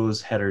that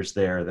those headers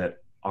there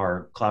that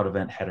are cloud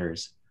event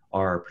headers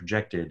are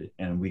projected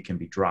and we can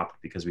be dropped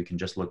because we can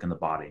just look in the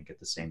body and get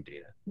the same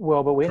data.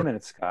 Well, but wait a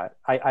minute, Scott.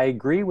 I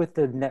agree with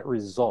the net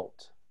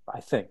result, I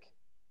think.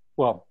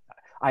 Well,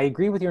 I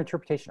agree with your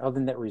interpretation of the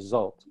net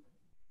result,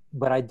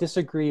 but I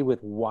disagree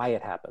with why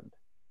it happened.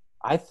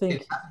 I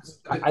think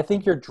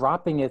you're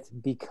dropping it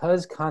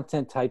because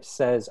content type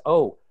says,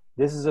 oh,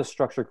 this is a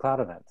structured cloud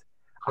event.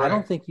 Correct. I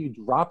don't think you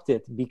dropped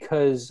it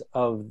because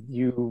of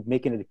you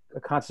making a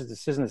conscious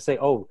decision to say,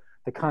 oh,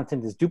 the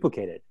content is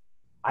duplicated.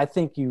 I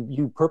think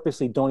you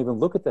purposely don't even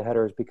look at the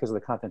headers because of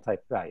the content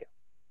type value.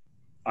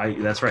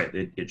 That's right.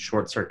 It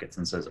short circuits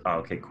and says, oh,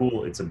 okay,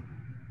 cool. It's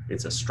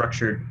a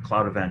structured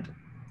cloud event.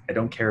 I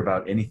don't care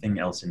about anything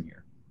else in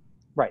here.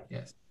 Right.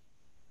 Yes.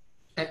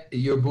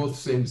 You're both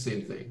saying the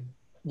same thing.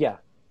 Yeah,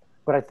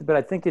 but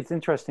I think it's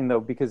interesting though,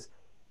 because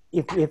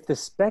if the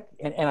spec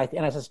and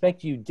I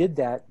suspect you did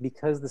that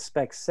because the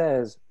spec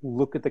says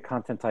look at the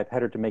content type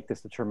header to make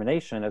this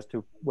determination as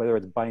to whether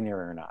it's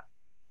binary or not.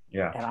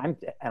 Yeah.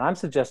 And I'm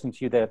suggesting to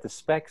you that if the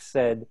spec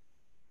said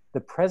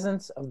the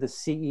presence of the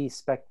CE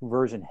spec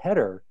version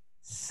header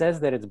says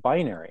that it's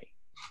binary,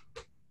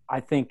 I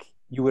think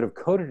you would have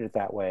coded it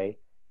that way,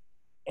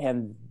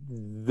 and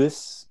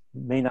this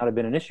may not have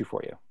been an issue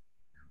for you.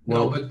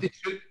 No, but it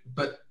should,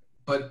 but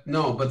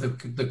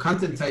the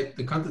content type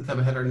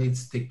header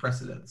needs to take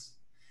precedence,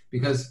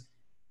 because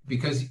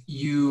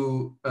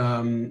you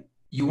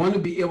want to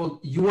be able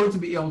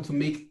to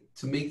make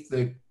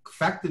the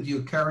fact that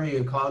you're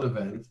carrying a cloud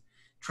event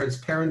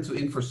transparent to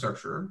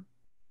infrastructure,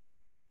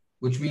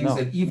 which means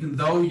that even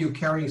though you're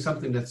carrying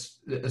something that's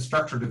a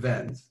structured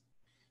event,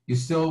 you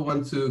still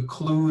want to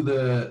clue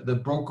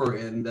the broker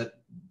in that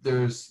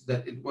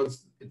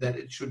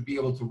it should be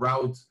able to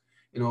route,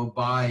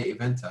 by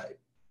event type.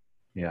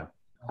 Yeah.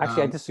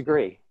 Actually, I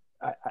disagree.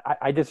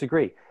 I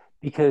disagree,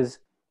 because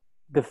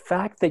the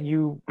fact that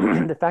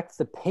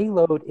the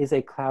payload is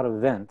a cloud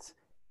event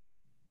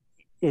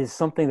is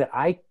something that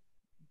I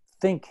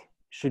think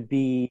should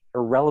be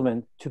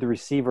irrelevant to the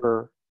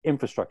receiver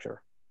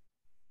infrastructure,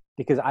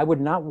 because I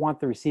would not want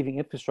the receiving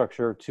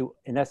infrastructure to,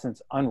 in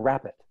essence,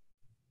 unwrap it.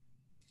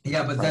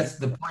 Yeah, but that's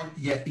the point.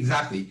 Yeah,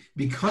 exactly.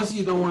 Because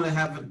you don't want to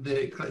have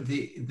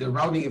the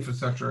routing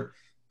infrastructure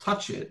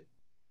touch it,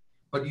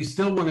 but you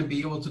still want to be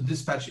able to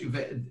dispatch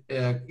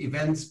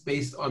events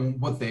based on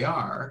what they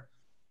are.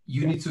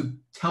 You need to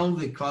tell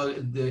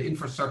the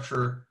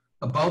infrastructure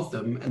about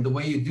them, and the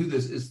way you do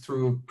this is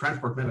through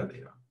transport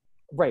metadata.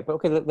 Right, but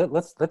okay,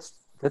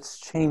 let's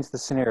change the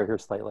scenario here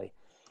slightly.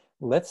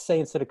 Let's say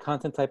instead of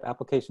content type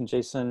application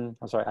JSON,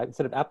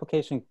 instead of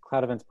application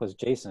cloud events plus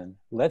JSON,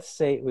 let's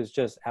say it was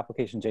just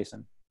application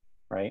JSON,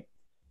 right?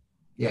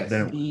 Yes.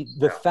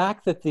 The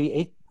fact that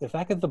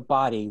the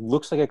body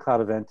looks like a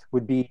cloud event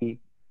would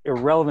be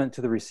irrelevant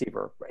to the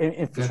receiver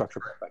infrastructure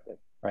perspective,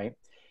 right?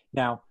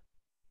 Now,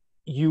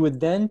 you would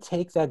then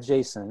take that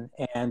JSON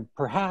and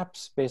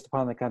perhaps, based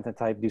upon the content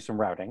type, do some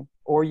routing,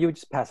 or you would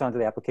just pass on to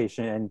the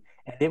application and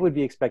it would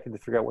be expected to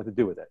figure out what to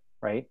do with it,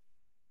 right?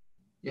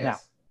 Yes. Now,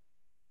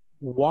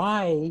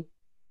 why,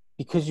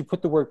 because you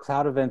put the word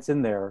cloud events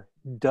in there,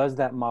 does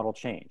that model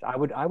change? I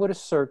would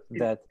assert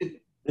that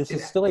this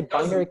is still a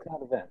binary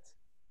cloud event.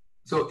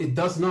 So it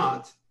does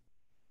not,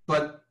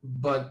 but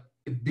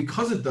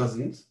because it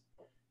doesn't,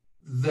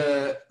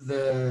 the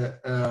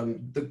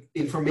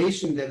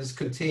information that is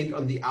contained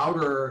on the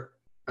outer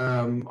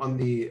on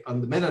the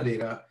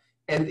metadata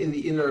and in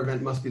the inner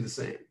event must be the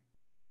same.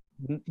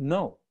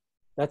 No,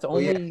 That's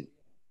only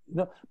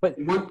no, but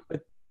in one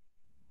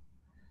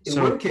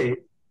case,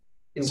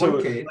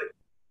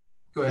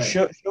 go ahead.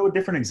 Show a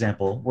different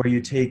example where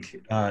you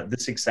take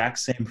this exact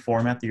same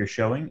format that you're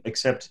showing,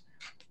 except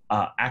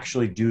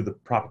actually do the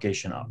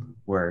propagation up,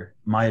 where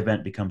my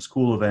event becomes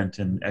cool event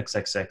and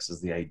XXX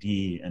is the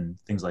ID and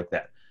things like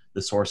that.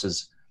 The source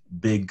is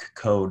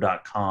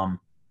bigco.com.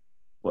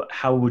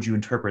 How would you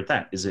interpret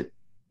that? Is it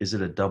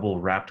a double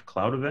wrapped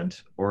cloud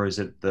event, or is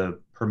it the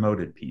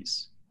promoted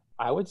piece?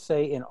 I would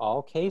say in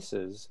all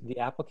cases, the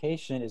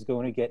application is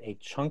going to get a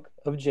chunk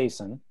of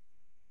JSON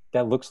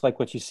that looks like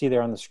what you see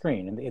there on the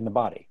screen in the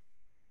body.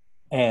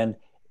 And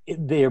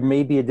there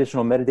may be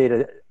additional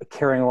metadata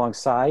carrying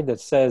alongside that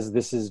says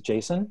this is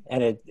JSON,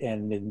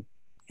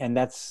 and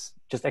that's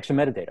just extra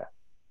metadata.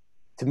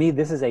 To me,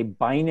 this is a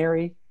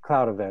binary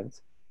cloud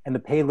event, and the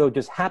payload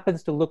just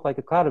happens to look like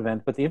a cloud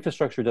event, but the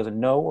infrastructure doesn't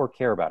know or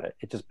care about it.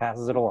 It just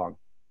passes it along.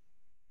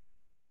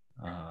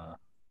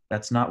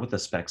 That's not what the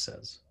spec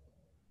says.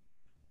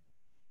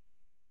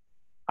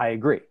 I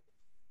agree.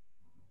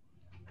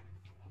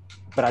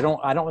 But I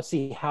don't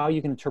see how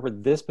you can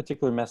interpret this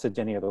particular message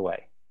any other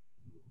way.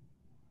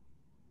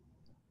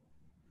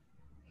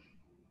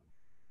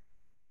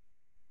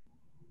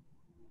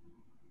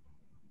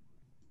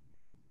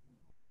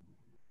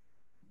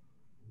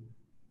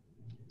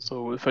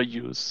 So if I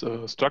use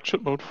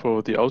structured mode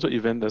for the outer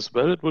event as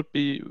well, it would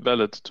be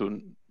valid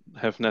to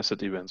have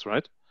nested events,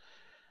 right?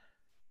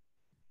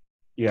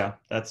 Yeah,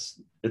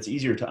 it's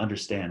easier to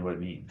understand what it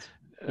means.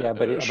 Yeah,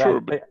 but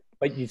sure,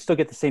 but you still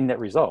get the same net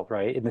result,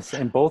 right?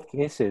 In both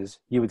cases,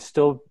 you would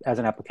still, as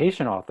an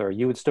application author,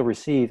 you would still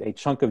receive a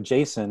chunk of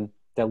JSON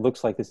that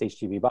looks like this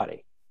HTTP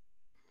body.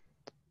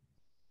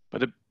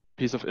 But a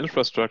piece of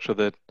infrastructure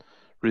that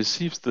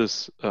receives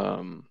this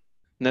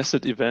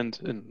nested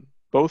event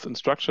both in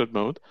structured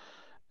mode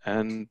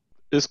and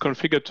is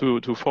configured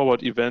to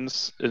forward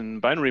events in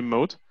binary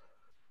mode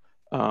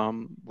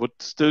would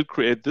still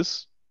create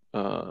this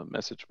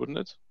message, wouldn't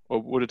it? Or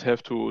would it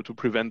have to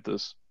prevent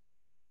this?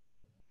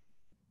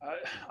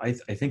 I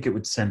think it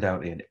would send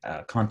out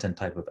a content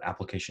type of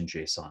application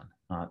JSON,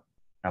 not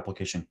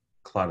application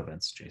cloud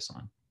events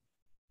JSON.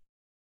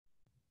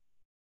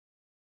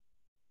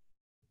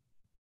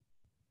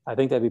 I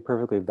think that'd be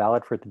perfectly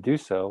valid for it to do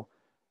so,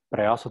 but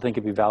I also think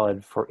it'd be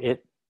valid for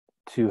it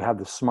to have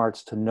the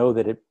smarts to know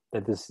that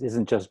that this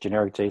isn't just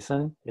generic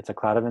JSON, it's a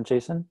cloud event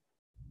JSON,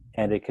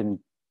 and it can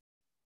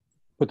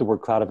put the word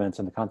cloud events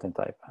in the content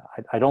type.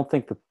 I don't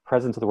think the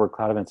presence of the word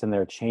cloud events in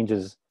there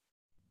changes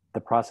the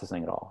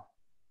processing at all.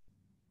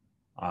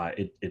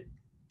 It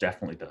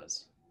definitely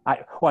does.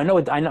 I know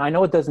it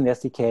does in the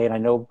SDK, and I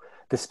know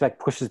the spec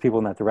pushes people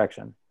in that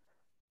direction.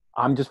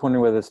 I'm just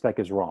wondering whether the spec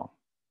is wrong.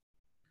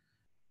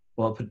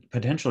 Well,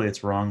 potentially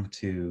it's wrong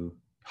to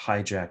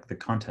hijack the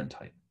content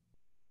type.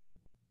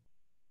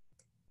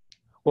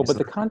 Well, but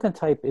the content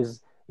type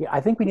is, I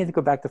think we need to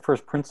go back to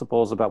first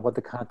principles about what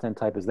the content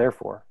type is there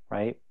for,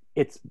 right?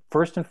 It's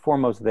first and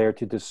foremost there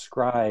to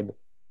describe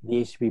the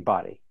HTTP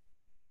body.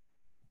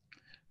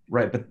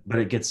 Right, but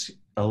it gets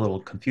a little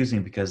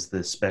confusing because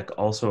the spec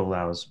also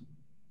allows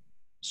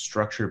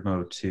structured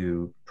mode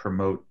to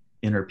promote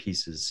inner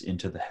pieces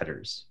into the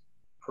headers.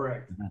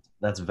 Correct.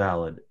 That's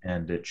valid,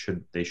 and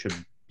they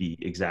should be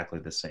exactly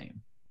the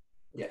same.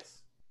 Yes.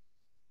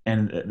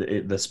 And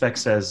the spec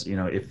says,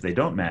 if they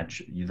don't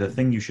match, the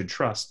thing you should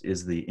trust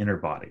is the inner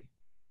body.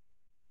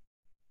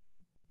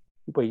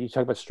 Wait, you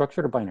talk about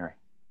structured or binary?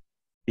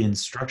 In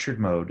structured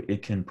mode,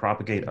 it can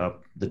propagate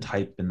up the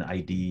type and the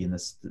ID and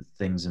the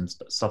things and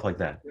stuff like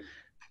that.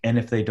 And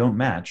if they don't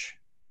match,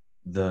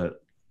 the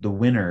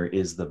winner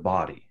is the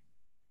body.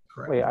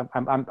 Correct. Wait, I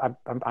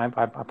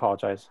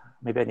apologize.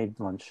 Maybe I need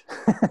lunch.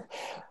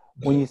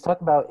 When you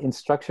talk about in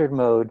structured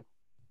mode,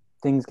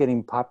 things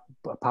getting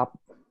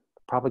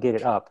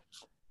propagated up,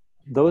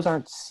 those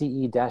aren't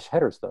CE-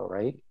 headers though,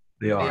 right?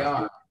 They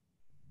are.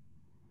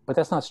 But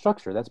that's not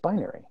structure, that's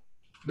binary.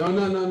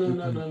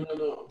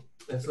 No.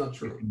 That's not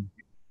true.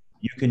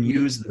 You can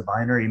use the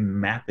binary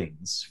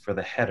mappings for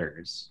the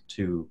headers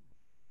to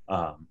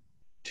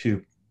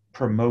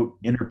promote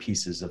inner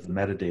pieces of the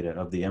metadata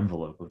of the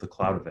envelope of the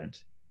cloud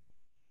event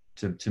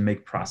to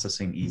make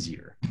processing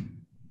easier.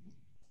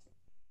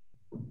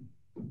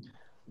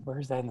 Where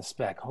is that in the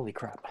spec? Holy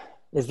crap.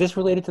 Is this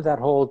related to that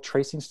whole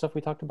tracing stuff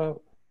we talked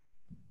about?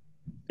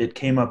 It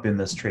came up in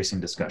this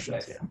tracing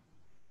discussions, yeah.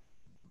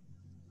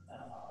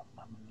 Oh,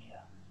 mamma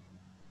mia.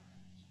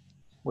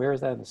 Where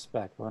is that in the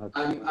spec?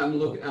 I'm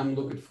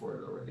looking for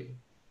it already.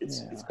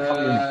 It's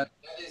that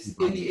is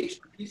in the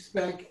HTTP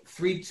spec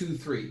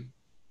 323.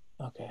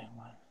 Okay.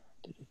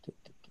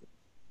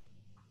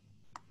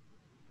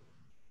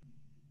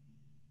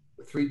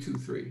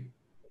 323.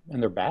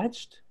 And they're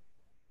batched?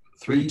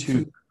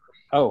 323.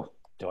 Oh,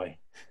 doy.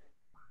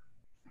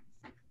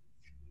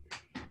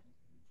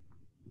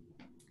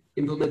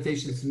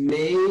 Implementations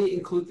may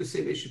include the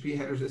same HTTP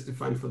headers as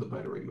defined for the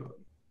binary mode.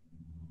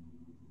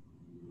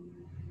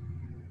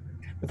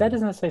 But that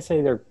doesn't necessarily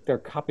say they're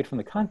copied from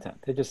the content.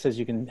 It just says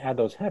you can add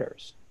those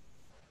headers.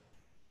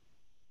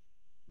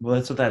 Well,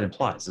 that's what that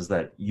implies, is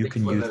that you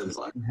can use the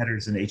same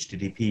headers in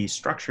HTTP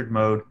structured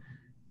mode,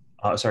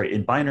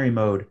 in binary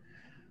mode,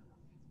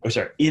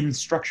 in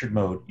structured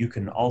mode, you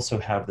can also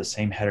have the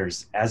same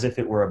headers as if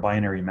it were a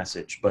binary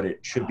message, but it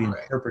should be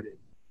interpreted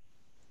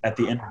at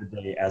the end of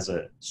the day as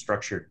a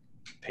structured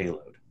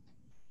payload.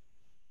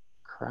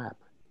 Crap.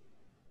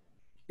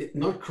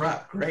 Not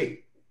crap,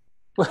 great.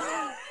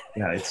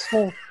 Yeah, it's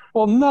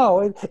well,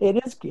 no,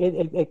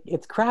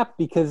 it's crap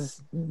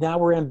because now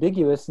we're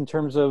ambiguous in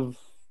terms of,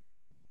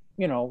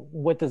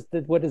 what does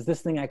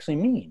this thing actually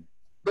mean?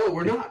 No,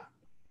 we're not.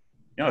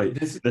 No,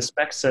 the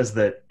spec says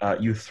that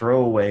you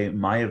throw away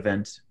my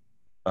event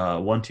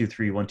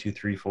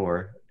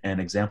 123.123.4 and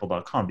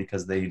example.com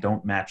because they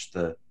don't match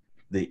the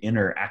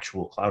inner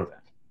actual cloud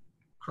event.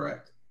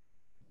 Correct.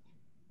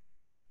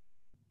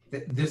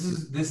 This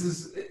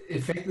is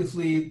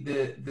effectively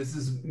this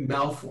is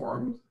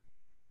malformed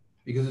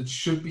because it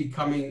should be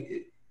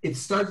coming. It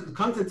starts. The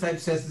content type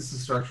says this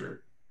is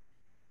structured,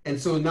 and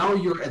so now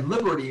you're at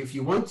liberty, if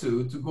you want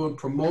to go and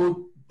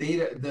promote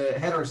the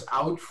headers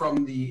out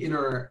from the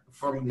inner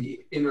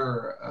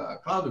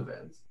cloud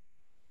event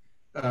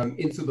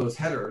into those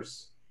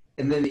headers,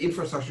 and then the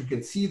infrastructure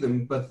can see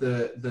them. But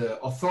the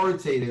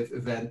authoritative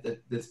event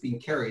that's being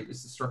carried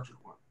is the structured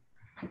one.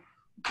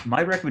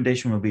 My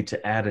recommendation would be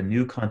to add a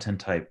new content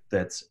type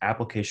that's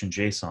application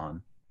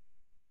JSON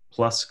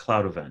plus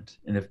cloud event.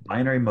 And if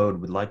binary mode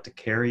would like to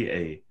carry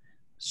a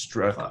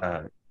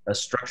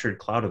structured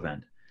cloud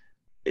event,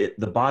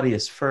 the body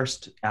is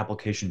first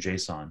application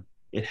JSON.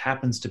 It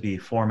happens to be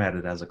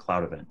formatted as a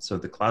cloud event. So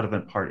the cloud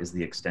event part is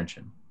the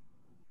extension.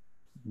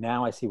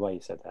 Now I see why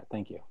you said that.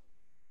 Thank you.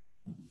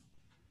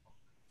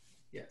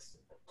 Yes.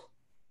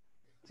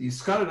 See,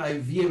 Scott and I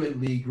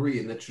vehemently agree,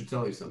 and that should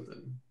tell you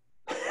something.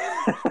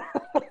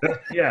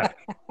 Yeah.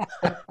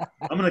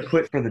 I'm going to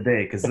quit for the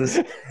day because this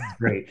is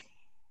great.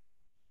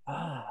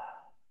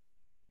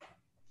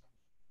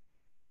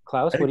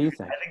 Klaus, what do you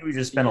think? I think we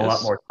just spent a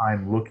lot more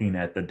time looking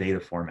at the data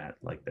format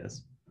like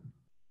this.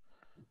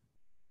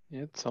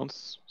 Yeah, it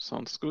sounds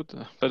good,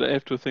 but I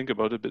have to think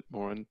about it a bit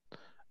more, and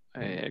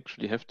I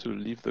actually have to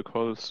leave the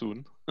call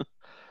soon.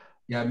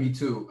 Yeah, me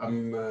too.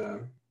 I'm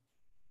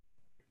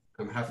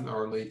half an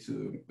hour late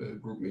to a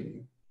group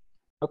meeting.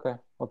 Okay.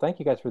 Well, thank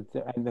you guys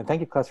and thank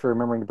you, Klaus, for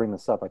remembering to bring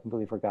this up. I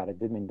completely forgot. I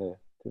did mean to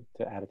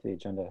add it to the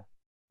agenda.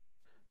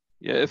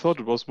 Yeah, I thought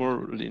it was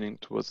more leaning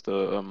towards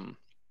the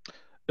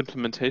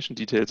implementation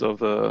details of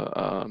the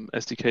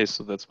SDK,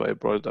 so that's why I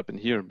brought it up in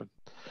here, but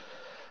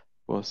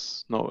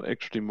was now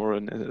actually more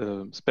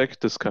a spec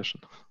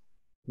discussion.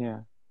 Yeah.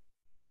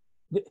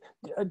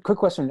 A quick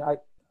question.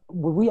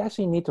 Would we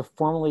actually need to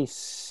formally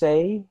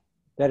say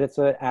that it's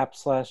an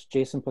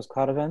app/JSON plus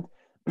cloud event,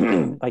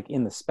 like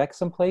in the spec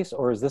someplace,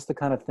 or is this the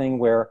kind of thing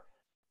where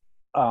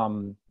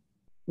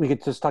we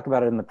could just talk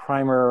about it in the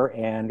primer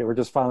and we're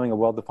just following a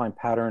well-defined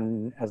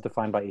pattern as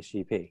defined by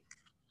HTTP?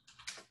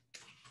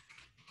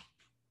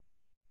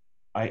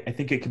 I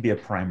think it could be a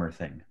primer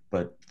thing,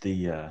 but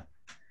the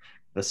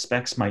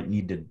specs might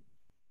need to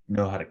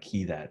know how to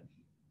key that.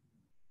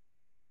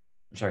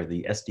 I'm sorry,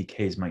 the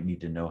SDKs might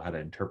need to know how to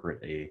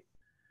interpret a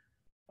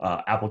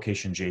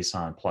application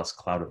JSON plus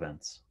cloud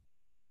events.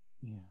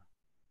 Yeah.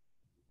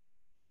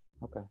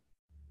 Okay.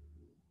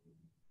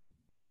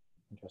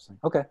 Interesting.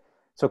 Okay.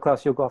 So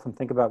Klaus, you'll go off and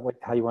think about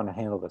how you want to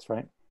handle this,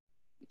 right?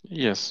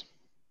 Yes.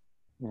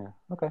 Yeah.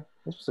 Okay.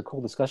 This was a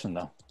cool discussion,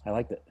 though. I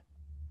liked it.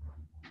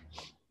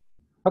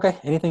 Okay.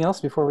 Anything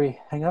else before we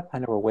hang up? I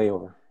know we're way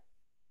over.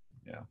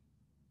 Yeah.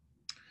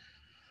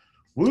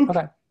 Whoop.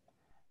 Okay.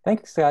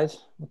 Thanks, guys.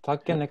 We'll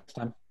talk again next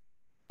time.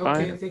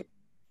 Okay.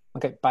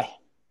 Okay. Bye.